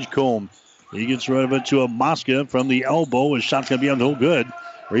from Edgecombe. He gets rid of it to a Mosca from the elbow. His shot's going to be on no good.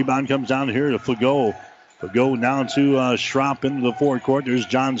 Rebound comes down here to Fagot. Fagot now to Schropp into the forecourt. There's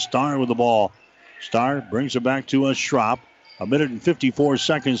John Starr with the ball. Starr brings it back to Schropp. 1 minute and 54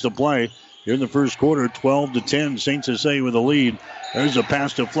 seconds to play here in the first quarter. 12-10. St. Cecilia with the lead. There's a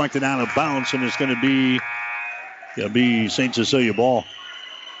pass deflected out of bounds, and it's going to be St. Cecilia ball.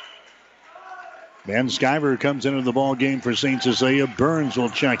 Van Sciver comes into the ball game for St. Cecilia. Burns will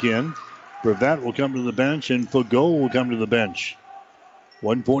check in. Prevett will come to the bench, and Fagot will come to the bench.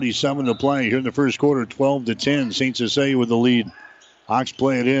 1:47 to play here in the first quarter. 12-10. St. Cecilia with the lead. Hawks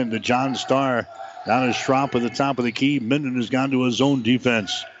play it in to John Starr. Down to Schropp at the top of the key. Minden has gone to a zone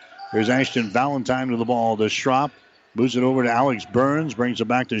defense. There's Ashton Valentine with the ball to Schropp. Moves it over to Alex Burns. Brings it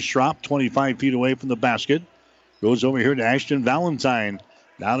back to Schropp. 25 feet away from the basket. Goes over here to Ashton Valentine.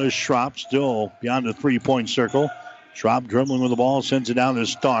 Now to Schropp. Still beyond the 3-point circle. Schropp dribbling with the ball. Sends it down to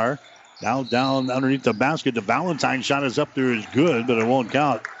Starr. Now down underneath the basket. The Valentine shot is up there is good, but it won't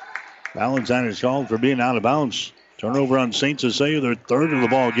count. Valentine is called for being out of bounds. Turnover on St. Cecilia. Their third of the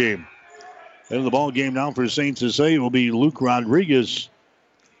ball game. In the ball game now for St. Cecilia will be Luke Rodriguez.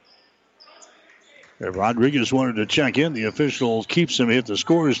 If Rodriguez wanted to check in, the official keeps him at the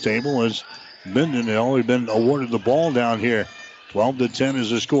scorer's table as Minden had only been awarded the ball down here. 12-10 is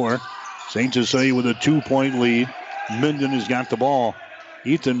the score. St. Cecilia with a 2-point lead. Minden has got the ball.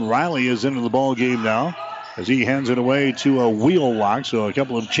 Ethan Riley is into the ball game now as he hands it away to a Wheelock. So a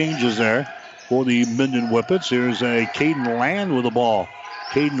couple of changes there for the Minden Whippets. Here's a Caden Land with the ball.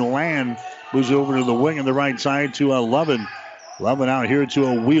 Caden Land moves over to the wing on the right side to Levin. Levin out here to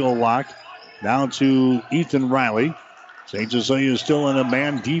a Wheelock. Now to Ethan Riley. St. Cecilia is still in a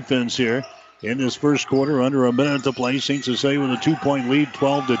man defense here in this first quarter. Under a minute to play. St. Cecilia with a 2-point lead,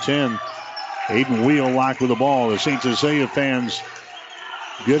 12-10. Aiden Wheelock with the ball. The St. Cecilia fans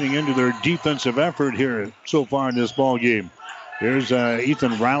getting into their defensive effort here so far in this ball game. Here's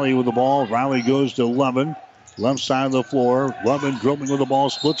Ethan Riley with the ball. Riley goes to Levin. Left side of the floor. Levin dribbling with the ball.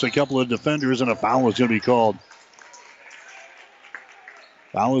 Splits a couple of defenders, and a foul is going to be called.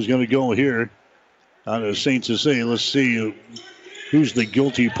 Foul is going to go here out of St. Cecilia. Let's see who's the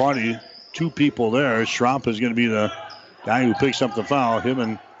guilty party. Two people there. Schropp is going to be the guy who picks up the foul. Him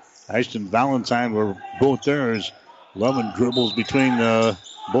and Ashton Valentine were both there as Levin dribbles between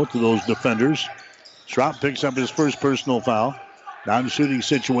both of those defenders. Schropp picks up his first personal foul. Non-shooting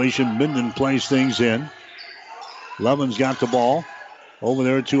situation. Minden plays things in. Levin's got the ball. Over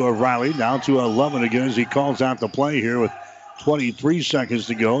there to Riley. Now to Levin again as he calls out the play here with 23 seconds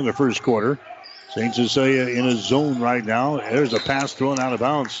to go in the first quarter. St. Cecilia in a zone right now. There's a pass thrown out of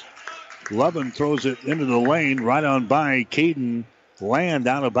bounds. Levin throws it into the lane right on by Caden Land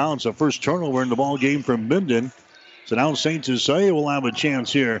out of bounds. The first turnover in the ball game for Minden. So now St. Cecilia will have a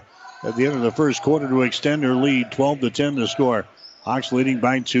chance here at the end of the first quarter to extend their lead. 12-10 the score. Hawks leading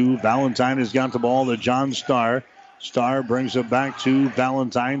by 2. Valentine has got the ball to John Starr. Starr brings it back to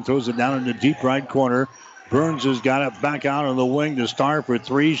Valentine. Throws it down in the deep right corner. Burns has got it back out on the wing to Starr for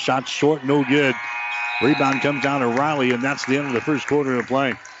 3. Shot short, no good. Rebound comes down to Riley, and that's the end of the first quarter of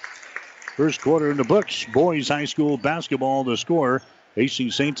play. First quarter in the books. Boys High School basketball to score.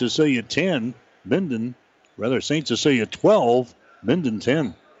 Hastings St. Cecilia 10. St. Cecilia 12. Minden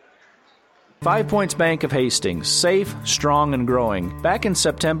 10. 5 Points Bank of Hastings, safe, strong, and growing. Back in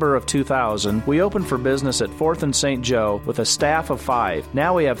September of 2000, we opened for business at 4th and St. Joe with a staff of 5.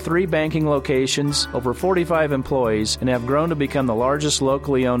 Now we have 3 banking locations, over 45 employees, and have grown to become the largest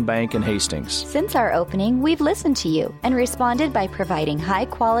locally owned bank in Hastings. Since our opening, we've listened to you and responded by providing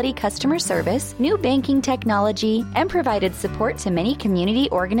high-quality customer service, new banking technology, and provided support to many community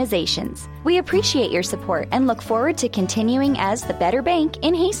organizations. We appreciate your support and look forward to continuing as the better bank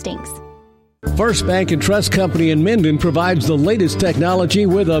in Hastings. First Bank and Trust Company in Minden provides the latest technology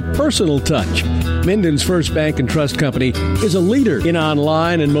with a personal touch. Minden's First Bank and Trust Company is a leader in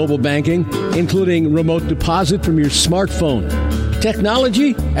online and mobile banking, including remote deposit from your smartphone.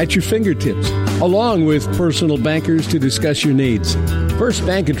 Technology at your fingertips, along with personal bankers to discuss your needs. First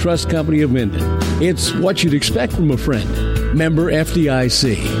Bank and Trust Company of Minden. It's what you'd expect from a friend. Member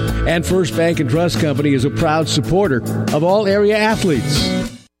FDIC. And First Bank and Trust Company is a proud supporter of all area athletes.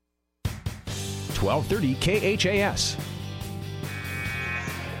 1230 KHAS.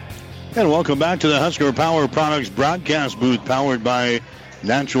 And welcome back to the Husker Power Products broadcast booth, powered by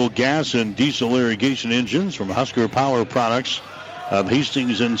natural gas and diesel irrigation engines from Husker Power Products of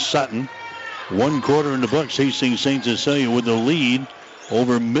Hastings and Sutton. 1 quarter in the books. Hastings St. Cecilia with the lead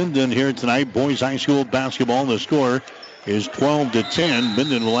over Minden here tonight. Boys High School basketball. The score is 12-10.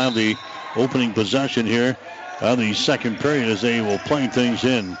 Minden will have the opening possession here of the second period as they will play things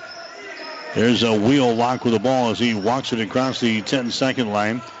in. There's a Wheelock with the ball as he walks it across the 10-second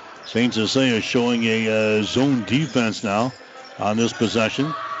line. St. Cecilia showing a zone defense now on this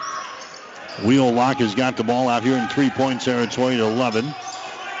possession. Wheelock has got the ball out here in three-point territory to Levin.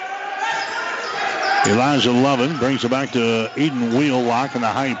 Elijah Levin brings it back to Aiden Wheelock in the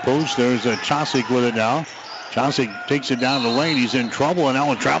high post. There's a Chosick with it now. Chosick takes it down the lane. He's in trouble, and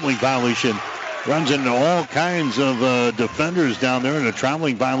now a traveling violation. Runs into all kinds of defenders down there, and a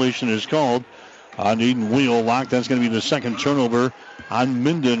traveling violation is called on Eden Wheelock. That's going to be the second turnover on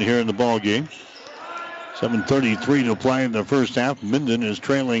Minden here in the ball game. 7:33 to play in the first half. Minden is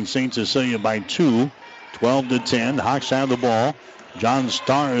trailing St. Cecilia by 2, 12-10. Hawks have the ball. John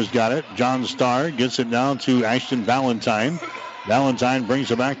Starr has got it. John Starr gets it down to Ashton Valentine. Valentine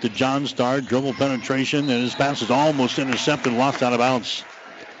brings it back to John Starr. Dribble penetration, and his pass is almost intercepted, lost out of bounds.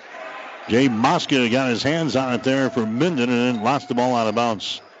 Jay Mosca got his hands on it there for Minden and then lost the ball out of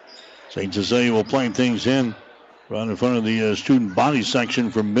bounds. St. Cecilia will play things in right in front of the student body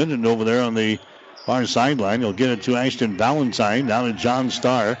section for Minden over there on the far sideline. He'll get it to Ashton Valentine, down to John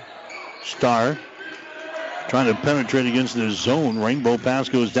Starr. Starr trying to penetrate against the zone. Rainbow pass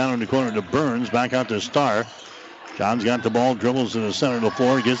goes down in the corner to Burns. Back out to Starr. John's got the ball, dribbles to the center of the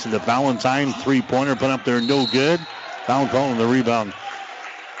floor, gets to Valentine. Three-pointer put up there, no good. Foul call on the rebound.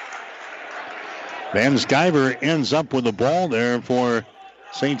 Van Sciver ends up with the ball there for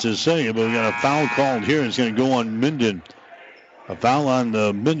St. Cecilia, but we got a foul called here. It's going to go on Minden. A foul on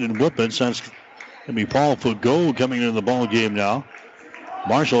the Minden Whippets. That's going to be Paul Fagot coming into the ball game now.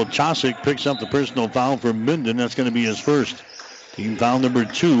 Marshall Chosick picks up the personal foul for Minden. That's going to be his first. Team foul number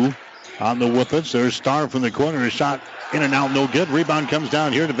 2 on the Whippets. There's Starr from the corner. A shot in and out, no good. Rebound comes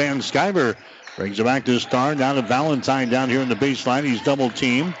down here to Van Sciver. Brings it back to Starr. Down to Valentine down here in the baseline. He's double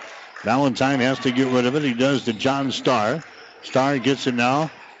teamed. Valentine has to get rid of it. He does to John Starr. Starr gets it now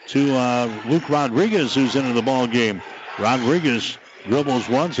to Luke Rodriguez, who's into the ball game. Rodriguez dribbles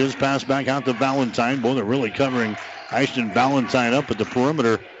once. His pass back out to Valentine. Both are really covering Ashton Valentine up at the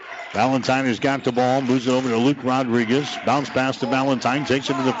perimeter. Valentine has got the ball, moves it over to Luke Rodriguez. Bounce pass to Valentine, takes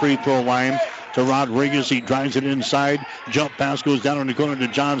it to the free throw line to Rodriguez. He drives it inside. Jump pass goes down in the corner to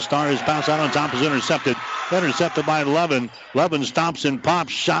John Starr. His pass out on top is intercepted. Intercepted by Levin. Levin stops and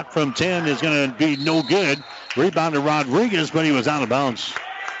pops. Shot from 10 is going to be no good. Rebound to Rodriguez, but he was out of bounds.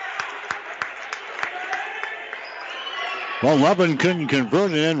 Well, Levin couldn't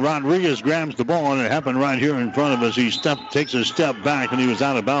convert it in. Rodriguez grabs the ball, and it happened right here in front of us. He takes a step back, and he was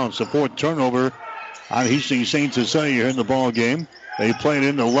out of bounds. The fourth turnover on Hastings St. Cecilia here in the ball game. They play it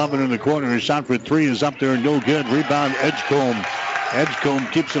into Levin in the corner. His shot for 3 is up there, no good. Rebound, Edgecombe. Edgecombe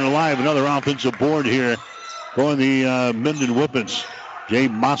keeps it alive. Another offensive board here for the Minden Whippets. Jay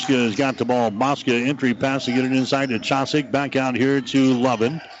Mosca has got the ball. Mosca entry pass to get it inside to Chosick. Back out here to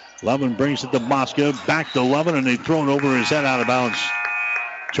Levin. Levin brings it to Mosca. Back to Levin, and they throw it over his head out of bounds.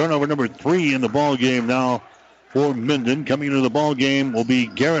 Turnover number 3 in the ball game now for Minden. Coming into the ball game will be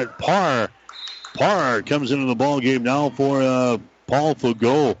Garrett Parr. Parr comes into the ball game now for Paul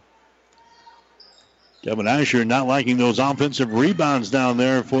Fagot. Kevin Asher not liking those offensive rebounds down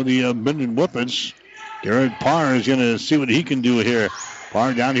there for the Minden Whippets. Garrett Parr is going to see what he can do here.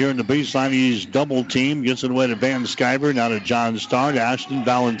 Parr down here in the baseline. He's double teamed. Gets it away to Van Sciver. Now to John Starr, to Ashton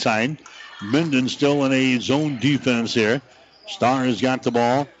Valentine. Minden still in a zone defense here. Starr has got the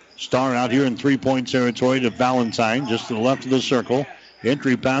ball. Starr out here in three-point territory to Valentine, just to the left of the circle.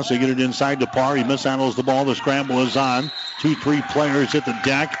 Entry pass, they get it inside to Parr. He mishandles the ball. The scramble is on. 2-3 players hit the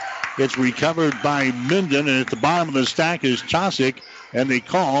deck. It's recovered by Minden, and at the bottom of the stack is Chosick, and they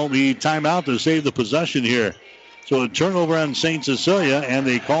call the timeout to save the possession here. So a turnover on St. Cecilia, and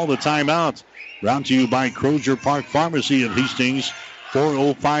they call the timeout. Brought to you by Crozier Park Pharmacy of Hastings,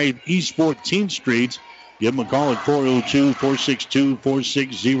 405 East 14th Street. Give them a call at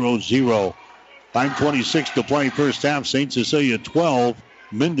 402-462-4600. 5:26 to play first half. St. Cecilia 12,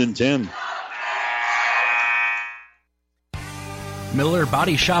 Minden 10. Miller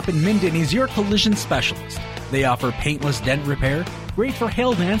Body Shop in Minden is your collision specialist. They offer paintless dent repair, great for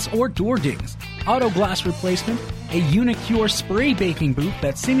hail dents or door dings, auto glass replacement, a Unicure spray baking booth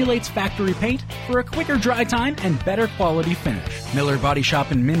that simulates factory paint for a quicker dry time and better quality finish. Miller Body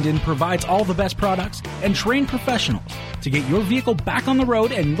Shop in Minden provides all the best products and trained professionals to get your vehicle back on the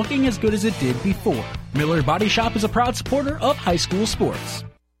road and looking as good as it did before. Miller Body Shop is a proud supporter of high school sports.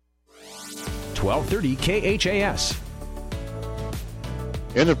 1230 KHAS.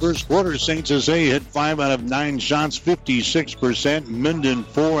 In the first quarter, St. Cecilia hit 5 out of 9 shots, 56%. Minden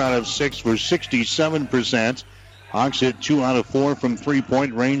 4 out of 6 for 67%. Hawks hit 2 out of 4 from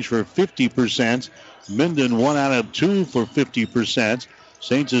three-point range for 50%. Minden 1 out of 2 for 50%.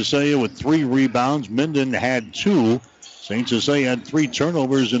 St. Cecilia with 3 rebounds. Minden had 2. St. Cecilia had 3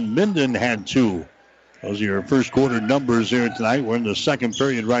 turnovers, and Minden had 2. Those are your first quarter numbers here tonight. We're in the second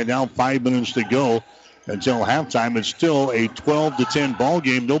period right now. 5 minutes to go until halftime. It's still a 12-10 ball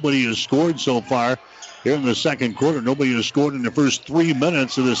game. Nobody has scored so far here in the second quarter. Nobody has scored in the first 3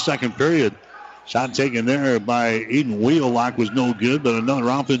 minutes of the second period. Shot taken there by Aiden Wheelock was no good, but another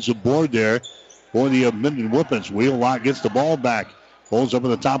offensive board there for the Minden Whippets. Wheelock gets the ball back. Holds up at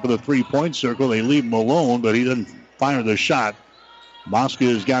the top of the three-point circle. They leave him alone, but he doesn't fire the shot. Mosca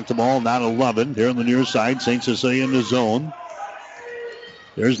has got the ball, not 11. Here on the near side, St. Cecilia in the zone.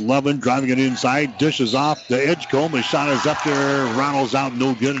 There's Levin driving it inside. Dishes off to Edgecombe. His shot is up there. Ronald's out,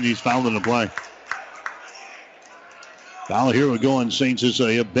 no good, and he's fouled in the play. Foul here will go on St.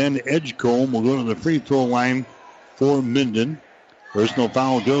 Cecilia. Ben Edgecombe will go to the free throw line for Minden. Personal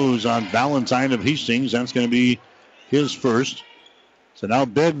foul goes on Valentine of Hastings. That's going to be his first. So now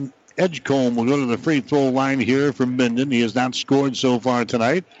Ben Edgecombe will go to the free throw line here for Minden. He has not scored so far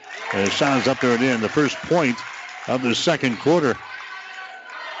tonight. And his shot is up there at the end. The first point of the second quarter.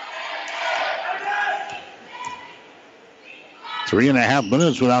 3.5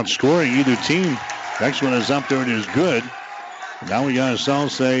 minutes without scoring either team. Next one is up there. It is good. Now we got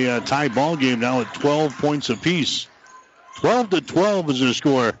ourselves a tie ball game now at 12 points apiece. 12-12 is the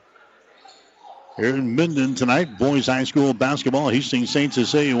score. Here in Minden tonight, boys high school basketball. Hastings St.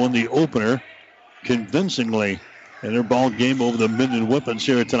 Cecilia won the opener convincingly in their ball game over the Minden Whippets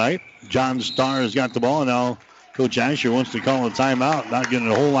here tonight. John Starr has got the ball. Now Coach Asher wants to call a timeout. Not getting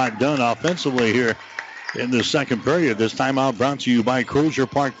a whole lot done offensively here in the second period. This timeout brought to you by Crozier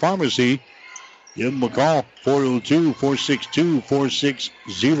Park Pharmacy. Give them a call,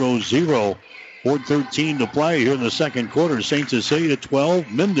 402-462-4600. 4:13 to play here in the second quarter. St. Cecilia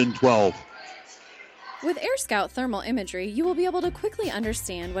 12, Minden 12. With Air Scout thermal imagery, you will be able to quickly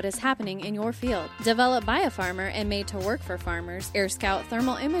understand what is happening in your field. Developed by a farmer and made to work for farmers, Air Scout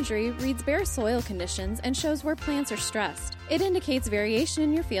thermal imagery reads bare soil conditions and shows where plants are stressed. It indicates variation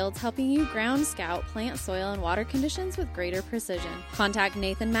in your fields, helping you ground scout plant, soil, and water conditions with greater precision. Contact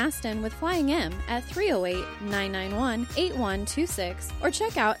Nathan Maston with Flying M at 308-991-8126 or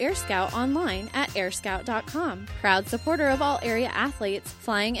check out Air Scout online at airscout.com. Proud supporter of all area athletes,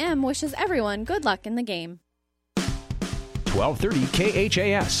 Flying M wishes everyone good luck in the game. 1230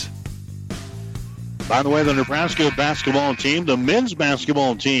 KHAS. By the way, the Nebraska basketball team, the men's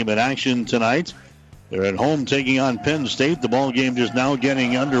basketball team in action tonight. They're at home taking on Penn State. The ball game just now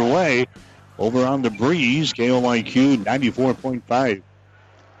getting underway over on the Breeze, KOIQ 94.5.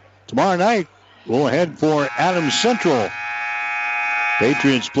 Tomorrow night, we'll head for Adams Central.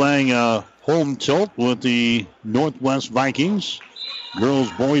 Patriots playing a home tilt with the Northwest Vikings.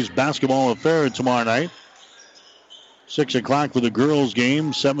 Girls-boys basketball affair tomorrow night. 6 o'clock for the girls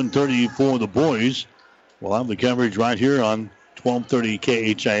game, 7:30 for the boys. We'll have the coverage right here on 1230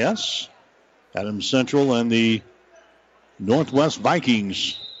 KHAS. Adams Central and the Northwest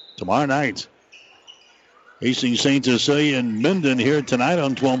Vikings tomorrow night. Hastings St. Cecilia and Minden here tonight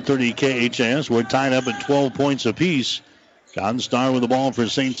on 1230 KHAS. We're tied up at 12 points apiece. Constar with the ball for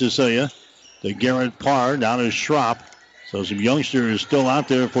St. Cecilia. To Garrett Parr, down to Schropp. So some youngsters still out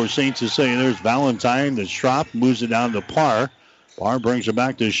there for St. Cecilia. There's Valentine. The Schropp moves it down to Parr. Parr brings it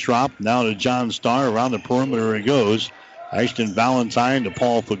back to Schropp. Now to John Starr. Around the perimeter it goes. Ashton Valentine to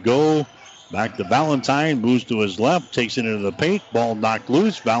Paul Fagot. Back to Valentine. Moves to his left. Takes it into the paint. Ball knocked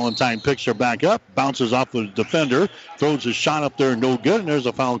loose. Valentine picks her back up. Bounces off the defender. Throws a shot up there. No good. And there's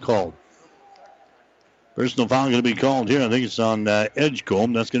a foul called. Personal foul going to be called here. I think it's on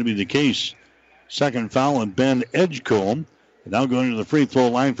Edgecombe. That's going to be the case. Second foul on Ben Edgecombe. And now going to the free throw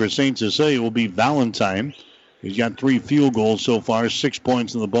line for St. Cecilia will be Valentine. He's got 3 field goals so far, 6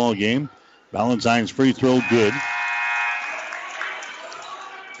 points in the ball game. Valentine's free throw good.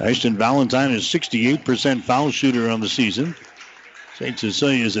 Ashton Valentine is 68% foul shooter on the season. St.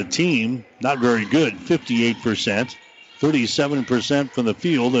 Cecilia is a team, not very good, 58%. 37% from the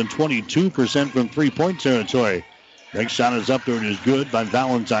field and 22% from three-point territory. Next shot is up there and is good by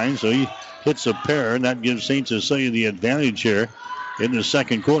Valentine, so he hits a pair, and that gives St. Cecilia the advantage here in the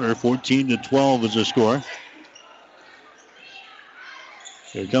second quarter. 14-12 is the score.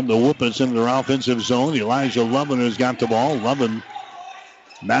 Here come the Whippets into their offensive zone. Elijah Lovin has got the ball. Lovin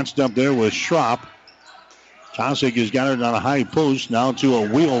matched up there with Schropp. Tosick has got it on a high post. Now to a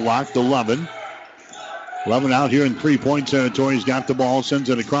wheel lock to Lovin. Lovin out here in three-point territory. He's got the ball,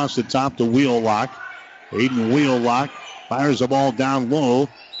 sends it across the top to Wheelock. Aiden Wheelock fires the ball down low.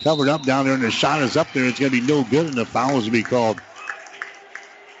 Covered up down there, and the shot is up there. It's going to be no good, and the foul is to be called.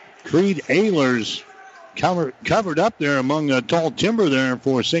 Creed Ehlers covered up there among tall timber there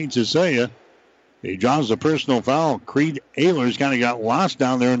for St. Cecilia. He draws the personal foul. Creed Ehlers kind of got lost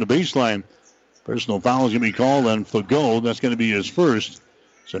down there in the baseline. Personal foul is going to be called on Fagot. That's going to be his first.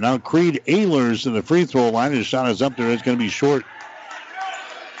 So now Creed Ehlers to the free throw line. His shot is up there. It's going to be short.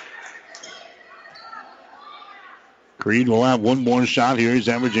 Creed will have one more shot here. He's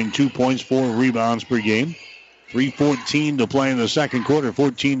averaging 2 points, 4 rebounds per game. 3:14 to play in the second quarter,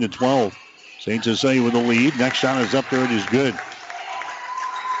 14-12. St. Cecilia with the lead. Next shot is up there. It is good.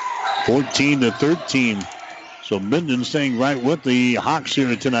 14-13. So Minden staying right with the Hawks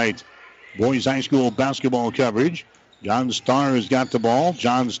here tonight. Boys high school basketball coverage. John Starr has got the ball.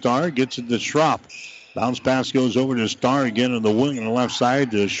 John Starr gets it to Schropp. Bounce pass goes over to Starr again on the wing on the left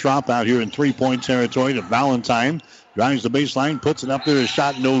side to Schropp out here in three-point territory to Valentine. Drives the baseline, puts it up there. A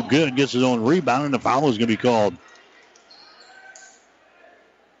shot no good. Gets his own rebound, and the foul is going to be called.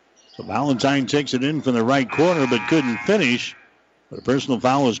 So Valentine takes it in from the right corner but couldn't finish. But a personal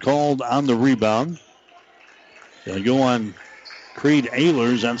foul is called on the rebound. Going to go on Creed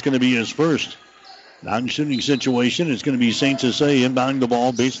Ehlers. That's going to be his first. Non-shooting situation. It's going to be St. Cecilia inbounding the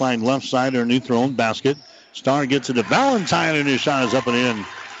ball. Baseline left side, underneath their own basket. Starr gets it to Valentine, and his shot is up and in.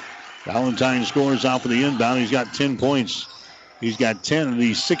 Valentine scores off of the inbound. He's got 10 points. He's got 10 of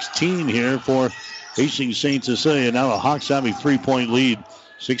the 16 here for Hastings St. Cecilia. Now the Hawks have a 3-point lead,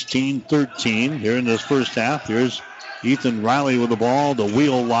 16-13 here in this first half. Here's Ethan Riley with the ball, the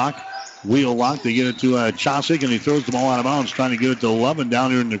wheel lock. They get it to Chosick, and he throws the ball out of bounds, trying to get it to 11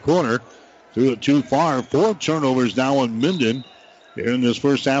 down here in the corner. Threw it too far. 4 turnovers now on Minden. Here in this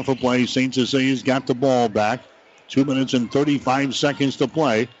first half of play, St. Cecilia's got the ball back. 2 minutes and 35 seconds to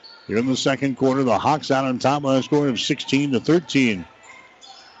play. Here in the second quarter, the Hawks out on top by a score of 16-13.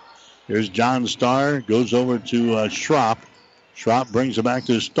 Here's John Starr, goes over to Schropp. Schropp brings it back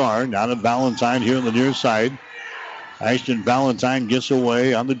to Starr. Now to Valentine here on the near side. Ashton Valentine gets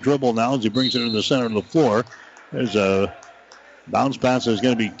away on the dribble now as he brings it in the center of the floor. There's a bounce pass that's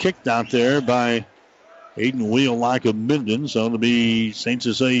going to be kicked out there by Aiden Wheelock of Minden. So it'll be St.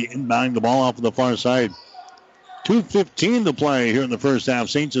 Cecilia inbounding the ball off of the far side. 2:15 to play here in the first half.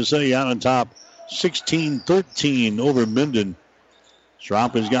 St. Cecilia out on top, 16-13 over Minden.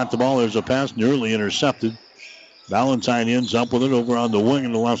 Schropp has got the ball. There's a pass nearly intercepted. Valentine ends up with it over on the wing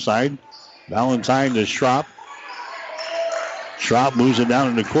on the left side. Valentine to Schropp. Schropp moves it down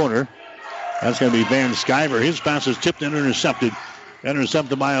in the corner. That's going to be Van Sciver. His pass is tipped and intercepted.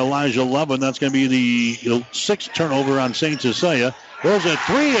 Intercepted by Elijah Levin. That's going to be the sixth turnover on St. Cecilia. There's a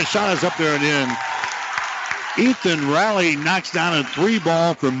three. A shot is up there and in. Ethan Riley knocks down a 3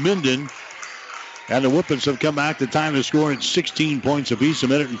 ball from Minden. And the Whippets have come back. The time to score at 16 points apiece. A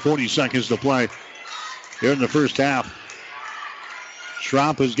minute and 40 seconds to play here in the first half.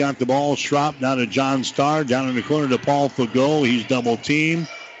 Schropp has got the ball. Schropp down to John Starr. Down in the corner to Paul Fagot. He's double teamed.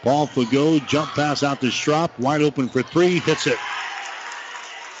 Paul Fagot, jump pass out to Schropp. Wide open for 3. Hits it.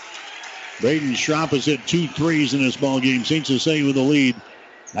 Braden Schropp has hit 2 threes in this ball game. St. Cecilia with the lead,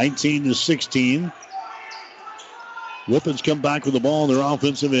 19-16. Whippets come back with the ball in their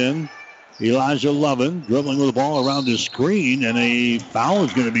offensive end. Elijah Levin dribbling with the ball around the screen, and a foul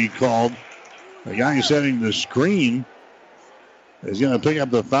is going to be called. The guy setting the screen is going to pick up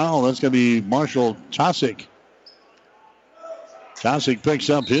the foul. That's going to be Marshall Chosick. Chosick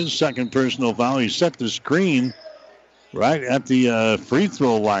picks up his second personal foul. He set the screen right at the free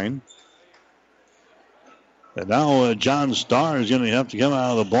throw line. And now John Starr is going to have to come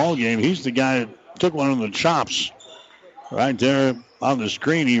out of the ball game. He's the guy that took one of the chops right there on the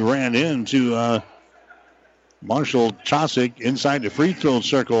screen. He ran into Marshall Chosick inside the free throw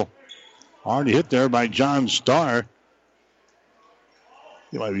circle. Hard hit there by John Starr.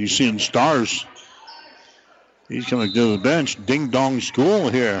 You might be seeing stars. He's coming to the bench. Ding Dong School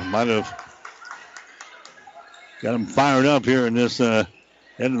here. Might have got him fired up here in this end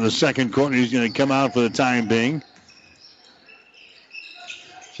of the second quarter. He's going to come out for the time being.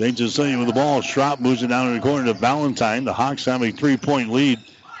 St. Cecilia with the ball. Schropp moves it down in the corner to Valentine. The Hawks have a 3-point lead.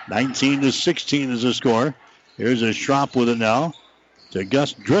 19-16 is the score. Here's a Schropp with it now. To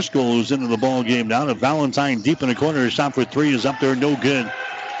Gus Driscoll, who's into the ball game now. To Valentine deep in the corner. His shot for 3 is up there. No good.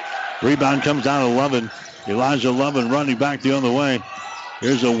 Rebound comes down to Levin. Elijah Levin running back the other way.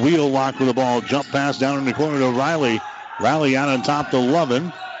 Here's a wheel lock with the ball. Jump pass down in the corner to Riley. Riley out on top to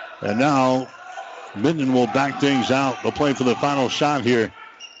Levin. And now Minden will back things out. They'll play for the final shot here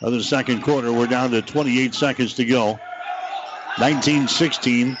of the second quarter. We're down to 28 seconds to go.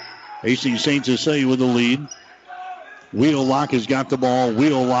 19-16. Hastings St. Cecilia with the lead. Wheelock has got the ball.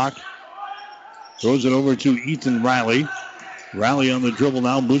 Wheelock throws it over to Ethan Riley. Riley on the dribble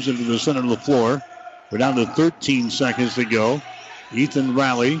now, moves it to the center of the floor. We're down to 13 seconds to go. Ethan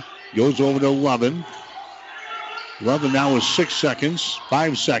Riley goes over to Levin. Levin now with 6 seconds,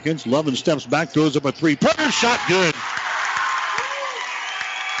 5 seconds. Levin steps back, throws up a 3-pointer shot, good.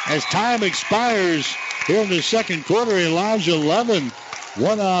 As time expires here in the second quarter, Elijah Levin,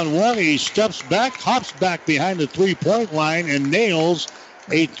 one-on-one, he steps back, hops back behind the 3-point line, and nails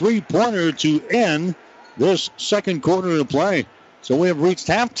a 3-pointer to end this second quarter of play. So we have reached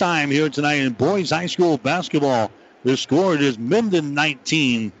halftime here tonight in boys high school basketball. The score is Minden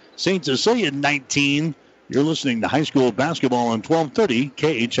 19, St. Cecilia 19. You're listening to high school basketball on 1230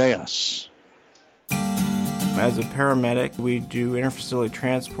 KHAS. As a paramedic, we do interfacility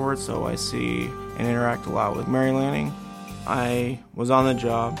transport, so I see and interact a lot with Mary Lanning. I was on the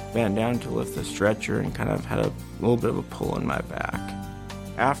job, bent down to lift the stretcher, and kind of had a little bit of a pull in my back.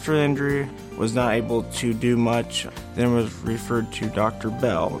 After the injury, was not able to do much, then was referred to Dr.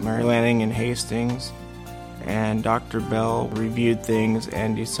 Bell, Mary Lanning in Hastings, and Dr. Bell reviewed things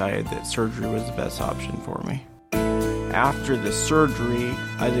and decided that surgery was the best option for me. After the surgery,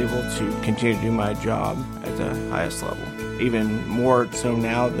 I was able to continue to do my job at the highest level, even more so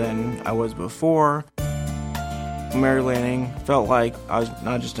now than I was before. Mary Lanning felt like I was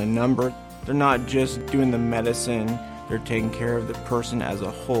not just a number. They're not just doing the medicine, they're taking care of the person as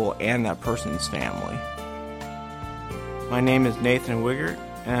a whole and that person's family. My name is Nathan Wiggert,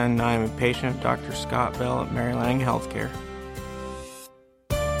 and I'm a patient of Dr. Scott Bell at Mary Lanning Healthcare.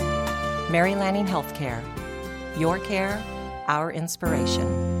 Mary Lanning Healthcare. Your care, our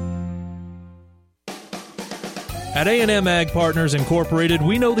inspiration. At A&M Ag Partners Incorporated,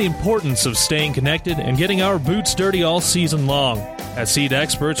 we know the importance of staying connected and getting our boots dirty all season long. As seed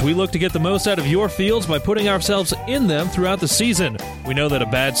experts, we look to get the most out of your fields by putting ourselves in them throughout the season. We know that a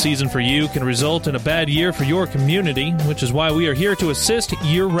bad season for you can result in a bad year for your community, which is why we are here to assist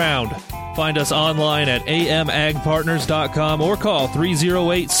year-round. Find us online at amagpartners.com or call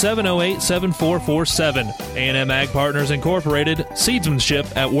 308-708-7447. A&M Ag Partners Incorporated,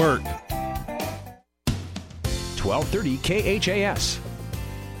 seedsmanship at work. 1230 KHAS.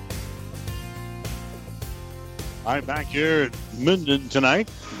 All right, back here at Minden tonight.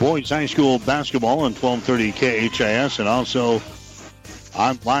 Boys High School basketball on 1230 KHAS and also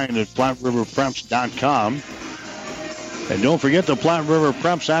online at PlatteRiverPreps.com. And don't forget the Platte River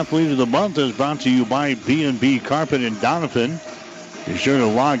Preps Athlete of the Month is brought to you by B&B Carpet in Donovan. Be sure to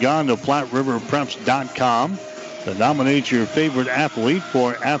log on to PlatteRiverPreps.com to nominate your favorite athlete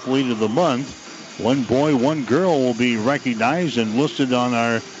for Athlete of the Month. One boy, one girl will be recognized and listed on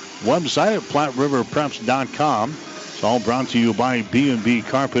our website at PlatteRiverPreps.com. It's all brought to you by B&B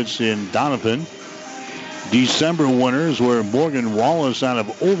Carpets in Donovan. December winners were Morgan Wallace out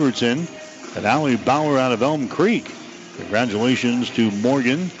of Overton and Allie Bauer out of Elm Creek. Congratulations to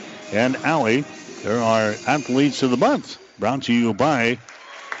Morgan and Allie. There are Athletes of the Month brought to you by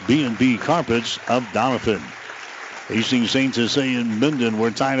B&B Carpets of Donovan. Hastings St. Cecilia and Minden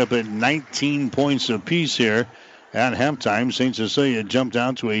were tied up at 19 points apiece here at halftime. St. Cecilia jumped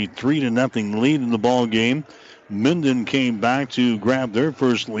out to a 3-0 lead in the ball game. Minden came back to grab their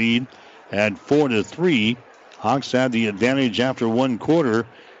first lead at 4-3. Hawks had the advantage after one quarter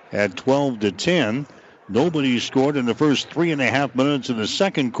at 12-10. Nobody scored in the first 3.5 minutes of the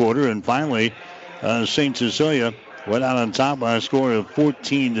second quarter, and finally St. Cecilia went out on top by a score of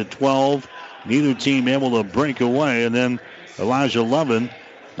 14-12. Neither team able to break away, and then Elijah Levin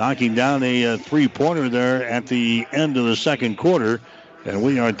knocking down a three-pointer there at the end of the second quarter. And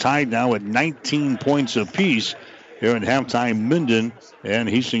we are tied now at 19 points apiece here at halftime. Minden and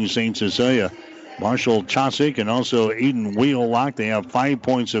Hastings St. Cecilia. Marshall Chosick and also Aiden Wheelock, they have 5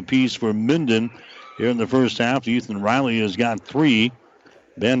 points apiece for Minden here in the first half. Ethan Riley has got 3.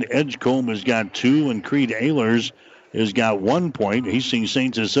 Ben Edgecombe has got 2, and Creed Ehlers has got 1 point. Hastings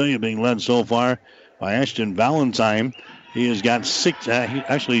St. Cecilia being led so far by Ashton Valentine. He has got 6.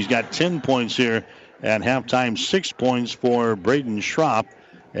 He's got 10 points here at halftime. 6 points for Braden Schropp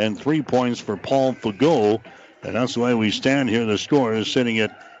and 3 points for Paul Fagot. And that's the way we stand here. The score is sitting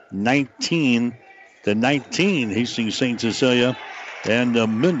at 19-19. Hastings St. Cecilia and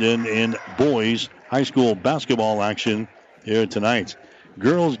Minden in boys high school basketball action here tonight.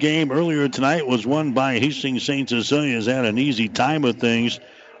 Girls game earlier tonight was won by Hastings St. Cecilia. Has had an easy time of things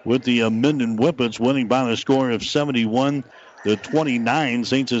with the Minden Whippets winning by the score of 71-29.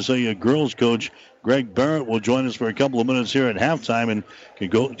 St. Cecilia girls coach Greg Barrett will join us for a couple of minutes here at halftime. And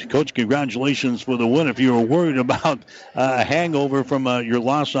Coach, congratulations for the win. If you were worried about a hangover from your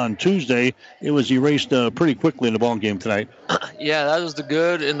loss on Tuesday, it was erased pretty quickly in the ball game tonight. Yeah, that was the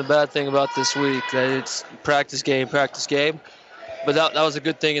good and the bad thing about this week. That it's practice game. But that was a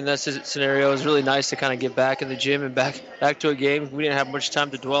good thing in that scenario. It was really nice to kind of get back in the gym and back to a game. We didn't have much time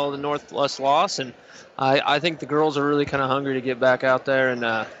to dwell on the Northwest loss, and I think the girls are really kind of hungry to get back out there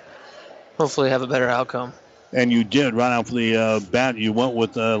and hopefully have a better outcome. And you did right off the bat. You went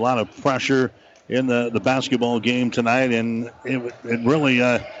with a lot of pressure in the basketball game tonight, and it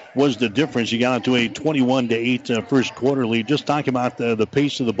really was the difference. You got into a 21-8 first quarter lead. Just talk about the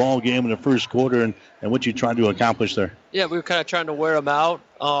pace of the ball game in the first quarter and what you tried to accomplish there. Yeah, we were kind of trying to wear them out.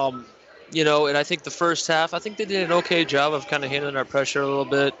 And I think the first half, I think they did an okay job of kind of handling our pressure a little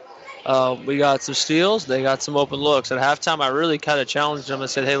bit. We got some steals. They got some open looks. At halftime, I really kind of challenged them and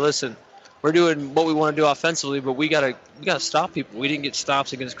said, hey, listen, we're doing what we want to do offensively, but we gotta stop people. We didn't get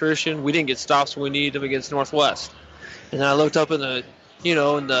stops against Christian. We didn't get stops when we needed them against Northwest. And then I looked up in the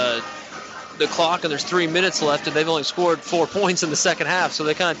clock, and there's 3 minutes left, and they've only scored 4 points in the second half, so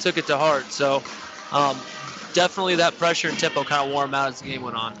they kind of took it to heart. So definitely that pressure and tempo kind of wore them out as the game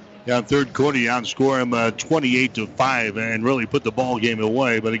went on. Yeah, third quarter, you outscore them 28-5 and really put the ball game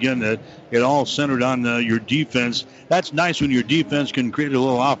away. But again, it all centered on your defense. That's nice when your defense can create a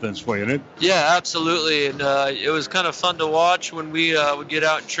little offense for you, isn't it? Yeah, absolutely. And it was kind of fun to watch when we would get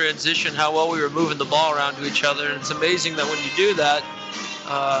out in transition, how well we were moving the ball around to each other. And it's amazing that when you do that,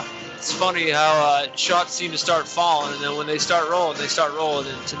 it's funny how shots seem to start falling, and then when they start rolling, they start rolling.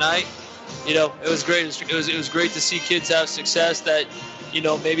 And tonight, it was great. It was great to see kids have success that,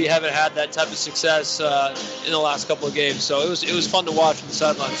 maybe haven't had that type of success in the last couple of games. So it was fun to watch from the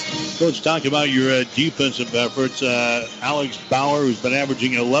sidelines. Coach, talk about your defensive efforts. Alex Bauer, who's been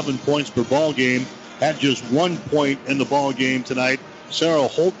averaging 11 points per ball game, had just 1 point in the ball game tonight. Sarah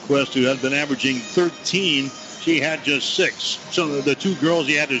Holtquist, who had been averaging 13, she had just 6. So the two girls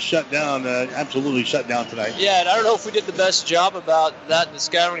he had to shut down, absolutely shut down tonight. Yeah, and I don't know if we did the best job about that in the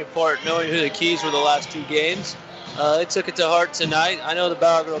scouting report, knowing who the keys were the last 2 games. They took it to heart tonight. I know the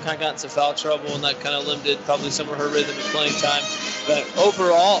Bauer girl kind of got into foul trouble, and that kind of limited probably some of her rhythm and playing time. But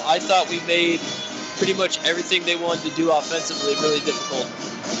overall, I thought we made pretty much everything they wanted to do offensively really difficult.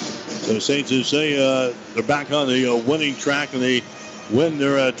 So St. Cecilia, they're back on the winning track, and they win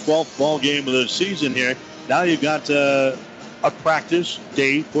their 12th ball game of the season here. Now you've got a practice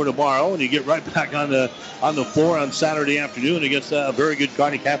day for tomorrow, and you get right back on the floor on Saturday afternoon against a very good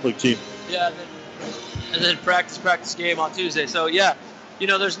Kearney Catholic team. Yeah, and then practice game on Tuesday. So, yeah,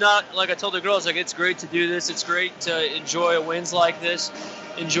 there's not, like I told the girls, it's great to do this. It's great to enjoy wins like this.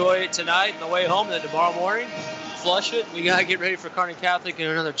 Enjoy it tonight on the way home, and then tomorrow morning, flush it. We got to get ready for Kearney Catholic and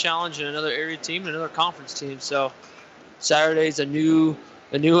another challenge and another area team and another conference team. So Saturday's a new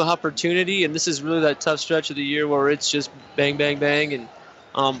opportunity, and this is really that tough stretch of the year where it's just bang, bang, bang, and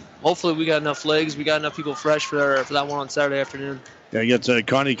hopefully we got enough legs, we got enough people fresh for that one on Saturday afternoon. Yeah, you got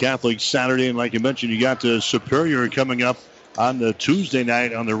Kearney Catholic Saturday, and like you mentioned, you got Superior coming up on the Tuesday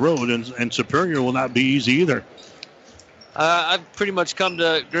night on the road, and Superior will not be easy either. I've pretty much come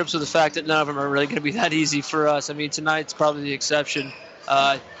to grips with the fact that none of them are really going to be that easy for us. I mean, tonight's probably the exception.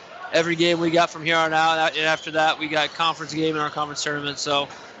 Every game we got from here on out, and after that we got conference game in our conference tournament. So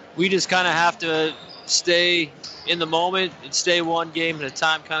we just kind of have to stay in the moment and stay one game at a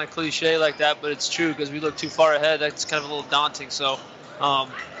time, kind of cliche like that, but it's true because we look too far ahead. That's kind of a little daunting. So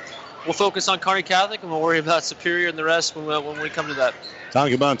we'll focus on Kearney Catholic, and we'll worry about Superior and the rest when we come to that.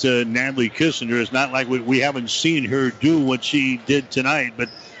 Talking about Natalie Kissinger, it's not like we haven't seen her do what she did tonight, but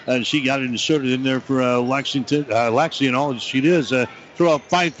she got inserted in there for Lexi, and all she did is throw out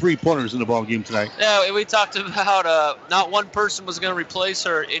 5 3-pointers in the ball game tonight. Yeah, we talked about not one person was going to replace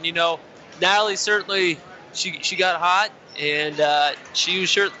her, and Natalie certainly she got hot, and she's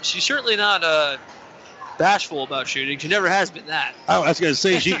certainly not bashful about shooting. She never has been that. I was going to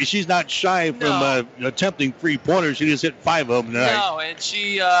say she's not shy from attempting 3-pointers. She just hit 5 of them tonight. No, and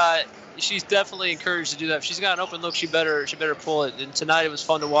she's definitely encouraged to do that. If she's got an open look, she better pull it. And tonight it was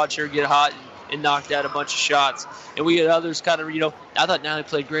fun to watch her get hot and knocked out a bunch of shots. And we had others kind of, I thought Natalie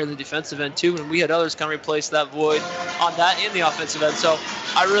played great in the defensive end too, and we had others kind of replace that void on that and the offensive end. So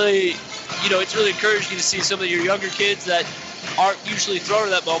I really, it's really encouraging to see some of your younger kids that aren't usually thrown at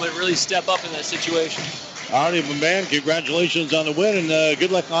that moment really step up in that situation. All right, man, congratulations on the win, and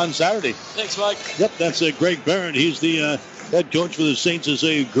good luck on Saturday. Thanks, Mike. Yep, that's Greg Barrett. He's the head coach for the St.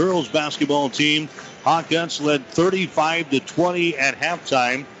 Cecilia girls basketball team. Hawkins led 35-20 at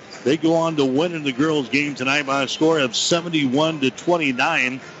halftime. They go on to win in the girls' game tonight by a score of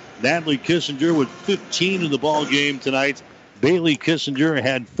 71-29. Natalie Kissinger with 15 in the ball game tonight. Bailey Kissinger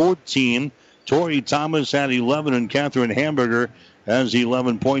had 14. Tori Thomas had 11, and Catherine Hamburger has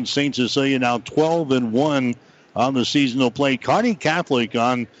 11 points. St. Cecilia now 12-1 on the seasonal play. Kearney Catholic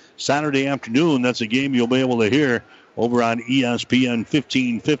on Saturday afternoon. That's a game you'll be able to hear over on ESPN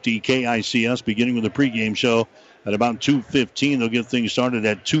 1550 KICS, beginning with the pregame show at about 2:15. They'll get things started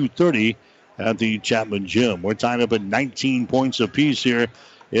at 2:30 at the Chapman Gym. We're tied up at 19 points apiece here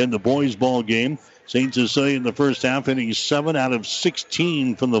in the boys' ball game. St. Cecilia in the first half hitting 7 out of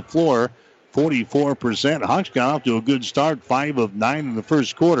 16 from the floor, 44%. Hawks got off to a good start, 5 of 9 in the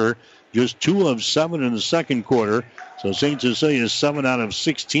first quarter, just 2 of 7 in the second quarter. So St. Cecilia is 7 out of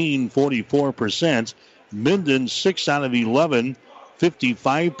 16, 44%. Minden 6 out of 11,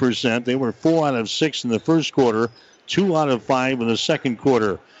 55%. They were 4 out of 6 in the first quarter, 2 out of 5 in the second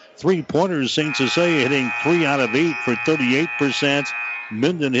quarter. 3-pointers, St. Cecilia hitting 3 out of 8 for 38%.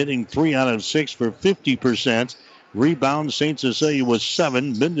 Minden hitting 3 out of 6 for 50%. Rebounds, St. Cecilia with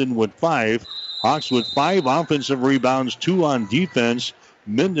 7, Minden with 5. Hawks with 5 offensive rebounds, 2 on defense.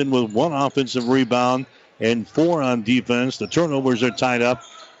 Minden with 1 offensive rebound and 4 on defense. The turnovers are tied up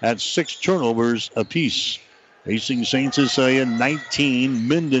at 6 turnovers apiece. Hastings St. Cecilia 19,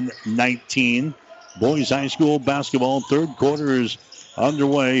 Minden 19. Boys High School basketball. Third quarter is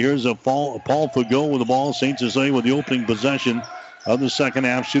underway. Here's a Paul Fagot with the ball. St. Cecilia with the opening possession of the second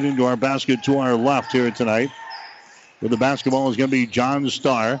half. Shooting to our basket to our left here tonight. With the basketball is going to be John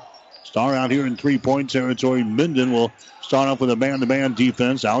Starr. Starr out here in three-point territory. Minden will start off with a man-to-man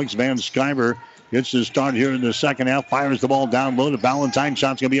defense. Alex Van Skyver gets to start here in the second half. Fires the ball down low to Valentine.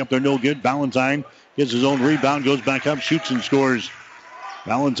 Shot's going to be up there, no good. Valentine gets his own rebound, goes back up, shoots and scores.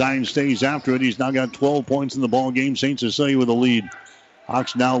 Valentine stays after it. He's now got 12 points in the ball game. St. Cecilia with a lead.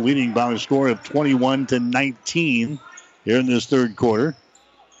 Hawks now leading by a score of 21-19 here in this third quarter.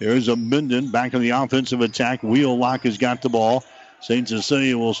 There's a Minden back in the offensive attack. Wheelock has got the ball. St.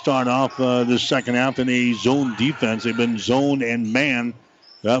 Cecilia will start off this second half in a zone defense. They've been zone and man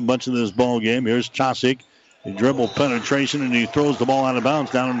much of this ball game. Here's Chosick. He dribble penetration, and he throws the ball out of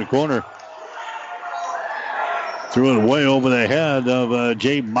bounds down in the corner. Threw it way over the head of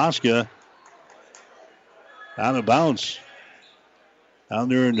Jay Mosca. Out of bounds. Down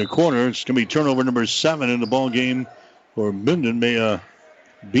there in the corner. It's going to be turnover number 7 in the ball game for Minden. May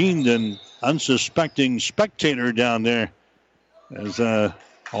beamed an unsuspecting spectator down there as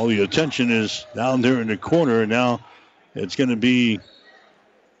all the attention is down there in the corner. And now it's going to be,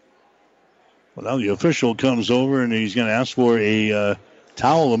 well, now the official comes over and he's going to ask for a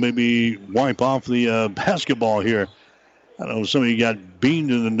towel to maybe wipe off the basketball here. I don't know if somebody got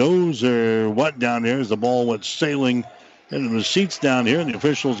beamed in the nose or what down there as the ball went sailing into the seats down here. And the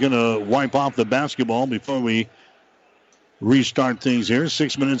official's going to wipe off the basketball before we restart things here.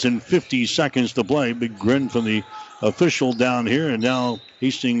 6 minutes and 50 seconds to play. Big grin from the official down here. And now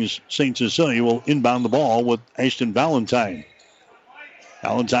Hastings St. Cecilia will inbound the ball with Ashton Valentine.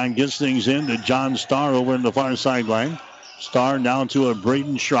 Valentine gets things in to John Starr over in the far sideline. Starr now to a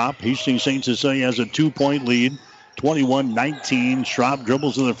Braden Schropp. Hastings St. Cecilia has a 2-point lead. 21-19. Schropp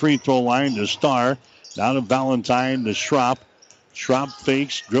dribbles to the free throw line to Starr. Now to Valentine to Schropp. Schropp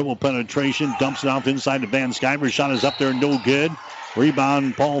fakes, dribble penetration, dumps it off inside to Van Skyver. Shot is up there, no good.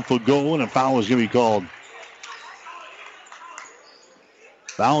 Rebound, Paul Fagot, and a foul is going to be called.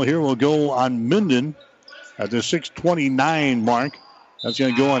 Foul here will go on Minden at the 6:29 mark. That's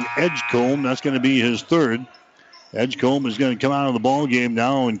going to go on Edgecombe. That's going to be his third. Edgecombe is going to come out of the ball game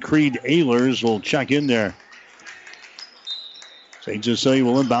now, and Creed Ehlers will check in there. St. Cecilia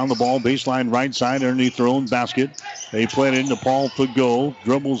will inbound the ball, baseline right side underneath their own basket. They play it into Paul Fagot.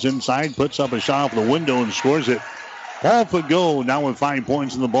 Dribbles inside, puts up a shot off the window and scores it. Paul Fagot now with 5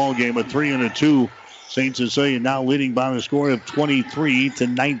 points in the ball game, a 3 and a 2. St. Cecilia now leading by the score of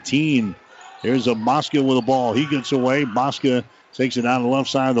 23-19. Here's a Mosca with the ball. He gets away. Mosca takes it down the left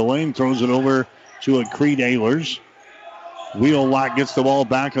side of the lane, throws it over to a Creed Ehlers. Wheelock gets the ball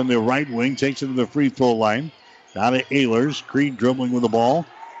back on the right wing, takes it to the free throw line. Now to Ehlers. Creed dribbling with the ball.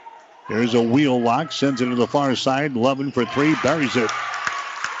 There's a Wheelock. Sends it to the far side. Lovin for 3. Buries it.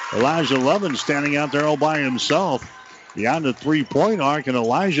 Elijah Lovin standing out there all by himself. Beyond the three-point arc, and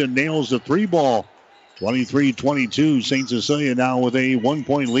Elijah nails the 3-ball. 23-22. St. Cecilia now with a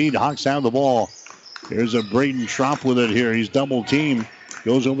 1-point lead. Hawks have the ball. There's a Braden Schropp with it here. He's double-teamed.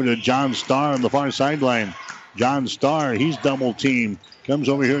 Goes over to John Starr on the far sideline. John Starr, he's double-teamed. Comes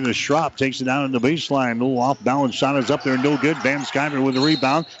over here to Schropp, takes it down on the baseline. A little off-balance shot is up there, no good. Van Skyver with the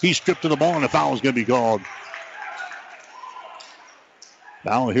rebound. He's stripped to the ball, and a foul is going to be called.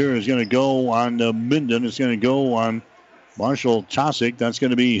 Foul here is going to go on Minden. It's going to go on Marshall Chosick. That's going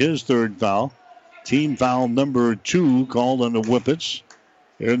to be his third foul. Team foul number 2 called on the Whippets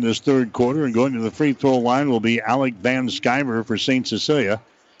here in this third quarter. And going to the free throw line will be Alec Van Skyver for St. Cecilia.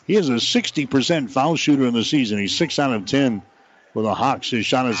 He is a 60% foul shooter in the season. He's 6 out of 10. For the Hawks, his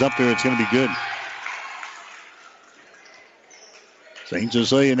shot is up there. It's going to be good. St.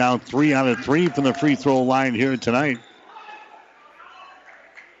 Cecilia now 3 out of 3 from the free throw line here tonight.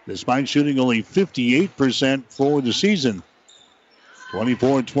 Despite shooting only 58% for the season.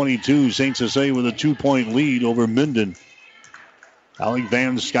 24-22, St. Cecilia with a 2-point lead over Minden. Alec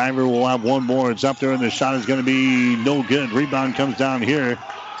Van Skyver will have one more. It's up there, and the shot is going to be no good. Rebound comes down here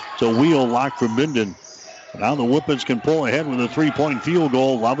to Wheelock for Minden. Now the Whippets can pull ahead with a 3-point field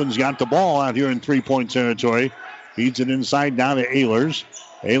goal. Lovin's got the ball out here in 3-point territory. Feeds it inside now to Ehlers.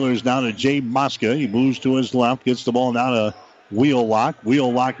 Ehlers now to Jay Mosca. He moves to his left. Gets the ball now to Wheelock.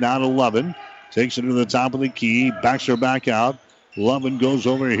 Wheelock now to Lovin. Takes it to the top of the key. Backs her back out. Lovin goes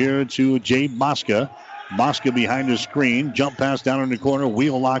over here to Jay Mosca. Mosca behind the screen. Jump pass down in the corner.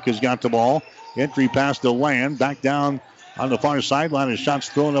 Wheelock has got the ball. Entry pass to Land. Back down on the far sideline. His shot's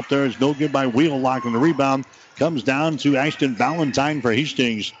thrown up there. It's no good by Wheelock. And the rebound comes down to Ashton Valentine for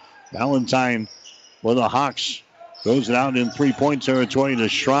Hastings. Valentine for the Hawks. Throws it out in 3-point territory to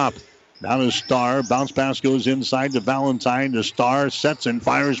Schropp. Down to Starr. Bounce pass goes inside to Valentine. To Starr. Sets and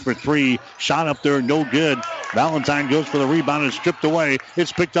fires for 3. Shot up there, no good. Valentine goes for the rebound and stripped away.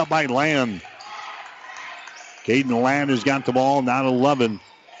 It's picked up by Land. Caden Land has got the ball, now 11.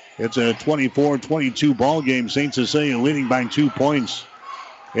 It's a 24-22 ball game. St. Cecilia leading by 2 points.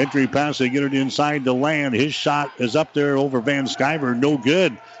 Entry pass, they get it inside to Land. His shot is up there over Van Sciver, no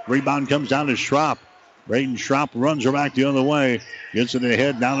good. Rebound comes down to Schropp. Braden Schropp runs her back the other way. Gets it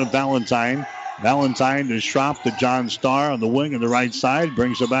ahead down to Valentine. Valentine to Schropp to John Starr on the wing on the right side.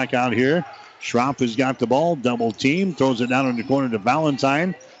 Brings it back out here. Schropp has got the ball. Double team. Throws it down in the corner to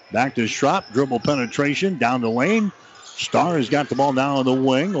Valentine. Back to Schropp. Dribble penetration. Down the lane. Starr has got the ball now on the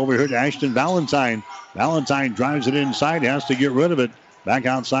wing. Over here to Ashton Valentine. Valentine drives it inside. Has to get rid of it. Back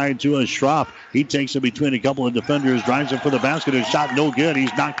outside to a Schropp. He takes it between a couple of defenders. Drives it for the basket. His shot no good.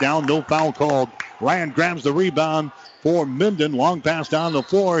 He's knocked down. No foul called. Ryan grabs the rebound for Minden. Long pass down the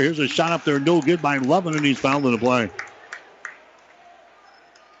floor. Here's a shot up there. No good by Levin, and he's fouled in the play.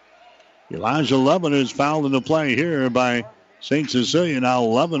 Elijah Levin is fouled in the play here by St. Cecilia. Now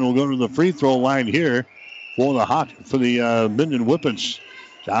Levin will go to the free throw line here for the Minden Whippets.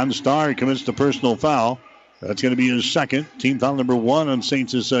 John Starr commits the personal foul. That's going to be his second. Team foul number 1 on St.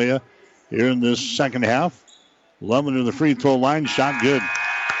 Cecilia here in this second half. Levin to the free throw line. Shot good.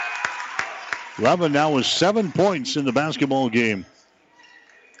 Levin now with 7 points in the basketball game.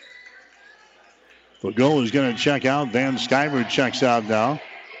 Fago is going to check out. Van Sciver checks out now.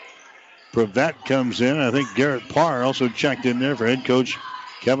 Prevet comes in. I think Garrett Parr also checked in there for head coach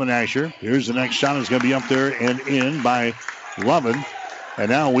Kevin Asher. Here's the next shot. It's going to be up there and in by Levin. And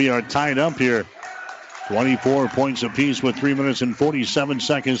now we are tied up here. 24 points apiece with 3 minutes and 47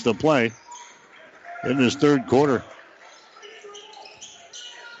 seconds to play in this third quarter.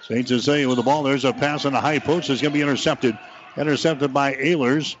 St. Cecilia with the ball. There's a pass on the high post. It's going to be intercepted. Intercepted by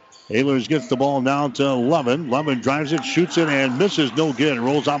Ehlers. Ehlers gets the ball down to Levin. Levin drives it, shoots it, and misses. No good.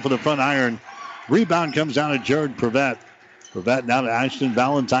 Rolls off of the front iron. Rebound comes down to Jared Prevet. Prevet now to Ashton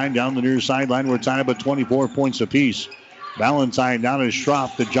Valentine down the near sideline. We're tied up at 24 points apiece. Valentine down to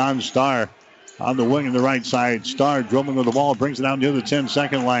Schropp to John Starr. On the wing on the right side. Starr dribbling with the ball. Brings it out near the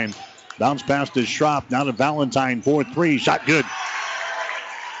 10-second line. Bounce pass to Schropp. Now to Valentine. 4-3. Shot good.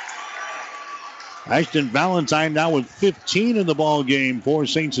 Ashton Valentine now with 15 in the ball game for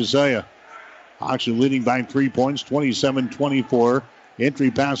St. Cecilia. Hawks are leading by 3 points. 27-24. Entry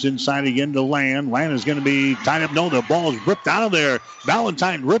pass inside again to Land. Land is going to be tied up. No, the ball is ripped out of there.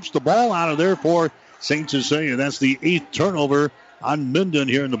 Valentine rips the ball out of there for St. Cecilia. That's the 8th turnover on Minden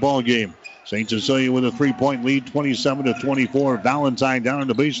here in the ball game. St. Cecilia with a 3-point lead, 27-24. Valentine down on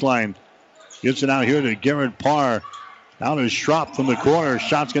the baseline. Gets it out here to Garrett Parr. Down to Schropp from the corner.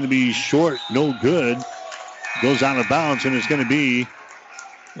 Shot's going to be short, no good. Goes out of bounds, and it's going to be,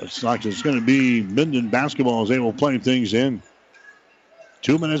 Minden basketball as they will play things in.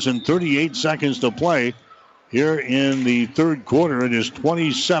 2 minutes and 38 seconds to play here in the third quarter. It is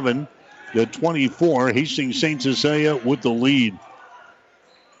 27-24. Hastings St. Cecilia with the lead.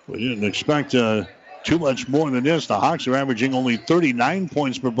 We didn't expect too much more than this. The Hawks are averaging only 39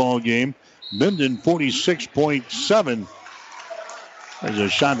 points per ball game. Minden 46.7. There's a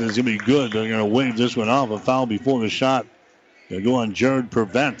shot that's going to be good. They're going to wave this one off. A foul before the shot. They'll go on Jared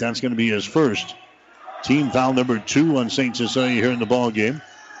Prevet. That's going to be his first. Team foul number 2 on St. Cecilia here in the ball game.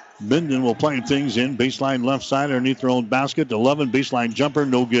 Minden will play things in. Baseline left side underneath their own basket. 11 baseline jumper,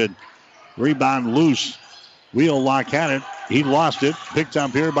 no good. Rebound loose. Wheelock had it. He lost it. Picked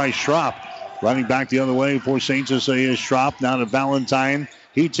up here by Schropp. Running back the other way for St. Cecilia. Schropp now to Valentine.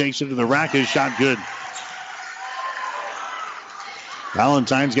 He takes it to the rack. His shot good.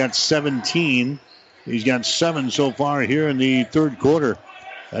 Valentine's got 17. He's got 7 so far here in the third quarter.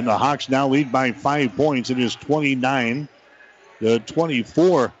 And the Hawks now lead by 5 points. It is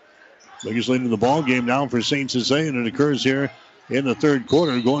 29-24. Biggest lead in the ball game now for St. Cecilia. And it occurs here in the third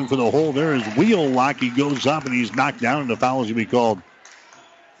quarter. Going for the hole there is Wheelock. He goes up and he's knocked down, and the foul is going to be called.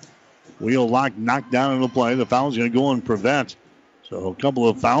 Wheelock knocked down in the play. The foul is going to go on Prevet. So a couple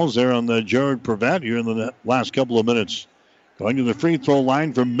of fouls there on the Jared Prevet here in the last couple of minutes. Going to the free throw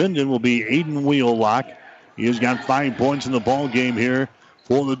line for Minden will be Aiden Wheelock. He has got 5 points in the ball game here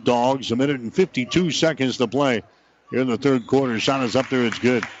for the Dogs. 1 minute and 52 seconds to play here in the third quarter. Shot is up there. It's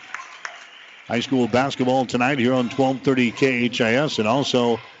good. High school basketball tonight here on 1230 KHIS and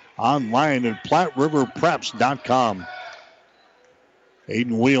also online at PlatteRiverPreps.com.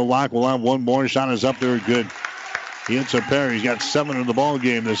 Aiden Wheelock will have one more. Shot is up there. Good. He hits a pair. He's got 7 in the ball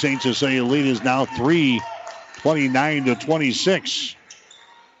game. The St. Cecilia lead is now 3, 29-26.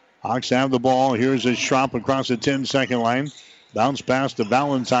 Hawks have the ball. Here's a Schropp across the 10-second line. Bounce pass to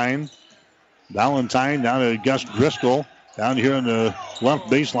Valentine. Valentine down to Gus Driscoll. Down here on the left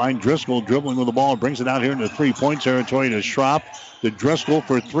baseline, Driscoll dribbling with the ball, brings it out here into three-point territory to Schropp. To Driscoll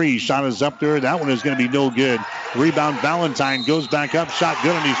for three. Shot is up there. That one is going to be no good. Rebound, Valentine goes back up. Shot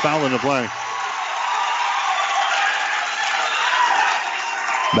good, and he's fouled in the play.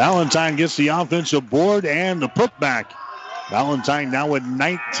 Valentine gets the offensive board and the putback. Valentine now with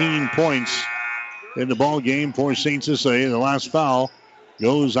 19 points in the ball game for St. Cecilia. The last foul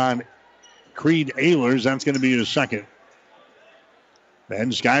goes on Creed Ehlers. That's going to be his second.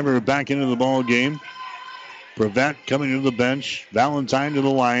 And Skyver back into the ball game. Prevet coming to the bench. Valentine to the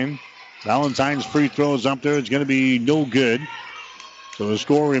line. Valentine's free throw is up there. It's going to be no good. So the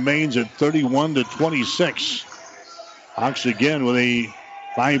score remains at 31-26. Hawks again with a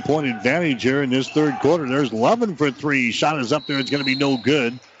 5-point advantage here in this third quarter. There's Levin for three. Shot is up there. It's going to be no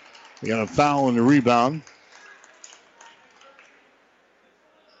good. We got a foul in the rebound.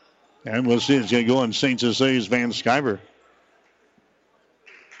 And we'll see. It's going to go on St. Cecilia's Van Skyver.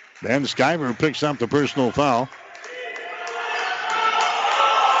 Van Skyver picks up the personal foul.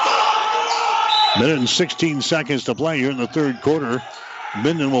 Minute and 16 seconds to play here in the third quarter.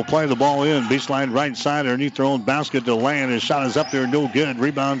 Minden will play the ball in. Baseline right side underneath their own basket to Land. His shot is up there, no good.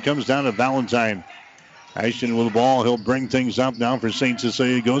 Rebound comes down to Valentine. Ashton with the ball. He'll bring things up now for St.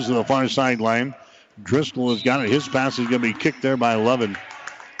 Cecilia. Goes to the far sideline. Driscoll has got it. His pass is going to be kicked there by Levin.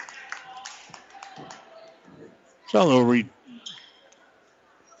 So they'll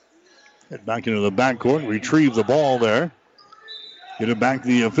get back into the backcourt, retrieve the ball there. Get it back to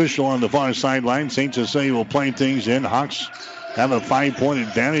the official on the far sideline. St. Cecilia will play things in. Hawks have a 5-point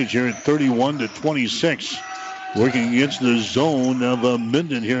advantage here at 31-26. Working against the zone of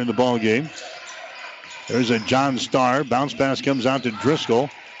Minden here in the ball game. There's a John Starr. Bounce pass comes out to Driscoll.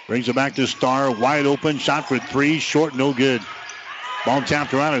 Brings it back to Starr. Wide open. Shot for three. Short, no good. Ball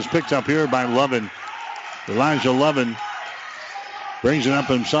tapped around. Is picked up here by Levin. Elijah Levin brings it up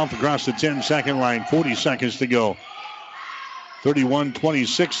himself across the 10-second line. 40 seconds to go.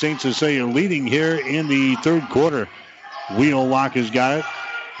 31-26. St. Cecilia leading here in the third quarter. Wheelock has got it.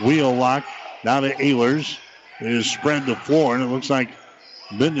 Wheelock down to Ehlers. It is spread the floor, and it looks like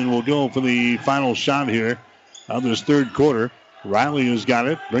Minden will go for the final shot here of this third quarter. Riley has got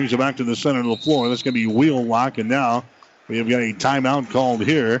it. Brings it back to the center of the floor. That's going to be Wheelock, and now we have got a timeout called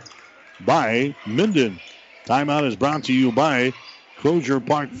here by Minden. Timeout is brought to you by Crozier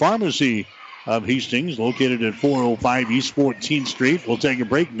Park Pharmacy of Hastings, located at 405 East 14th Street. We'll take a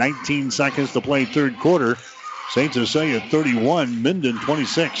break. 19 seconds to play third quarter. St. Cecilia 31, Minden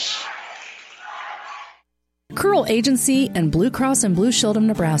 26. Curl Agency and Blue Cross and Blue Shield of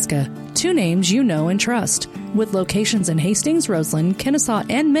Nebraska. Two names you know and trust. With locations in Hastings, Roseland, Kennesaw,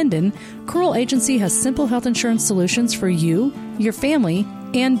 and Minden, Curl Agency has simple health insurance solutions for you, your family,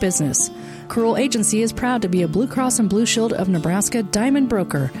 and business. Curl Agency is proud to be a Blue Cross and Blue Shield of Nebraska Diamond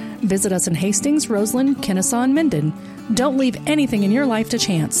Broker. Visit us in Hastings, Roseland, Kennesaw, and Minden. Don't leave anything in your life to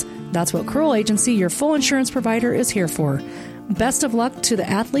chance. That's what Curl Agency, your full insurance provider, is here for. Best of luck to the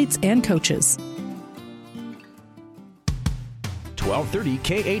athletes and coaches. 1230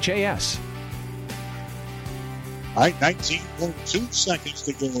 KHAS. 19.2 seconds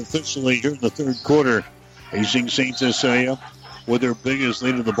to go officially here in the third quarter. Hastings St. Cecilia with their biggest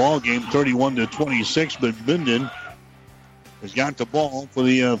lead of the ball game, 31-26, but Minden has got the ball for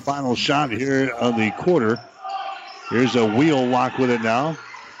the final shot here of the quarter. Here's a Wheelock with it now.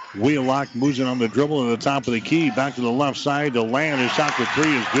 Wheelock moves it on the dribble to the top of the key, back to the left side to Land. His shot for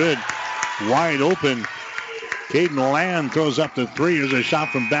three is good. Wide open. Caden Land throws up the three. There's a shot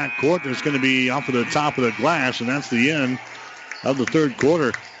from backcourt that's going to be off of the top of the glass, and that's the end of the third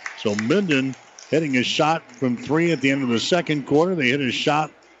quarter. So Minden hitting a shot from three at the end of the second quarter. They hit a shot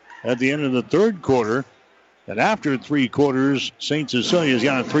at the end of the third quarter. And after three quarters, St. Cecilia's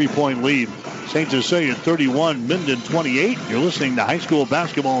got a 3-point lead. St. Cecilia 31, Minden 28. You're listening to high school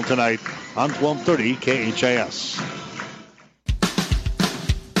basketball tonight on 1230 KHAS.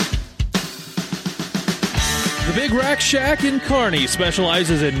 The Big Rack Shack in Kearney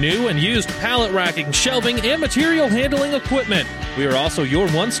specializes in new and used pallet racking, shelving, and material handling equipment. We are also your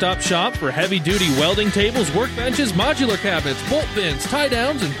one-stop shop for heavy-duty welding tables, workbenches, modular cabinets, bolt bins,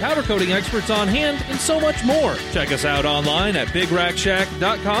 tie-downs, and powder coating experts on hand, and so much more. Check us out online at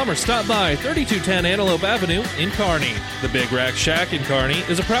BigRackShack.com or stop by 3210 Antelope Avenue in Kearney. The Big Rack Shack in Kearney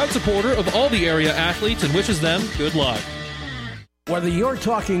is a proud supporter of all the area athletes and wishes them good luck. Whether you're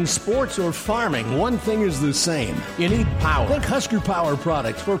talking sports or farming, one thing is the same. You need power. Think Husker Power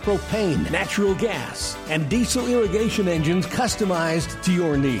products for propane, natural gas, and diesel irrigation engines customized to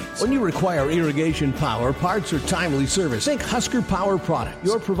your needs. When you require irrigation power, parts, or timely service, think Husker Power products,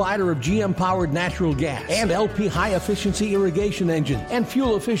 your provider of GM-powered natural gas and LP high-efficiency irrigation engines and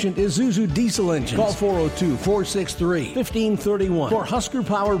fuel-efficient Isuzu diesel engines. Call 402-463-1531 for Husker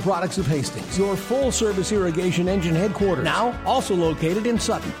Power products of Hastings, your full-service irrigation engine headquarters. Now, also located in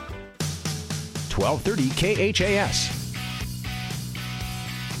Sutton. 1230 KHAS.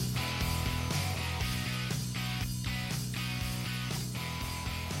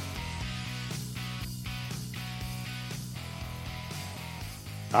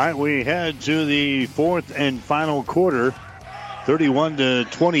 All right, we head to the fourth and final quarter.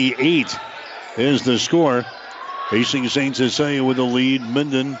 31-28 is the score. Hastings St. Cecilia with the lead.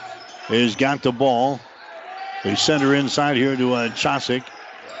 Minden has got the ball. They send her inside here to Chosick.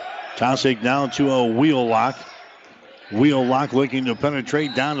 Chosick now to a Wheelock. Wheelock looking to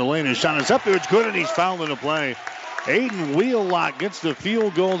penetrate down the lane. His shot is up there. It's good, and he's fouled in a play. Aiden Wheelock gets the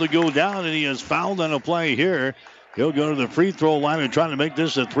field goal to go down, and he is fouled on a play here. He'll go to the free throw line and try to make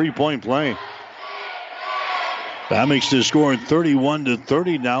this a three-point play. That makes the score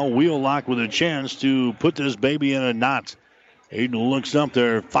 31-30 now. Wheelock with a chance to put this baby in a knot. Aiden looks up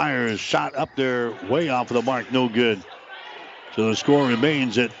there, fires, shot up there, way off of the mark, no good. So the score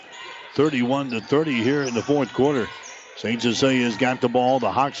remains at 31-30 here in the fourth quarter. St. Cecilia's got the ball. The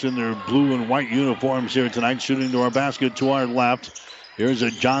Hawks in their blue and white uniforms here tonight, shooting to our basket to our left. Here's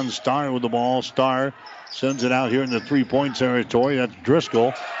a John Starr with the ball. Starr sends it out here in the three-point territory. That's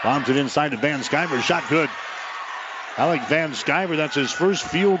Driscoll. Bombs it inside to Van Sciver. Shot good. Alec Van Sciver, that's his first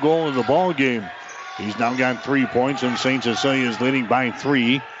field goal of the ball game. He's now got 3 points, and St. Cecilia is leading by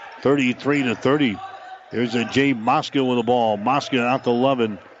 3, 33-30. Here's a Jay Mosca with the ball. Mosca out to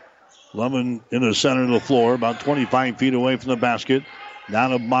Levin. Levin in the center of the floor, about 25 feet away from the basket. Down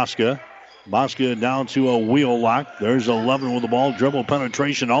to Mosca. Mosca down to a Wheelock. There's 11 with the ball. Dribble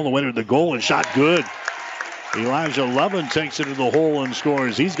penetration all the way to the goal and shot good. Elijah Levin takes it to the hole and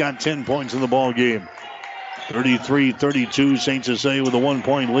scores. He's got 10 points in the ball game. 33-32, St. Cecilia with a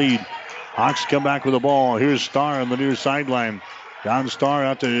 1-point lead. Hawks come back with the ball. Here's Starr on the near sideline. John Starr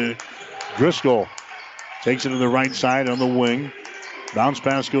out to Driscoll. Takes it to the right side on the wing. Bounce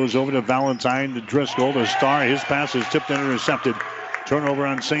pass goes over to Valentine, to Driscoll, to Starr. His pass is tipped and intercepted. Turnover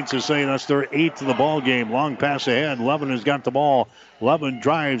on St. Cecilia. That's their 8th of the ball game. Long pass ahead. Levin has got the ball. Levin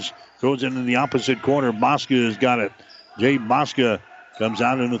drives, goes into the opposite corner. Mosca has got it. Jay Mosca comes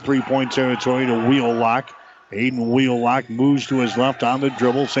out into three-point territory to Wheelock. Aiden Wheelock moves to his left on the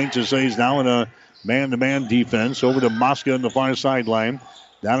dribble. St. Cecilia is now in a man-to-man defense. Over to Mosca on the far sideline.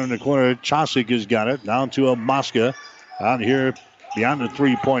 Down in the corner, Chosick has got it. Down to a Mosca. Out here beyond the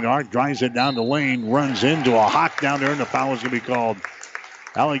three-point arc. Drives it down the lane. Runs into a Hawk down there, and the foul is going to be called.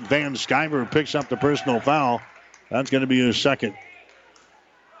 Alec Van Sciver picks up the personal foul. That's going to be his second.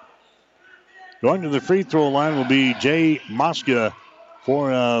 Going to the free throw line will be Jay Mosca for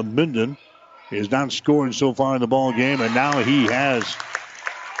Minden. He has not scored so far in the ball game, and now he has.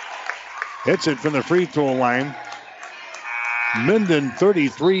 Hits it from the free throw line. Minden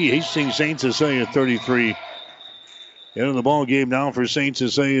 33, Hastings St. Cecilia 33. Into the ball game now for St.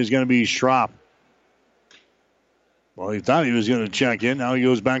 Cecilia is going to be Schropp. Well, he thought he was going to check in. Now he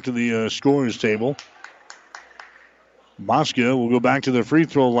goes back to the scorer's table. Mosca will go back to the free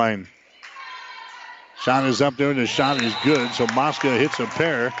throw line. Shot is up there, and the shot is good. So Mosca hits a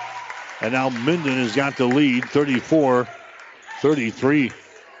pair. And now Minden has got the lead, 34-33.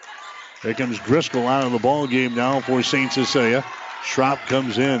 Here comes Driscoll out of the ball game now for St. Cecilia. Schropp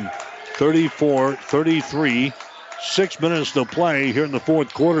comes in, 34-33. 6 minutes to play here in the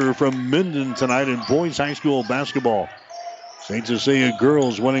fourth quarter from Minden tonight in boys high school basketball. St. Cecilia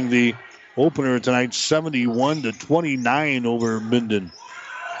girls winning the opener tonight, 71-29 over Minden.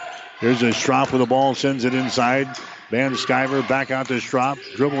 Here's a Schropp with the ball, sends it inside. Van Sciver back out to Schropp.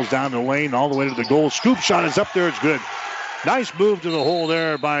 Dribbles down the lane all the way to the goal. Scoop shot is up there. It's good. Nice move to the hole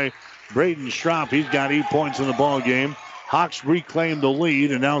there by Braden Schropp. He's got 8 points in the ball game. Hawks reclaim the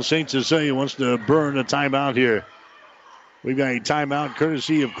lead, and now St. Cecilia wants to burn a timeout here. We've got a timeout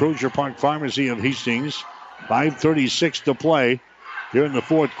courtesy of Crozier Park Pharmacy of Hastings. 5:36 to play here in the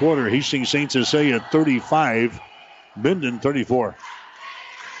fourth quarter. Hastings St. Cecilia 35, Minden 34.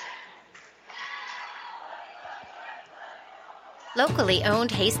 Locally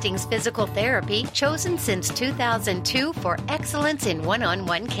owned Hastings Physical Therapy, chosen since 2002 for excellence in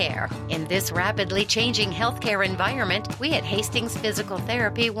one-on-one care. In this rapidly changing healthcare environment, we at Hastings Physical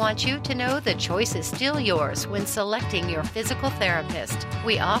Therapy want you to know the choice is still yours when selecting your physical therapist.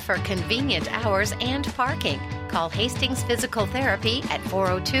 We offer convenient hours and parking. Call Hastings Physical Therapy at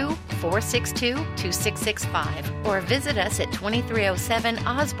 402-462-2665 or visit us at 2307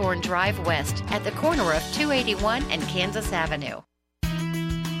 Osborne Drive West at the corner of 281 and Kansas Avenue.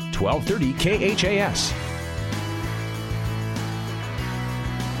 1230 KHAS.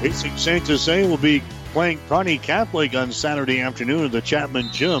 Hastings St. Cecilia will be playing Kearney Catholic on Saturday afternoon at the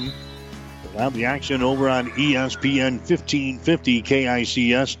Chapman Gym. We'll have the action over on ESPN 1550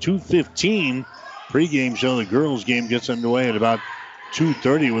 KICS 2:15. Pre-game show. The girls' game gets underway at about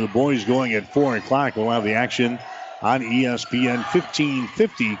 2:30 with the boys going at 4 o'clock. We'll have the action on ESPN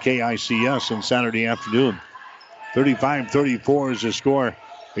 1550 KICS on Saturday afternoon. 35-34 is the score.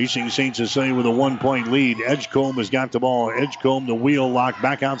 Hastings St. Cecilia with a 1-point lead. Edgecombe has got the ball. Edgecombe, the wheel lock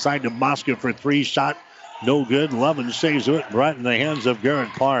back outside to Mosca for three. Shot no good. Levin saves it right in the hands of Garrett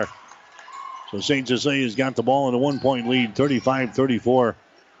Parr. So St. Cecilia's got the ball in a 1-point lead. 35-34.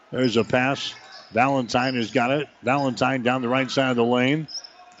 There's a pass. Valentine has got it. Valentine down the right side of the lane.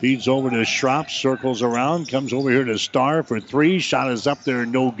 Feeds over to Schropp. Circles around. Comes over here to Starr for three. Shot is up there.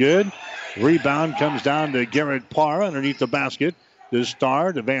 No good. Rebound comes down to Garrett Parr underneath the basket. To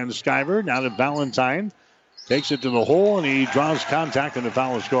Starr, to Van Sciver. Now to Valentine. Takes it to the hole, and he draws contact, and the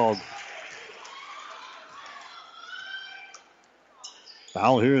foul is called.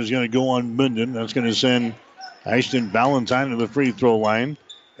 Foul here is going to go on Minden. That's going to send Ashton Valentine to the free throw line.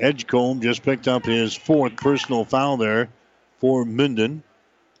 Edgecombe just picked up his fourth personal foul there for Minden.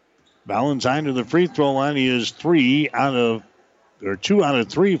 Valentine to the free throw line. He is 2 out of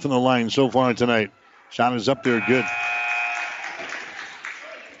 3 from the line so far tonight. Shot is up there, good.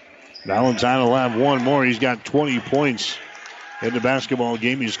 Valentine will have one more. He's got 20 points in the basketball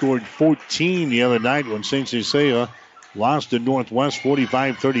game. He scored 14 the other night when St. Cecilia lost to Northwest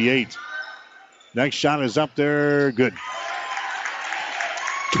 45-38. Next shot is up there, good.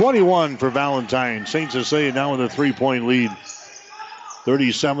 21 for Valentine. St. Cecilia now with a 3-point lead.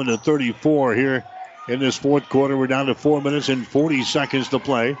 37-34 here in this fourth quarter. We're down to 4 minutes and 40 seconds to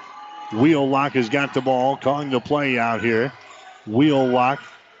play. Wheelock has got the ball, calling the play out here. Wheelock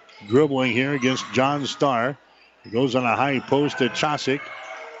dribbling here against John Starr. It goes on a high post to Chosick.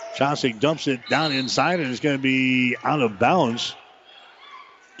 Chosick dumps it down inside, and it's going to be out of bounds.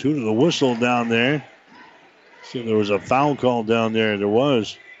 2 to the whistle down there. See if there was a foul call down there. There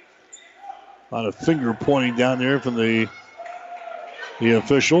was. A lot of finger pointing down there from the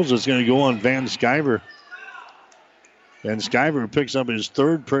officials. It's going to go on Van Sciver. Van Sciver picks up his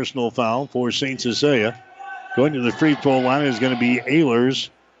third personal foul for St. Cecilia. Going to the free throw line is going to be Ehlers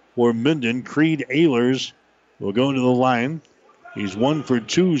for Minden. Creed Ehlers will go to the line. He's 1 for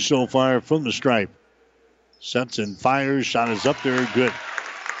 2 so far from the stripe. Sets and fires. Shot is up there. Good.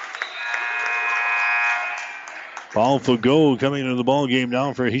 Paul Fagot coming into the ball game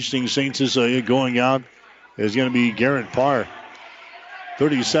now for Hastings St. Cecilia. Going out is going to be Garrett Parr.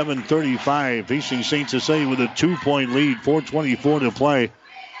 37-35. Hastings St. Cecilia with a 2-point lead. 4:24 to play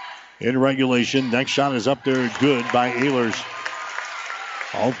in regulation. Next shot is up there. Good by Ehlers.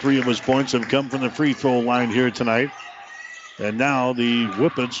 All 3 of his points have come from the free throw line here tonight. And now the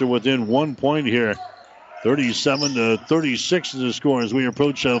Whippets are within 1 point here. 37-36 is the score as we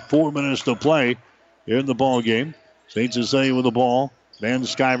approach 4 minutes to play here in the ball game. St. Cecilia with the ball. Van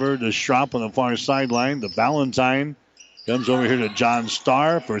Sciver to Schropp on the far sideline. The Valentine comes over here to John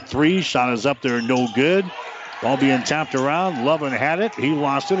Starr for 3. Shot is up there, no good. Ball being tapped around. Lovin had it. He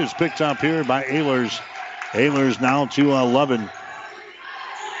lost it. It's picked up here by Ehlers. Ehlers now to Lovin.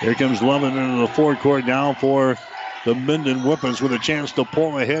 Here comes Lovin into the forecourt now for the Minden Whippets with a chance to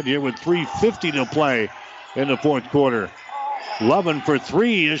pull ahead here with 3:50 to play in the fourth quarter. Lovin for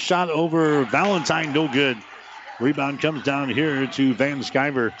 3. His shot over Valentine, no good. Rebound comes down here to Van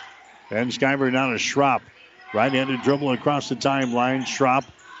Sciver. Van Sciver now to Schropp. Right-handed dribble across the timeline. Schropp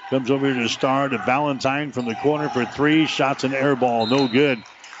comes over here to Starr to Valentine from the corner for 3. Shots an air ball, no good.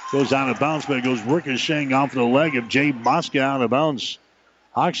 Goes out of bounds, but it goes ricocheting off the leg of Jay Mosca out of bounds.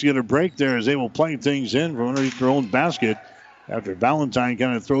 Hawks get a break there as they will play things in from underneath their own basket after Valentine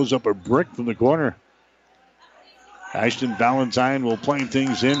kind of throws up a brick from the corner. Ashton Valentine will play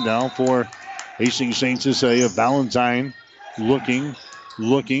things in now for Hastings St. Cecilia. Valentine looking,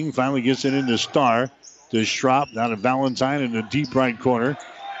 finally gets it into Starr. To Schropp, now to Valentine in the deep right corner.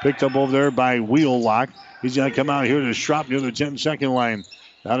 Picked up over there by Wheelock. He's going to come out here to Schropp near the 10-second line.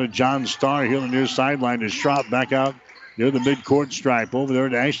 Now to John Starr here on the near sideline to Schropp back out near the midcourt stripe. Over there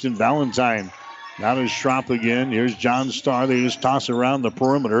to Ashton Valentine. Now to Schropp again. Here's John Starr. They just toss around the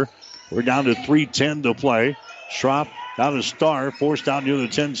perimeter. We're down to 3:10 to play. Schropp now to Starr. Forced out near the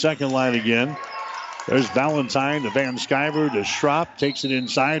 10-second line again. There's Valentine to Van Sciver to Schropp. Takes it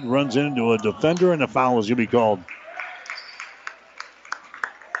inside. Runs into a defender, and a foul is going to be called.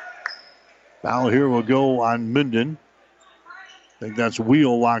 Foul here will go on Minden. I think that's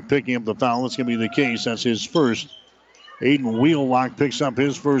Wheelock picking up the foul. That's going to be the case. That's his first. Aiden Wheelock picks up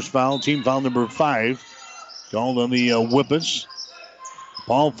his first foul. Team foul number 5. Called on the Whippets.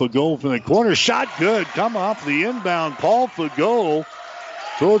 Paul Fagot from the corner. Shot good. Come off the inbound. Paul Fagot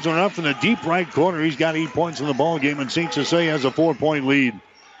throws one up from the deep right corner. He's got 8 points in the ball game, and St. Cecilia has a 4-point lead.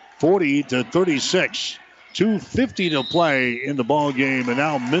 40-36. 2:50 to play in the ball game, and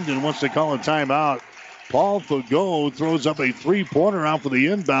now Minden wants to call a timeout. Paul Fagot throws up a three-pointer out for the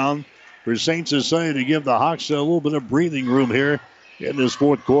inbound for St. Cecilia to give the Hawks a little bit of breathing room here in this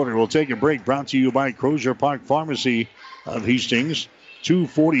fourth quarter. We'll take a break. Brought to you by Crozier Park Pharmacy of Hastings.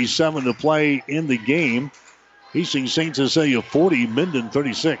 2:47 to play in the game. Hastings St. Cecilia 40, Minden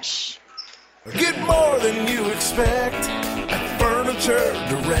 36. Get more than you expect at Furniture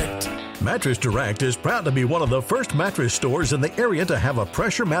Direct. Mattress Direct is proud to be one of the first mattress stores in the area to have a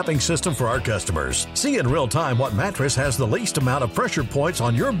pressure mapping system for our customers. See in real time what mattress has the least amount of pressure points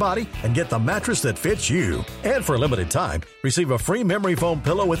on your body and get the mattress that fits you. And for a limited time, receive a free memory foam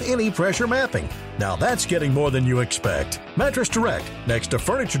pillow with any pressure mapping. Now that's getting more than you expect. Mattress Direct, next to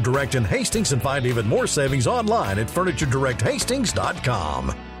Furniture Direct in Hastings, and find even more savings online at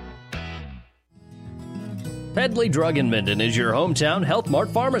FurnitureDirectHastings.com. Pedley Drug in Minden is your hometown Health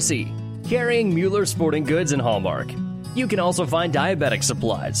Mart pharmacy, carrying Mueller Sporting Goods and Hallmark. You can also find diabetic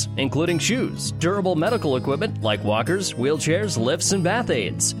supplies, including shoes, durable medical equipment like walkers, wheelchairs, lifts, and bath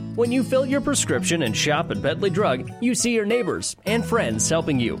aids. When you fill your prescription and shop at Pedley Drug, you see your neighbors and friends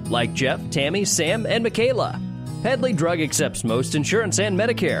helping you, like Jeff, Tammy, Sam, and Michaela. Pedley Drug accepts most insurance and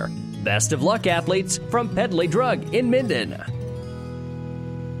Medicare. Best of luck, athletes, from Pedley Drug in Minden.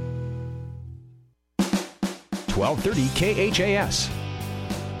 1230 KHAS.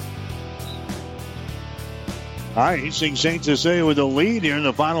 All right, Hastings St. Cecilia with the lead here in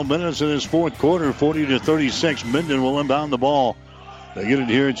the final minutes of this fourth quarter, 40-36. Minden will inbound the ball. They get it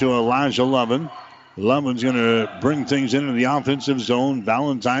here to Elijah Lovin. Lovin's going to bring things into the offensive zone.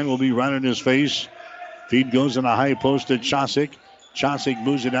 Valentine will be right in his face. Feed goes in a high post to Chosick. Chosick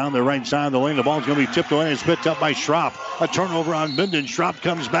moves it down the right side of the lane. The ball's going to be tipped away. It's picked up by Schropp. A turnover on Minden. Schropp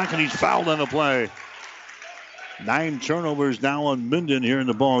comes back, and he's fouled on the play. 9 turnovers now on Minden here in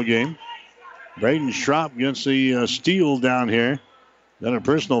the ball game. Braden Schropp gets the steal down here. Then a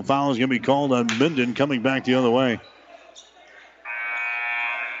personal foul is going to be called on Minden, coming back the other way.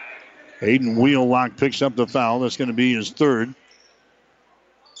 Aiden Wheelock picks up the foul. That's going to be his third.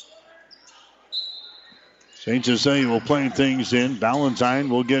 St. Cecilia will play things in. Valentine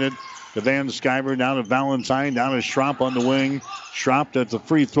will get it to Van Sciver. Down to Valentine. Down to Schropp on the wing. Schropp at the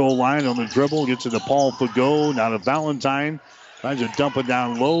free throw line on the dribble. Gets it to Paul Fagot. Now to Valentine. Tries to dump it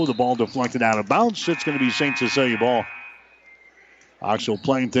down low. The ball deflected out of bounds. It's going to be St. Cecilia ball. Oxel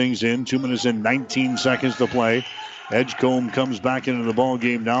playing things in. 2 minutes and 19 seconds to play. Edgecombe comes back into the ball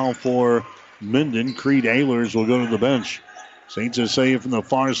game now for Minden. Creed Ehlers will go to the bench. St. Cecilia from the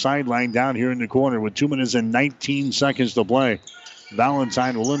far sideline down here in the corner with 2 minutes and 19 seconds to play.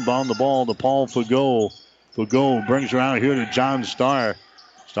 Valentine will inbound the ball to Paul Fagot. Fagot brings her out here to John Starr.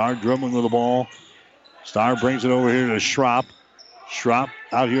 Starr dribbling with the ball. Starr brings it over here to Schropp. Schropp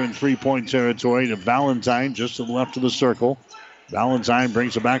out here in three-point territory to Valentine just to the left of the circle. Valentine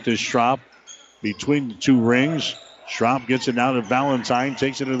brings it back to Schropp between the two rings. Schropp gets it now to Valentine,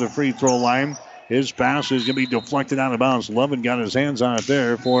 takes it to the free throw line. His pass is going to be deflected out of bounds. Levin got his hands on it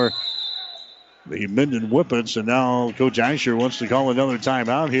there for the Minden Whippets, and now Coach Asher wants to call another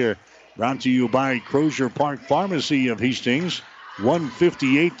timeout here. Brought to you by Crozier Park Pharmacy of Hastings.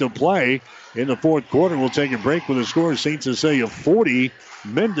 1:58 to play in the fourth quarter. We'll take a break with a score of St. Cecilia 40,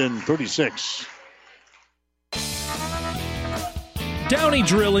 Minden 36. Downey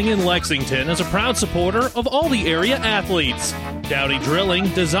Drilling in Lexington is a proud supporter of all the area athletes. Downey Drilling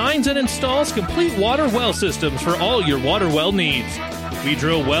designs and installs complete water well systems for all your water well needs. We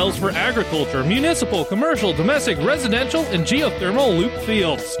drill wells for agriculture, municipal, commercial, domestic, residential, and geothermal loop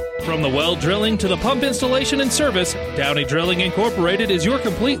fields. From the well drilling to the pump installation and service, Downey Drilling Incorporated is your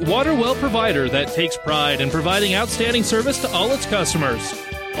complete water well provider that takes pride in providing outstanding service to all its customers.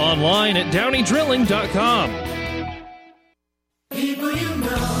 Online at downeydrilling.com. People you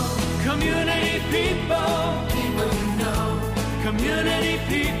know, community people you know, community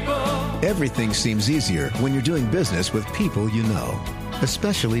people. Everything seems easier when you're doing business with people you know,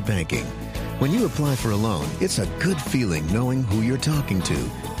 especially banking. When you apply for a loan, it's a good feeling knowing who you're talking to.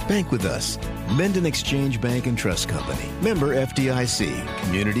 Bank with us. Minden Exchange Bank and Trust Company. Member FDIC.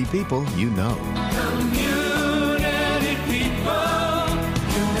 Community people you know. Community people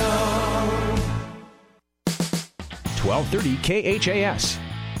you know. 1230 KHAS.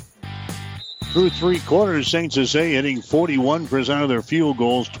 Through three quarters, St. Cecilia hitting 41% of their field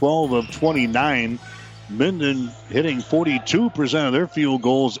goals, 12 of 29. Minden hitting 42% of their field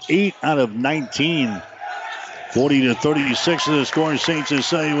goals, 8 out of 19. 40-36 of the score. St.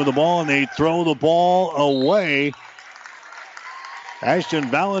 Cecilia with the ball, and they throw the ball away. Ashton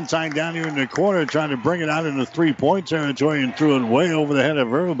Valentine down here in the corner trying to bring it out into three-point territory and threw it way over the head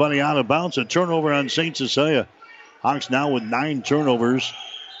of everybody out of bounds. A turnover on St. Cecilia. Hawks now with 9 turnovers.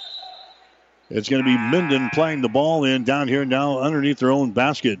 It's going to be Minden playing the ball in down here now underneath their own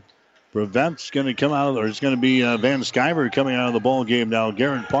basket. Prevent's going to come out, or it's going to be Van Sciver coming out of the ball game now.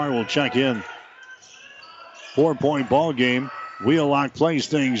 Garrett Parr will check in. 4-point ball game. Wheelock plays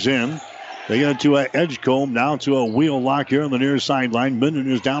things in. They get it to Edgecombe, now to a Wheelock here on the near sideline. Minden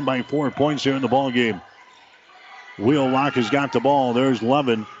is down by 4 points here in the ball game. Wheelock has got the ball. There's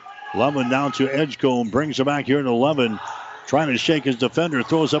Levin. Levin down to Edgecombe, brings it back here to Levin. Trying to shake his defender,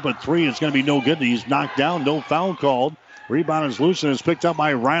 throws up a three. It's going to be no good. He's knocked down, no foul called. Rebound is loose and is picked up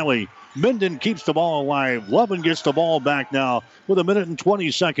by Riley. Minden keeps the ball alive. Levin gets the ball back now with 1 minute and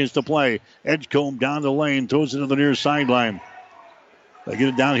 20 seconds to play. Edgecombe down the lane, throws it to the near sideline. They get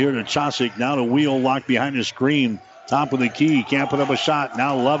it down here to Chosick. Now to Wheelock behind the screen. Top of the key. Can't put up a shot.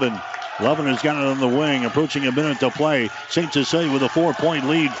 Now Levin. Levin has got it on the wing. Approaching 1 minute to play. St. Cecilia with a 4-point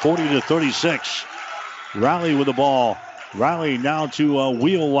lead. 40-36. Riley with the ball. Riley now to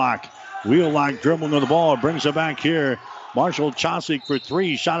Wheelock. Wheelock dribbling with the ball. Brings it back here. Marshall Chosick for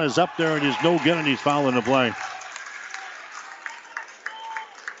three. Shot is up there and is no good, and he's fouling the play.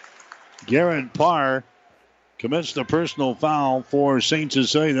 Garrett Parr commits the personal foul for St.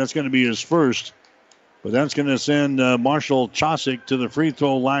 Cecilia. That's going to be his first. But that's going to send Marshall Chosick to the free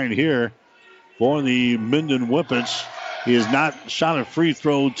throw line here for the Minden Whippets. He has not shot a free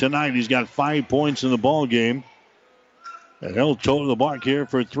throw tonight. He's got 5 points in the ball game. And he'll toe the mark here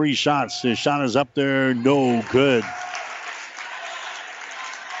for 3 shots. His shot is up there, no good.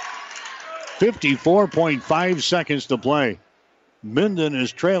 54.5 seconds to play. Minden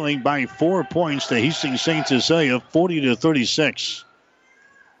is trailing by 4 points to Hastings St. Cecilia, 40-36.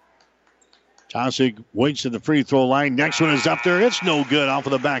 Chosick waits at the free throw line. Next one is up there. It's no good off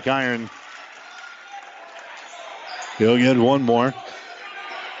of the back iron. He'll get one more.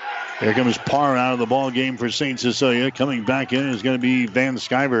 Here comes Parr out of the ball game for St. Cecilia. Coming back in is going to be Van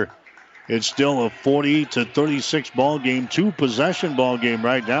Sciver. It's still a 40-36 ball game, 2-possession ball game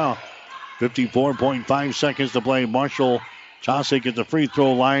right now. 54.5 seconds to play. Marshall Chosick at the free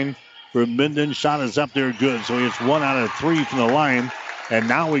throw line for Minden. Shot is up there good, so it's 1 out of 3 from the line. And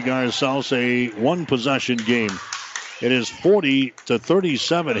now we got ourselves a 1-possession game. It is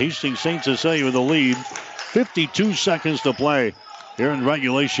 40-37. Hastings St. Cecilia with the lead. 52 seconds to play here in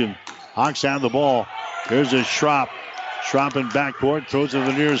regulation. Hawks have the ball. There's a Schropp. Schropp in backcourt. Throws it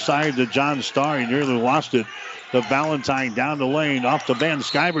to the near side to John Starr. He nearly lost it. To Valentine down the lane. Off to Van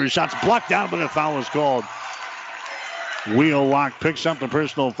Sciver. Shot's blocked out, but a foul is called. Wheelock picks up the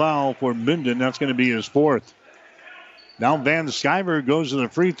personal foul for Minden. That's going to be his 4th. Now Van Sciver goes to the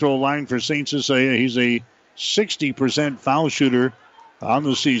free throw line for St. Cecilia. He's a 60% foul shooter on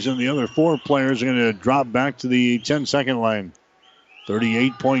the season. The other 4 players are going to drop back to the 10-second line.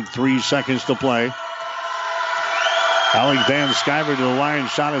 38.3 seconds to play. Alec Van Sciver to the line.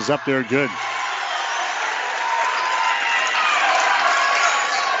 Shot is up there good.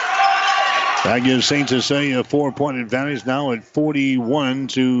 That gives St. Cecilia a 4-point advantage now at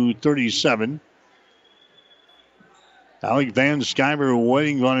 41-37. Alec Van Sciver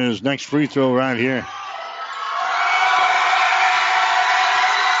waiting on his next free throw right here.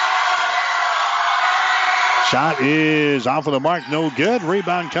 Shot is off of the mark, no good.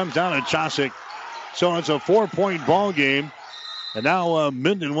 Rebound comes down to Chosick. So it's a 4-point ball game. And now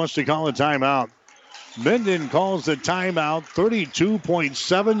Minden wants to call a timeout. Minden calls the timeout.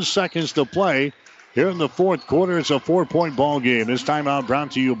 32.7 seconds to play. Here in the 4th quarter, it's a 4-point ball game. This timeout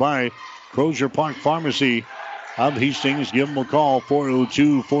brought to you by Crozier Park Pharmacy of Hastings. Give them a call,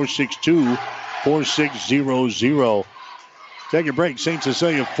 402-462-4600. Take a break. St.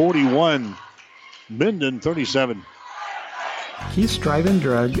 Cecilia 41, Minden 37. Keith's Drive-In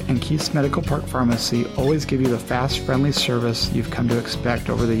Drug and Keith's Medical Park Pharmacy always give you the fast, friendly service you've come to expect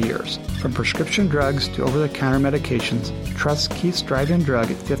over the years. From prescription drugs to over-the-counter medications, trust Keith's Drive-In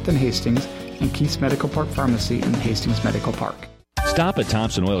Drug at 5th and Hastings and Keith's Medical Park Pharmacy in Hastings Medical Park. Stop at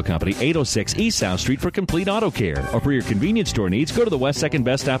Thompson Oil Company, 806 East South Street for complete auto care. Or for your convenience store needs, go to the West 2nd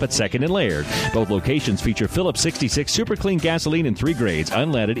Best Stop at 2nd and Laird. Both locations feature Phillips 66 super clean gasoline in 3 grades,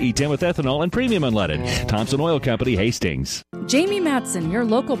 unleaded, E10 with ethanol, and premium unleaded. Thompson Oil Company, Hastings. Jamie Matson, your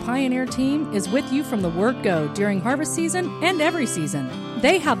local Pioneer team, is with you from the word go during harvest season and every season.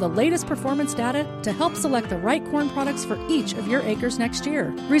 They have the latest performance data to help select the right corn products for each of your acres next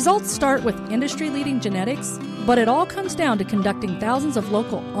year. Results start with industry-leading genetics, but it all comes down to conducting thousands of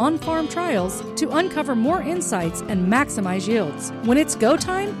local on-farm trials to uncover more insights and maximize yields. When it's go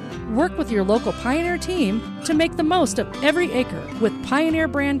time, work with your local Pioneer team to make the most of every acre with Pioneer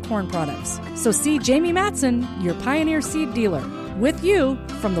brand corn products. So see Jamie Matson, your Pioneer seed dealer, with you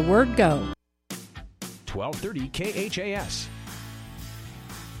from the word go. 1230 KHAS.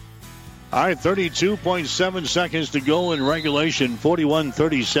 All right, 32.7 seconds to go in regulation,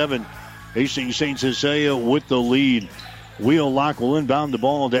 41-37. Hastings St. Cecilia with the lead. Wheelock will inbound the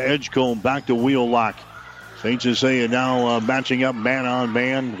ball to Edgecombe, back to Wheelock. St. Cecilia now matching up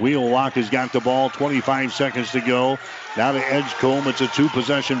man-on-man. Wheelock has got the ball, 25 seconds to go. Now to Edgecombe. It's a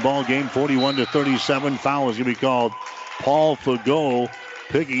 2-possession ball game, 41-37. Foul is going to be called. Paul Fagot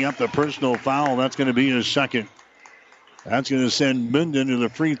picking up the personal foul. That's going to be his second. That's going to send Minden to the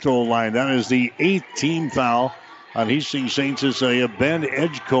free throw line. That is the 8th team foul on Hastings St. Cecilia. Ben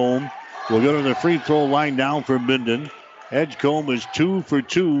Edgecombe will go to the free throw line now for Minden. Edgecombe is 2 for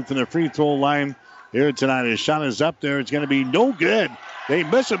 2 from the free throw line here tonight. His shot is up there. It's going to be no good. They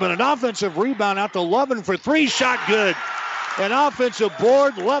miss it, but an offensive rebound out to Lovin for 3. Shot good. An offensive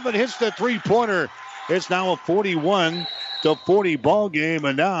board. Lovin hits the three-pointer. It's now a 41-40 ball game,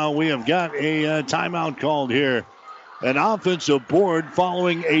 and now we have got a timeout called here. An offensive board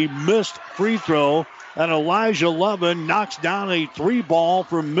following a missed free throw, and Elijah Lovin knocks down a 3-ball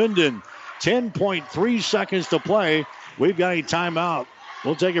for Minden. 10.3 seconds to play. We've got a timeout.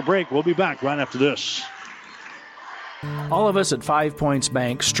 We'll take a break. We'll be back right after this. All of us at 5 Points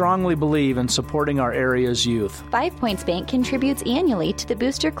Bank strongly believe in supporting our area's youth. 5 Points Bank contributes annually to the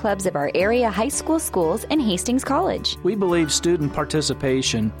booster clubs of our area high school schools and Hastings College. We believe student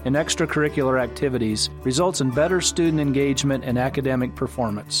participation in extracurricular activities results in better student engagement and academic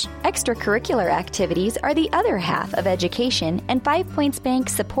performance. Extracurricular activities are the other half of education, and 5 Points Bank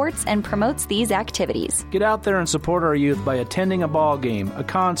supports and promotes these activities. Get out there and support our youth by attending a ball game, a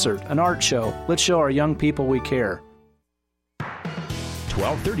concert, an art show. Let's show our young people we care.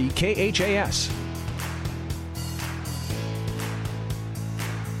 1230 KHAS.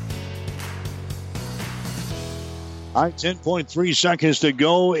 All right, 10.3 seconds to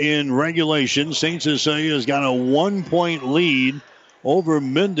go in regulation. St. Cecilia has got a 1-point lead over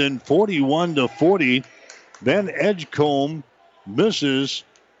Minden, 41-40. Then Edgecombe misses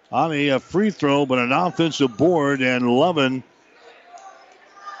on a free throw, but an offensive board, and Lovin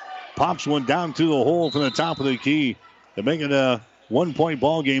pops one down through the hole from the top of the key to make it a 1-point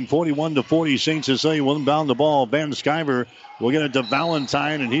ball game, 41-40. St. Cecilia will inbound the ball. Van Sciver will get it to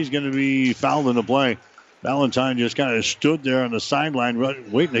Valentine, and he's going to be fouled in the play. Valentine just kind of stood there on the sideline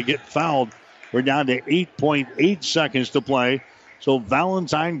waiting to get fouled. We're down to 8.8 seconds to play. So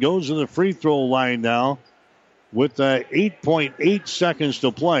Valentine goes to the free throw line now with 8.8 seconds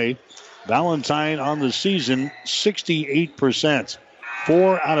to play. Valentine on the season, 68%.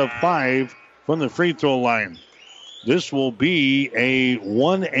 4 out of 5 from the free throw line. This will be a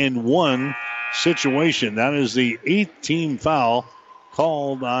 1-and-1 situation. That is the 8th team foul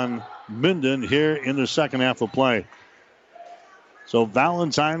called on Minden here in the second half of play. So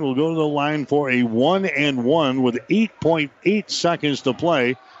Valentine will go to the line for a 1-and-1 with 8.8 seconds to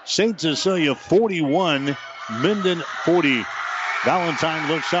play. St. Cecilia 41, Minden 40. Valentine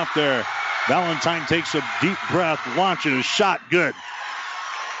looks up there. Valentine takes a deep breath, launches, shot good.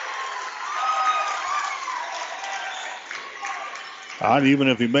 Not even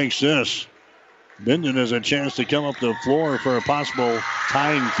if he makes this, Minden has a chance to come up the floor for a possible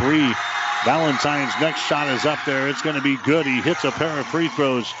tying 3. Valentine's next shot is up there. It's going to be good. He hits a pair of free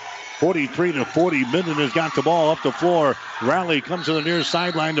throws. 43-40. Minden has got the ball up the floor. Rally comes to the near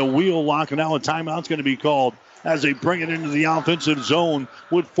sideline to Wheelock, and now a timeout's going to be called as they bring it into the offensive zone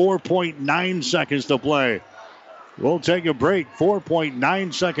with 4.9 seconds to play. We'll take a break.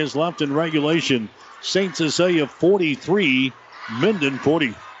 4.9 seconds left in regulation. St. Cecilia 43, Minden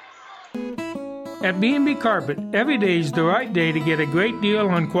 40. At B&B Carpet, every day is the right day to get a great deal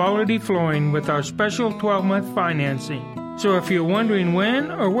on quality flooring with our special 12-month financing. So if you're wondering when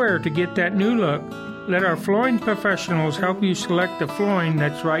or where to get that new look, let our flooring professionals help you select the flooring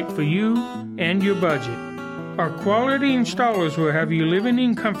that's right for you and your budget. Our quality installers will have you living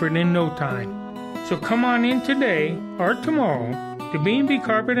in comfort in no time. So come on in today or tomorrow to B&B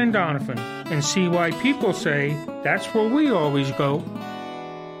Carpet and Donovan and see why people say that's where we always go.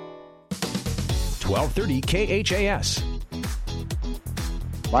 1230 KHAS.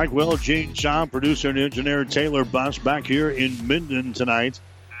 Mike Will, Gene Shaw, producer and engineer Taylor Buss back here in Minden tonight.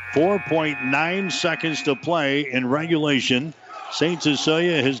 4.9 seconds to play in regulation. St.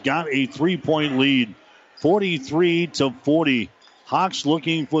 Cecilia has got a 3-point lead, 43-40. Hawks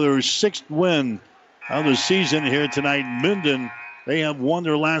looking for their 6th win of the season here tonight. Minden, they have won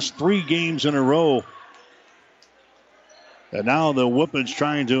their last 3 games in a row. And now the Whippets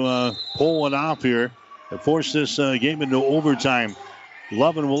trying to pull it off here and force this game into overtime.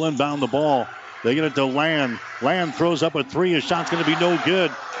 Lovin will inbound the ball. They get it to Land. Land throws up a 3. His shot's going to be no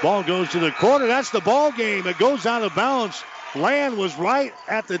good. Ball goes to the corner. That's the ball game. It goes out of bounds. Land was right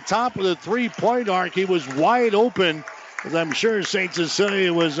at the top of the 3-point arc. He was wide open. As I'm sure St.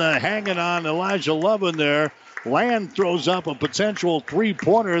 Cecilia was hanging on Elijah Lovin there. Land throws up a potential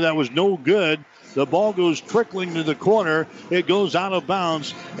 3-pointer that was no good. The ball goes trickling to the corner. It goes out of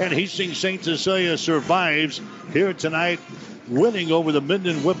bounds. And Hastings St. Cecilia survives here tonight, winning over the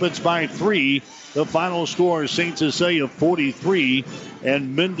Minden Whippets by 3. The final score is St. Cecilia 43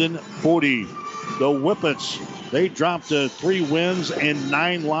 and Minden 40. The Whippets, they dropped to 3 wins and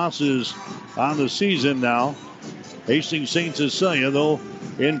 9 losses on the season now. Hastings St. Cecilia, though,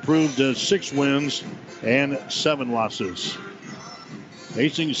 improved to 6 wins and 7 losses.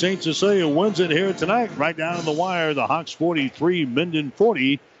 Hastings St. Cecilia wins it here tonight, right down to the wire. The Hawks 43, Minden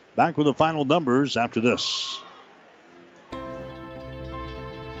 40. Back with the final numbers after this.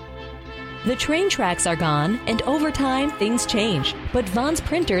 The train tracks are gone, and over time, things change. But Vaughn's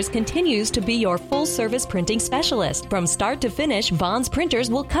Printers continues to be your full-service printing specialist. From start to finish, Vaughn's Printers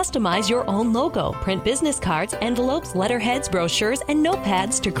will customize your own logo, print business cards, envelopes, letterheads, brochures, and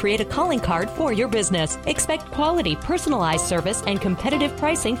notepads to create a calling card for your business. Expect quality, personalized service and competitive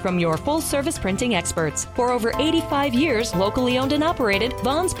pricing from your full-service printing experts. For over 85 years, locally owned and operated,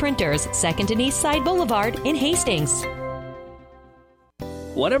 Vaughn's Printers, 2nd and East Side Boulevard in Hastings.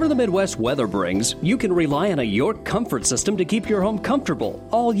 Whatever the Midwest weather brings, you can rely on a York comfort system to keep your home comfortable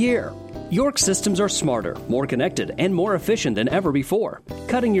all year. York systems are smarter, more connected, and more efficient than ever before,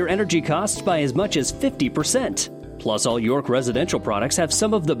 cutting your energy costs by as much as 50%. Plus, all York residential products have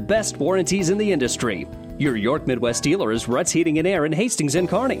some of the best warranties in the industry. Your York Midwest dealer is Ruts Heating and Air in Hastings and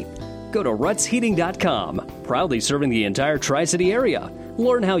Kearney. Go to rutsheating.com, proudly serving the entire Tri-City area.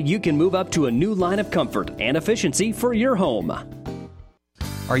 Learn how you can move up to a new line of comfort and efficiency for your home.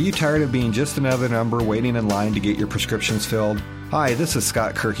 Are you tired of being just another number waiting in line to get your prescriptions filled? Hi, this is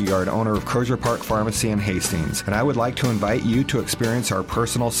Scott Kierkegaard, owner of Crozier Park Pharmacy in Hastings, and I would like to invite you to experience our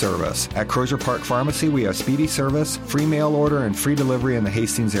personal service. At Crozier Park Pharmacy, we have speedy service, free mail order, and free delivery in the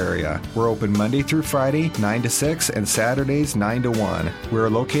Hastings area. We're open Monday through Friday, 9 to 6, and Saturdays, 9 to 1. We are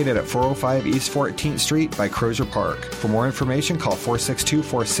located at 405 East 14th Street by Crozier Park. For more information, call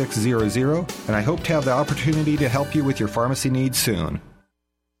 462-4600, and I hope to have the opportunity to help you with your pharmacy needs soon.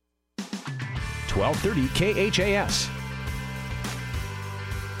 1230 KHAS.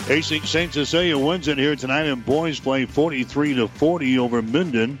 Hastings St. Cecilia wins it here tonight, and boys play 43-40 over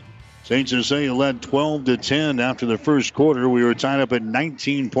Minden. St. Cecilia led 12-10 after the first quarter. We were tied up at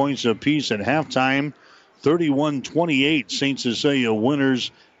 19 points apiece at halftime. 31-28 St. Cecilia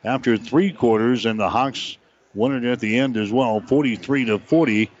winners after 3 quarters, and the Hawks won it at the end as well,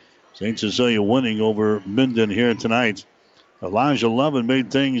 43-40. St. Cecilia winning over Minden here tonight. Elijah Lovin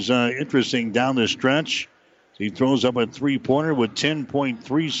made things interesting down the stretch. He throws up a 3-pointer with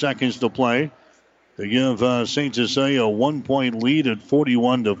 10.3 seconds to play to give St. Cecilia a 1-point lead at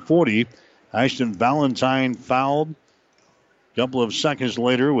 41-40. Ashton Valentine fouled. A couple of seconds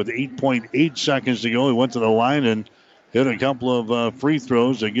later, with 8.8 seconds to go, he went to the line and hit a couple of free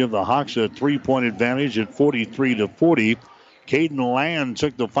throws to give the Hawks a 3-point advantage at 43-40. Caden Land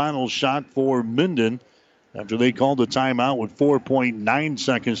took the final shot for Minden after they called the timeout with 4.9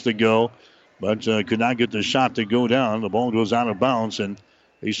 seconds to go, but could not get the shot to go down. The ball goes out of bounds, and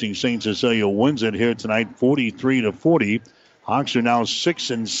Hastings St. Cecilia wins it here tonight, 43-40. Hawks are now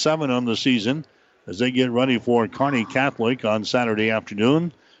 6-7 on the season as they get ready for Kearney Catholic on Saturday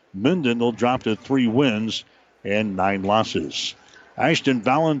afternoon. Minden will drop to 3 wins and 9 losses. Ashton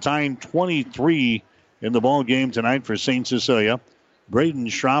Valentine, 23 in the ball game tonight for St. Cecilia. Braden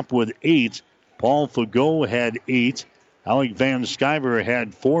Schropp with 8. Paul Fagot had 8. Alec Van Sciver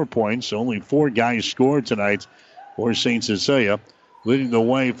had 4 points. Only 4 guys scored tonight for St. Cecilia. Leading the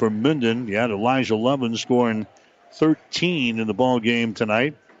way for Minden, you had Elijah Levin scoring 13 in the ball game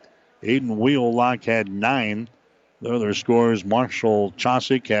tonight. Aiden Wheelock had 9. The other scorers, Marshall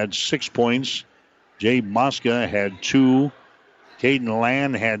Chosick had 6 points. Jay Mosca had 2. Caden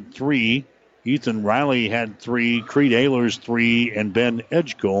Land had 3. Ethan Riley had 3. Creed Ehlers 3. And Ben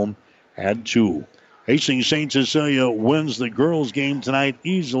Edgecombe had 2. Hastings St. Cecilia wins the girls' game tonight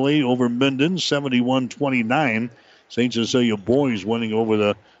easily over Minden, 71-29. St. Cecilia boys winning over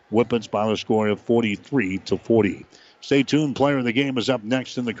the Whippets by the score of 43-40. Stay tuned. Player of the game is up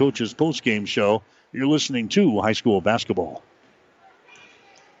next in the coach's postgame show. You're listening to high school basketball.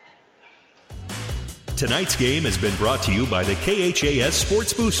 Tonight's game has been brought to you by the KHAS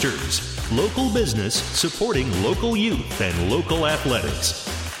Sports Boosters, local business supporting local youth and local athletics.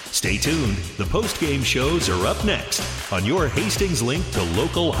 Stay tuned. The post-game shows are up next on your Hastings link to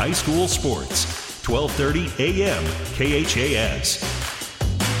local high school sports. 1230 a.m. KHAS.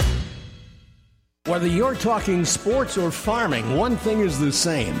 Whether you're talking sports or farming, one thing is the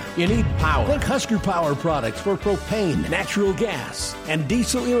same. You need power. Think Husker Power products for propane, natural gas, and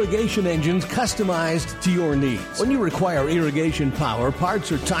diesel irrigation engines customized to your needs. When you require irrigation power,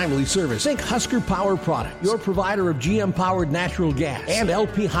 parts, or timely service, think Husker Power products, your provider of GM-powered natural gas and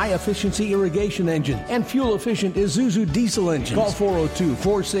LP high-efficiency irrigation engines and fuel-efficient Isuzu diesel engines. Call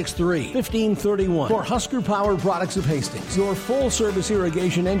 402-463-1531 for Husker Power Products of Hastings, your full-service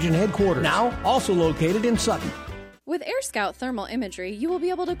irrigation engine headquarters. Now, also located in Sutton. With AirScout Thermal Imagery, you will be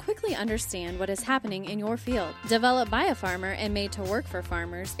able to quickly understand what is happening in your field. Developed by a farmer and made to work for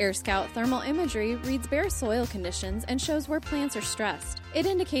farmers, AirScout Thermal Imagery reads bare soil conditions and shows where plants are stressed. It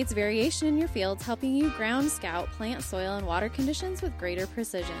indicates variation in your fields, helping you ground scout plant soil and water conditions with greater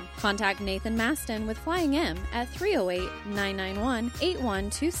precision. Contact Nathan Maston with Flying M at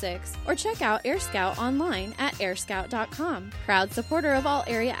 308-991-8126 or check out AirScout online at airscout.com. Proud supporter of all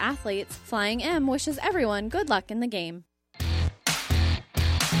area athletes, Flying M wishes everyone good luck in the game.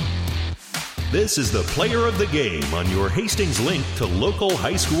 This is the player of the game on your Hastings link to local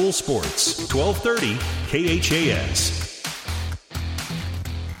high school sports. 1230 KHAS.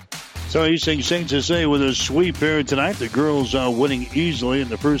 So Hastings St. Cecilia with a sweep here tonight. The girls winning easily in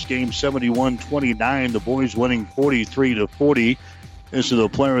the first game, 71-29. The boys winning 43-40. This is the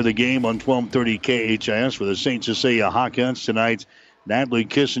player of the game on 1230 KHIS for the St. Cecilia Hawkeyes tonight. Natalie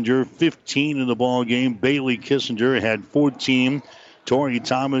Kissinger, 15 in the ball game. Bailey Kissinger had 14. Tori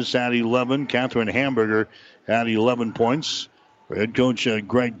Thomas had 11. Catherine Hamburger had 11 points. For head coach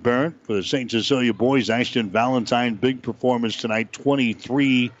Greg Barrett for the St. Cecilia boys, Ashton Valentine, big performance tonight,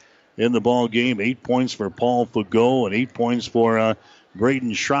 23 in the ball game. 8 points for Paul Fagot and 8 points for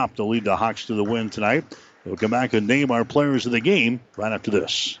Braden Schropp to lead the Hawks to the win tonight. We'll come back and name our players of the game right after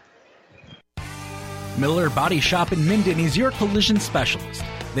this. Miller Body Shop in Minden is your collision specialist.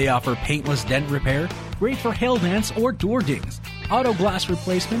 They offer paintless dent repair, great for hail dents or door dings, auto glass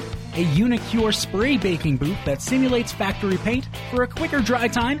replacement, a Unicure spray baking booth that simulates factory paint for a quicker dry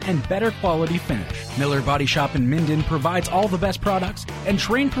time and better quality finish. Miller Body Shop in Minden provides all the best products and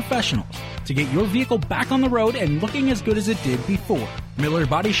trained professionals to get your vehicle back on the road and looking as good as it did before. Miller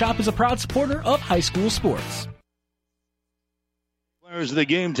Body Shop is a proud supporter of high school sports. Players of the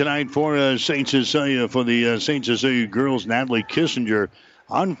game tonight for St. Cecilia. For the St. Cecilia girls, Natalie Kissinger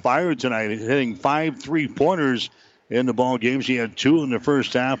on fire tonight, hitting 5 3-pointers in the ball game. She had 2 in the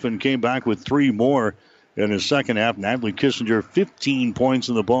first half and came back with 3 more in the second half. Natalie Kissinger, 15 points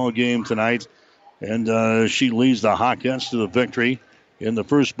in the ball game tonight, and she leads the Hawkeyes to the victory in the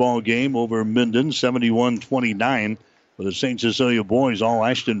first ball game over Minden, 71-29. For the St. Cecilia boys, all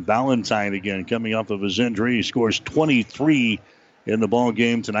Ashton Valentine again coming off of his injury. He scores 23 in the ball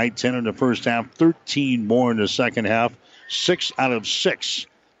game tonight, 10 in the first half, 13 more in the second half, 6 out of 6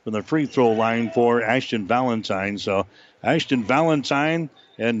 from the free throw line for Ashton Valentine. So Ashton Valentine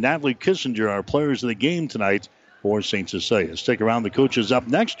and Natalie Kissinger are players of the game tonight for St. Cecilia. Stick around. The coach is up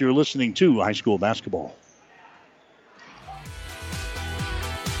next. You're listening to high school basketball.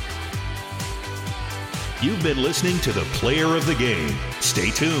 You've been listening to the player of the game.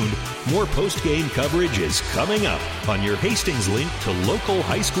 Stay tuned. More post-game coverage is coming up on your Hastings link to local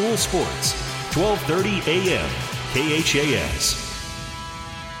high school sports. 1230 a.m. KHAS.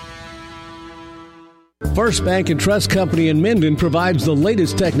 First Bank and Trust Company in Minden provides the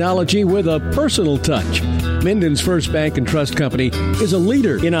latest technology with a personal touch. Minden's First Bank and Trust Company is a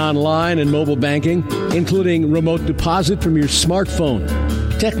leader in online and mobile banking, including remote deposit from your smartphone.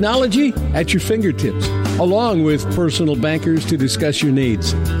 Technology at your fingertips, along with personal bankers to discuss your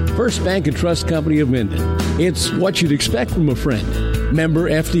needs. First Bank and Trust Company of Minden. It's what you'd expect from a friend. member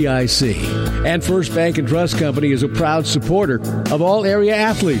FDIC. And First Bank and Trust Company is a proud supporter of all area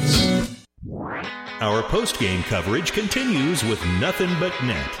athletes. Our post-game coverage continues with Nothing But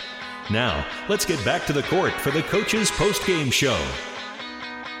Net. Now, let's get back to the court for the coach's post-game show.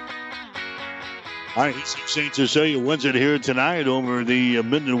 All right, St. Cecilia wins it here tonight over the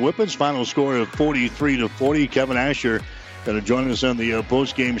Minden Whippets. Final score of 43-40. Kevin Asher going to join us on the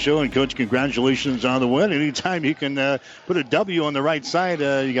post-game show. And, Coach, congratulations on the win. Anytime you can put a W on the right side,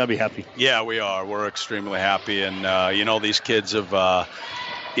 you got to be happy. Yeah, we are. We're extremely happy. And, these kids have,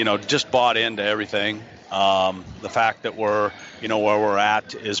 just bought into everything. The fact that we're, where we're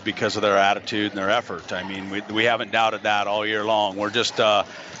at is because of their attitude and their effort. I mean, we haven't doubted that all year long. We're just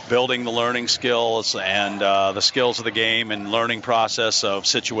building the learning skills and the skills of the game and learning process of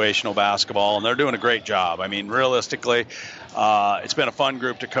situational basketball, and they're doing a great job. I mean, realistically, it's been a fun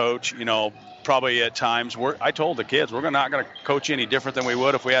group to coach. Probably at times I told the kids we're not going to coach any different than we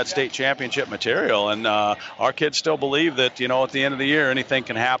would if we had state championship material, and our kids still believe that at the end of the year anything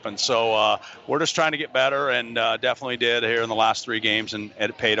can happen. So we're just trying to get better, and definitely did here in the last 3 games, and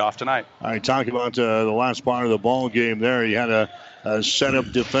it paid off tonight. All right, talking about the last part of the ball game there, you had a set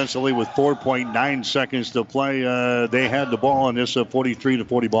up defensively with 4.9 seconds to play. They had the ball in this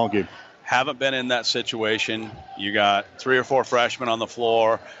 43-40 ball game. Haven't been in that situation. You got 3 or 4 freshmen on the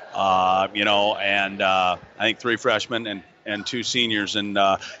floor, and I think 3 freshmen and 2 seniors. And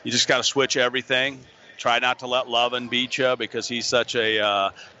you just got to switch everything. Try not to let Lovin beat you because he's such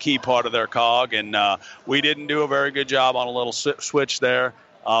a key part of their cog. And we didn't do a very good job on a little switch there.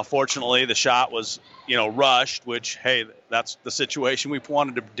 Fortunately, the shot was, rushed, which, hey, that's the situation. We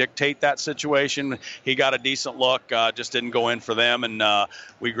wanted to dictate that situation. He got a decent look, just didn't go in for them, and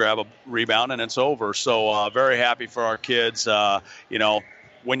we grab a rebound, and it's over. So very happy for our kids.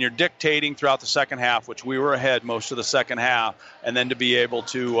 When you're dictating throughout the second half, which we were ahead most of the second half, and then to be able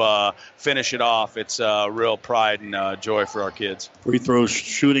to finish it off, it's real pride and joy for our kids. Free throw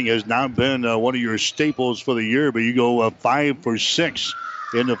shooting has not been one of your staples for the year, but you go 5 for 6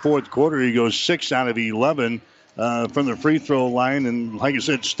 in the fourth quarter. You go 6 out of 11 from the free throw line, and like I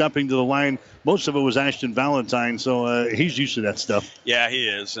said, stepping to the line. Most of it was Ashton Valentine, so he's used to that stuff. Yeah, he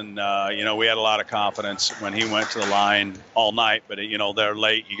is, and we had a lot of confidence when he went to the line all night. But they're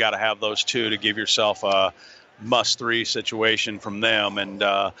late. You got to have those 2 to give yourself a must-3 situation from them, and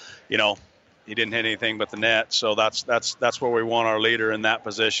he didn't hit anything but the net, so that's where we want our leader in that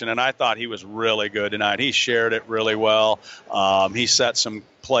position. And I thought he was really good tonight. He shared it really well. He set some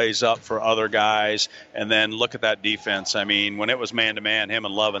plays up for other guys, and then look at that defense. I mean, when it was man-to-man, him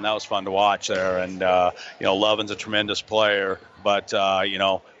and Lovin, that was fun to watch there. And, Lovin's a tremendous player, but,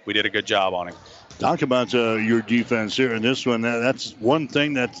 we did a good job on him. Talk about your defense here in this one. That's one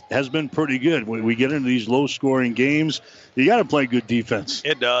thing that has been pretty good. When we get into these low-scoring games, you got to play good defense.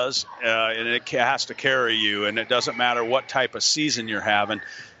 It does, and it has to carry you, and it doesn't matter what type of season you're having.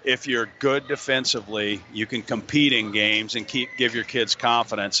 If you're good defensively, you can compete in games and give your kids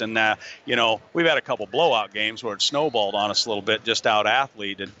confidence. And, we've had a couple blowout games where it snowballed on us a little bit, just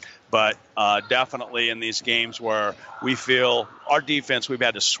out-athleted. But definitely in these games where we feel our defense, we've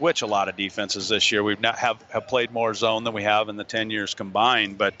had to switch a lot of defenses this year. We've not have played more zone than we have in the 10 years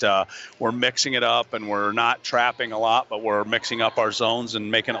combined. But we're mixing it up, and we're not trapping a lot, but we're mixing up our zones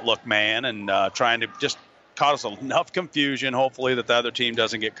and making it look man, and trying to just cause enough confusion, hopefully, that the other team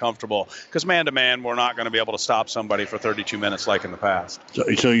doesn't get comfortable. Because man-to-man, we're not going to be able to stop somebody for 32 minutes like in the past.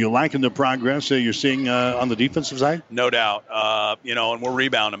 So you're liking the progress you're seeing on the defensive side? No doubt. And we're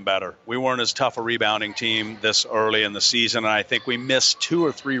rebounding better. We weren't as tough a rebounding team this early in the season, and I think we missed 2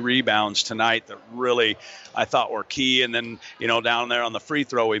 or 3 rebounds tonight that really I thought were key. And then, down there on the free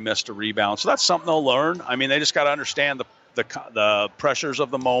throw, we missed a rebound. So that's something they'll learn. I mean, they just got to understand the pressures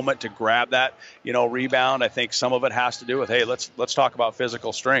of the moment to grab that, rebound. I think some of it has to do with, hey, let's talk about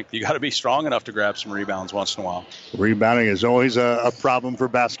physical strength. You got to be strong enough to grab some rebounds once in a while. Rebounding is always a problem for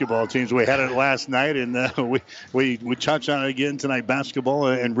basketball teams. We had it last night, and we touched on it again tonight. Basketball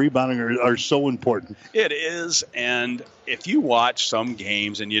and rebounding are so important. It is, and if you watch some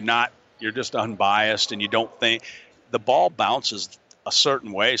games and you're just unbiased and you don't think the ball bounces a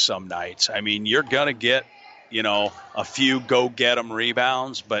certain way some nights. I mean, you're going to get a few go-get-'em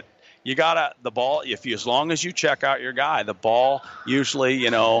rebounds, but you got the ball, as long as you check out your guy, the ball usually,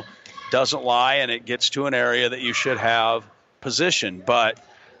 doesn't lie, and it gets to an area that you should have position. But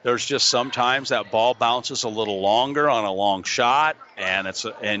there's just sometimes that ball bounces a little longer on a long shot, and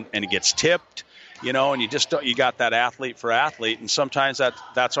it gets tipped, and you got that athlete for athlete. And sometimes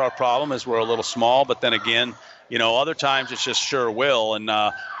that's our problem, is we're a little small, but then again, other times it's just sure will. And,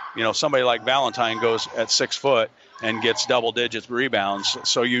 somebody like Valentine goes at 6 foot, and gets double-digit rebounds.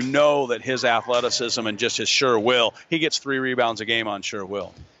 So you know that his athleticism and just his sure will, he gets 3 rebounds a game on sure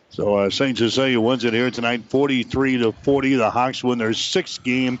will. So St. Cecilia wins it here tonight, 43-40. The Hawks win their 6th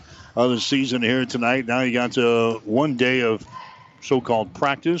game of the season here tonight. Now you got 1 day of so-called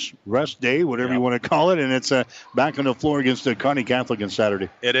practice, rest day, whatever you want to call it, and it's back on the floor against the Kearney Catholic on Saturday.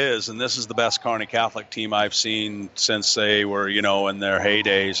 It is, and this is the best Kearney Catholic team I've seen since they were, in their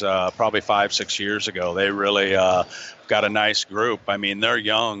heydays, probably 5-6 years ago. They really got a nice group. I mean, they're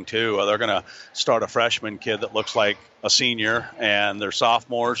young, too. They're going to start a freshman kid that looks like a senior, and their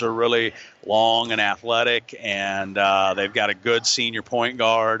sophomores are really long and athletic, and they've got a good senior point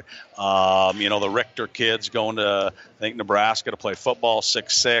guard. The Richter kid's going to, I think, Nebraska to play football,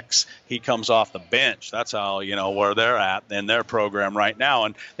 6'6". He comes off the bench. That's how, where they're at in their program right now.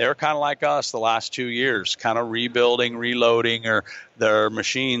 And they're kind of like us the last 2 years, kind of rebuilding, reloading their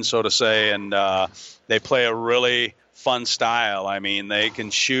machine, so to say, and they play a really fun style. I mean, they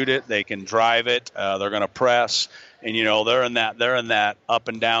can shoot it, they can drive it, they're going to press. And, they're in that up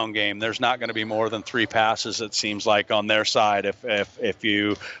and down game. There's not going to be more than 3 passes, it seems like, on their side. If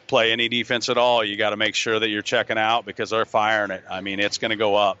you play any defense at all, you got to make sure that you're checking out because they're firing it. I mean, it's going to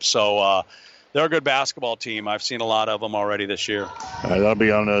go up. So they're a good basketball team. I've seen a lot of them already this year. That'll be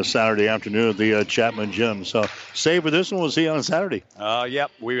on Saturday afternoon at the Chapman Gym. So save for this one. We'll see you on Saturday.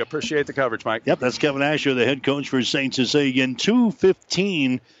 Yep. We appreciate the coverage, Mike. Yep, that's Kevin Asher, the head coach for St. Cecilia. Again,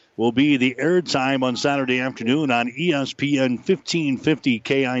 2:15 will be the air time on Saturday afternoon on ESPN 1550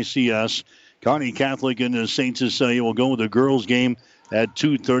 KICS. Kearney Catholic and St. Cecilia will go with the girls' game at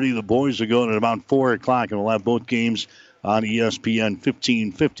 2:30. The boys are going at about 4 o'clock, and we'll have both games on ESPN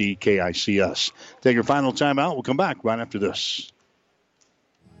 1550 KICS. Take your final time out. We'll come back right after this.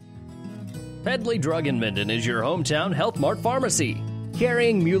 Pedley Drug in Minden is your hometown Health Mart pharmacy,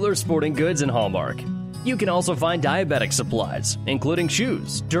 carrying Mueller Sporting Goods and Hallmark. You can also find diabetic supplies, including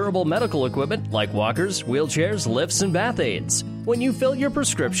shoes, durable medical equipment like walkers, wheelchairs, lifts, and bath aids. When you fill your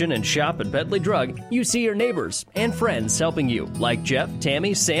prescription and shop at Pedley Drug, you see your neighbors and friends helping you, like Jeff,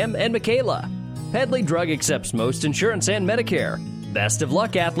 Tammy, Sam, and Michaela. Pedley Drug accepts most insurance and Medicare. Best of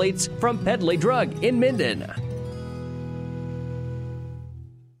luck, athletes, from Pedley Drug in Minden.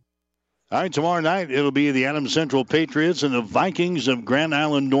 All right, tomorrow night it'll be the Adams Central Patriots and the Vikings of Grand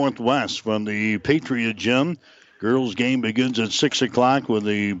Island Northwest from the Patriot Gym. Girls game begins at 6 o'clock with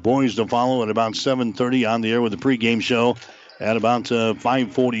the boys to follow at about 7:30 on the air with the pregame show at about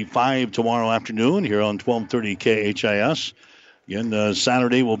 5:45 tomorrow afternoon here on 1230 KHIS. Again,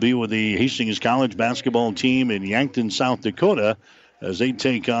 Saturday will be with the Hastings College basketball team in Yankton, South Dakota as they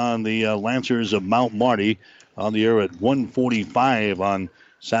take on the Lancers of Mount Marty on the air at 1:45 on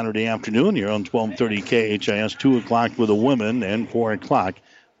Saturday afternoon here on 1230 KHIS, 2 o'clock with the women and 4 o'clock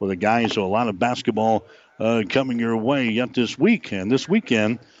with the guys. So a lot of basketball coming your way yet this week and this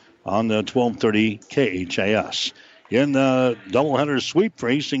weekend on the 1230 KHIS. In the doubleheader sweep for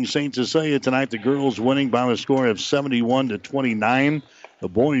Hastings St. Cecilia tonight, the girls winning by a score of 71-29. The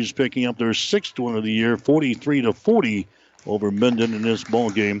boys picking up their 6th win of the year, 43-40 over Minden in this ball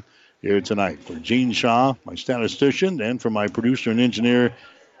game here tonight. For Gene Shaw, my statistician, and for my producer and engineer,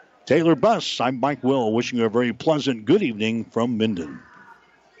 Taylor Buss, I'm Mike Will, wishing you a very pleasant good evening from Minden.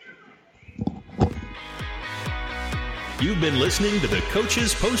 You've been listening to the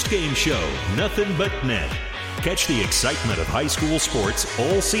Coach's Post-Game Show, Nothing But Net. Catch the excitement of high school sports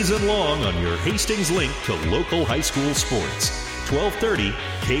all season long on your Hastings link to local high school sports. 1230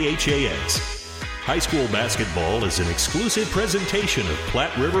 KHAS. High school basketball is an exclusive presentation of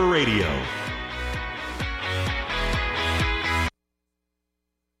Platte River Radio.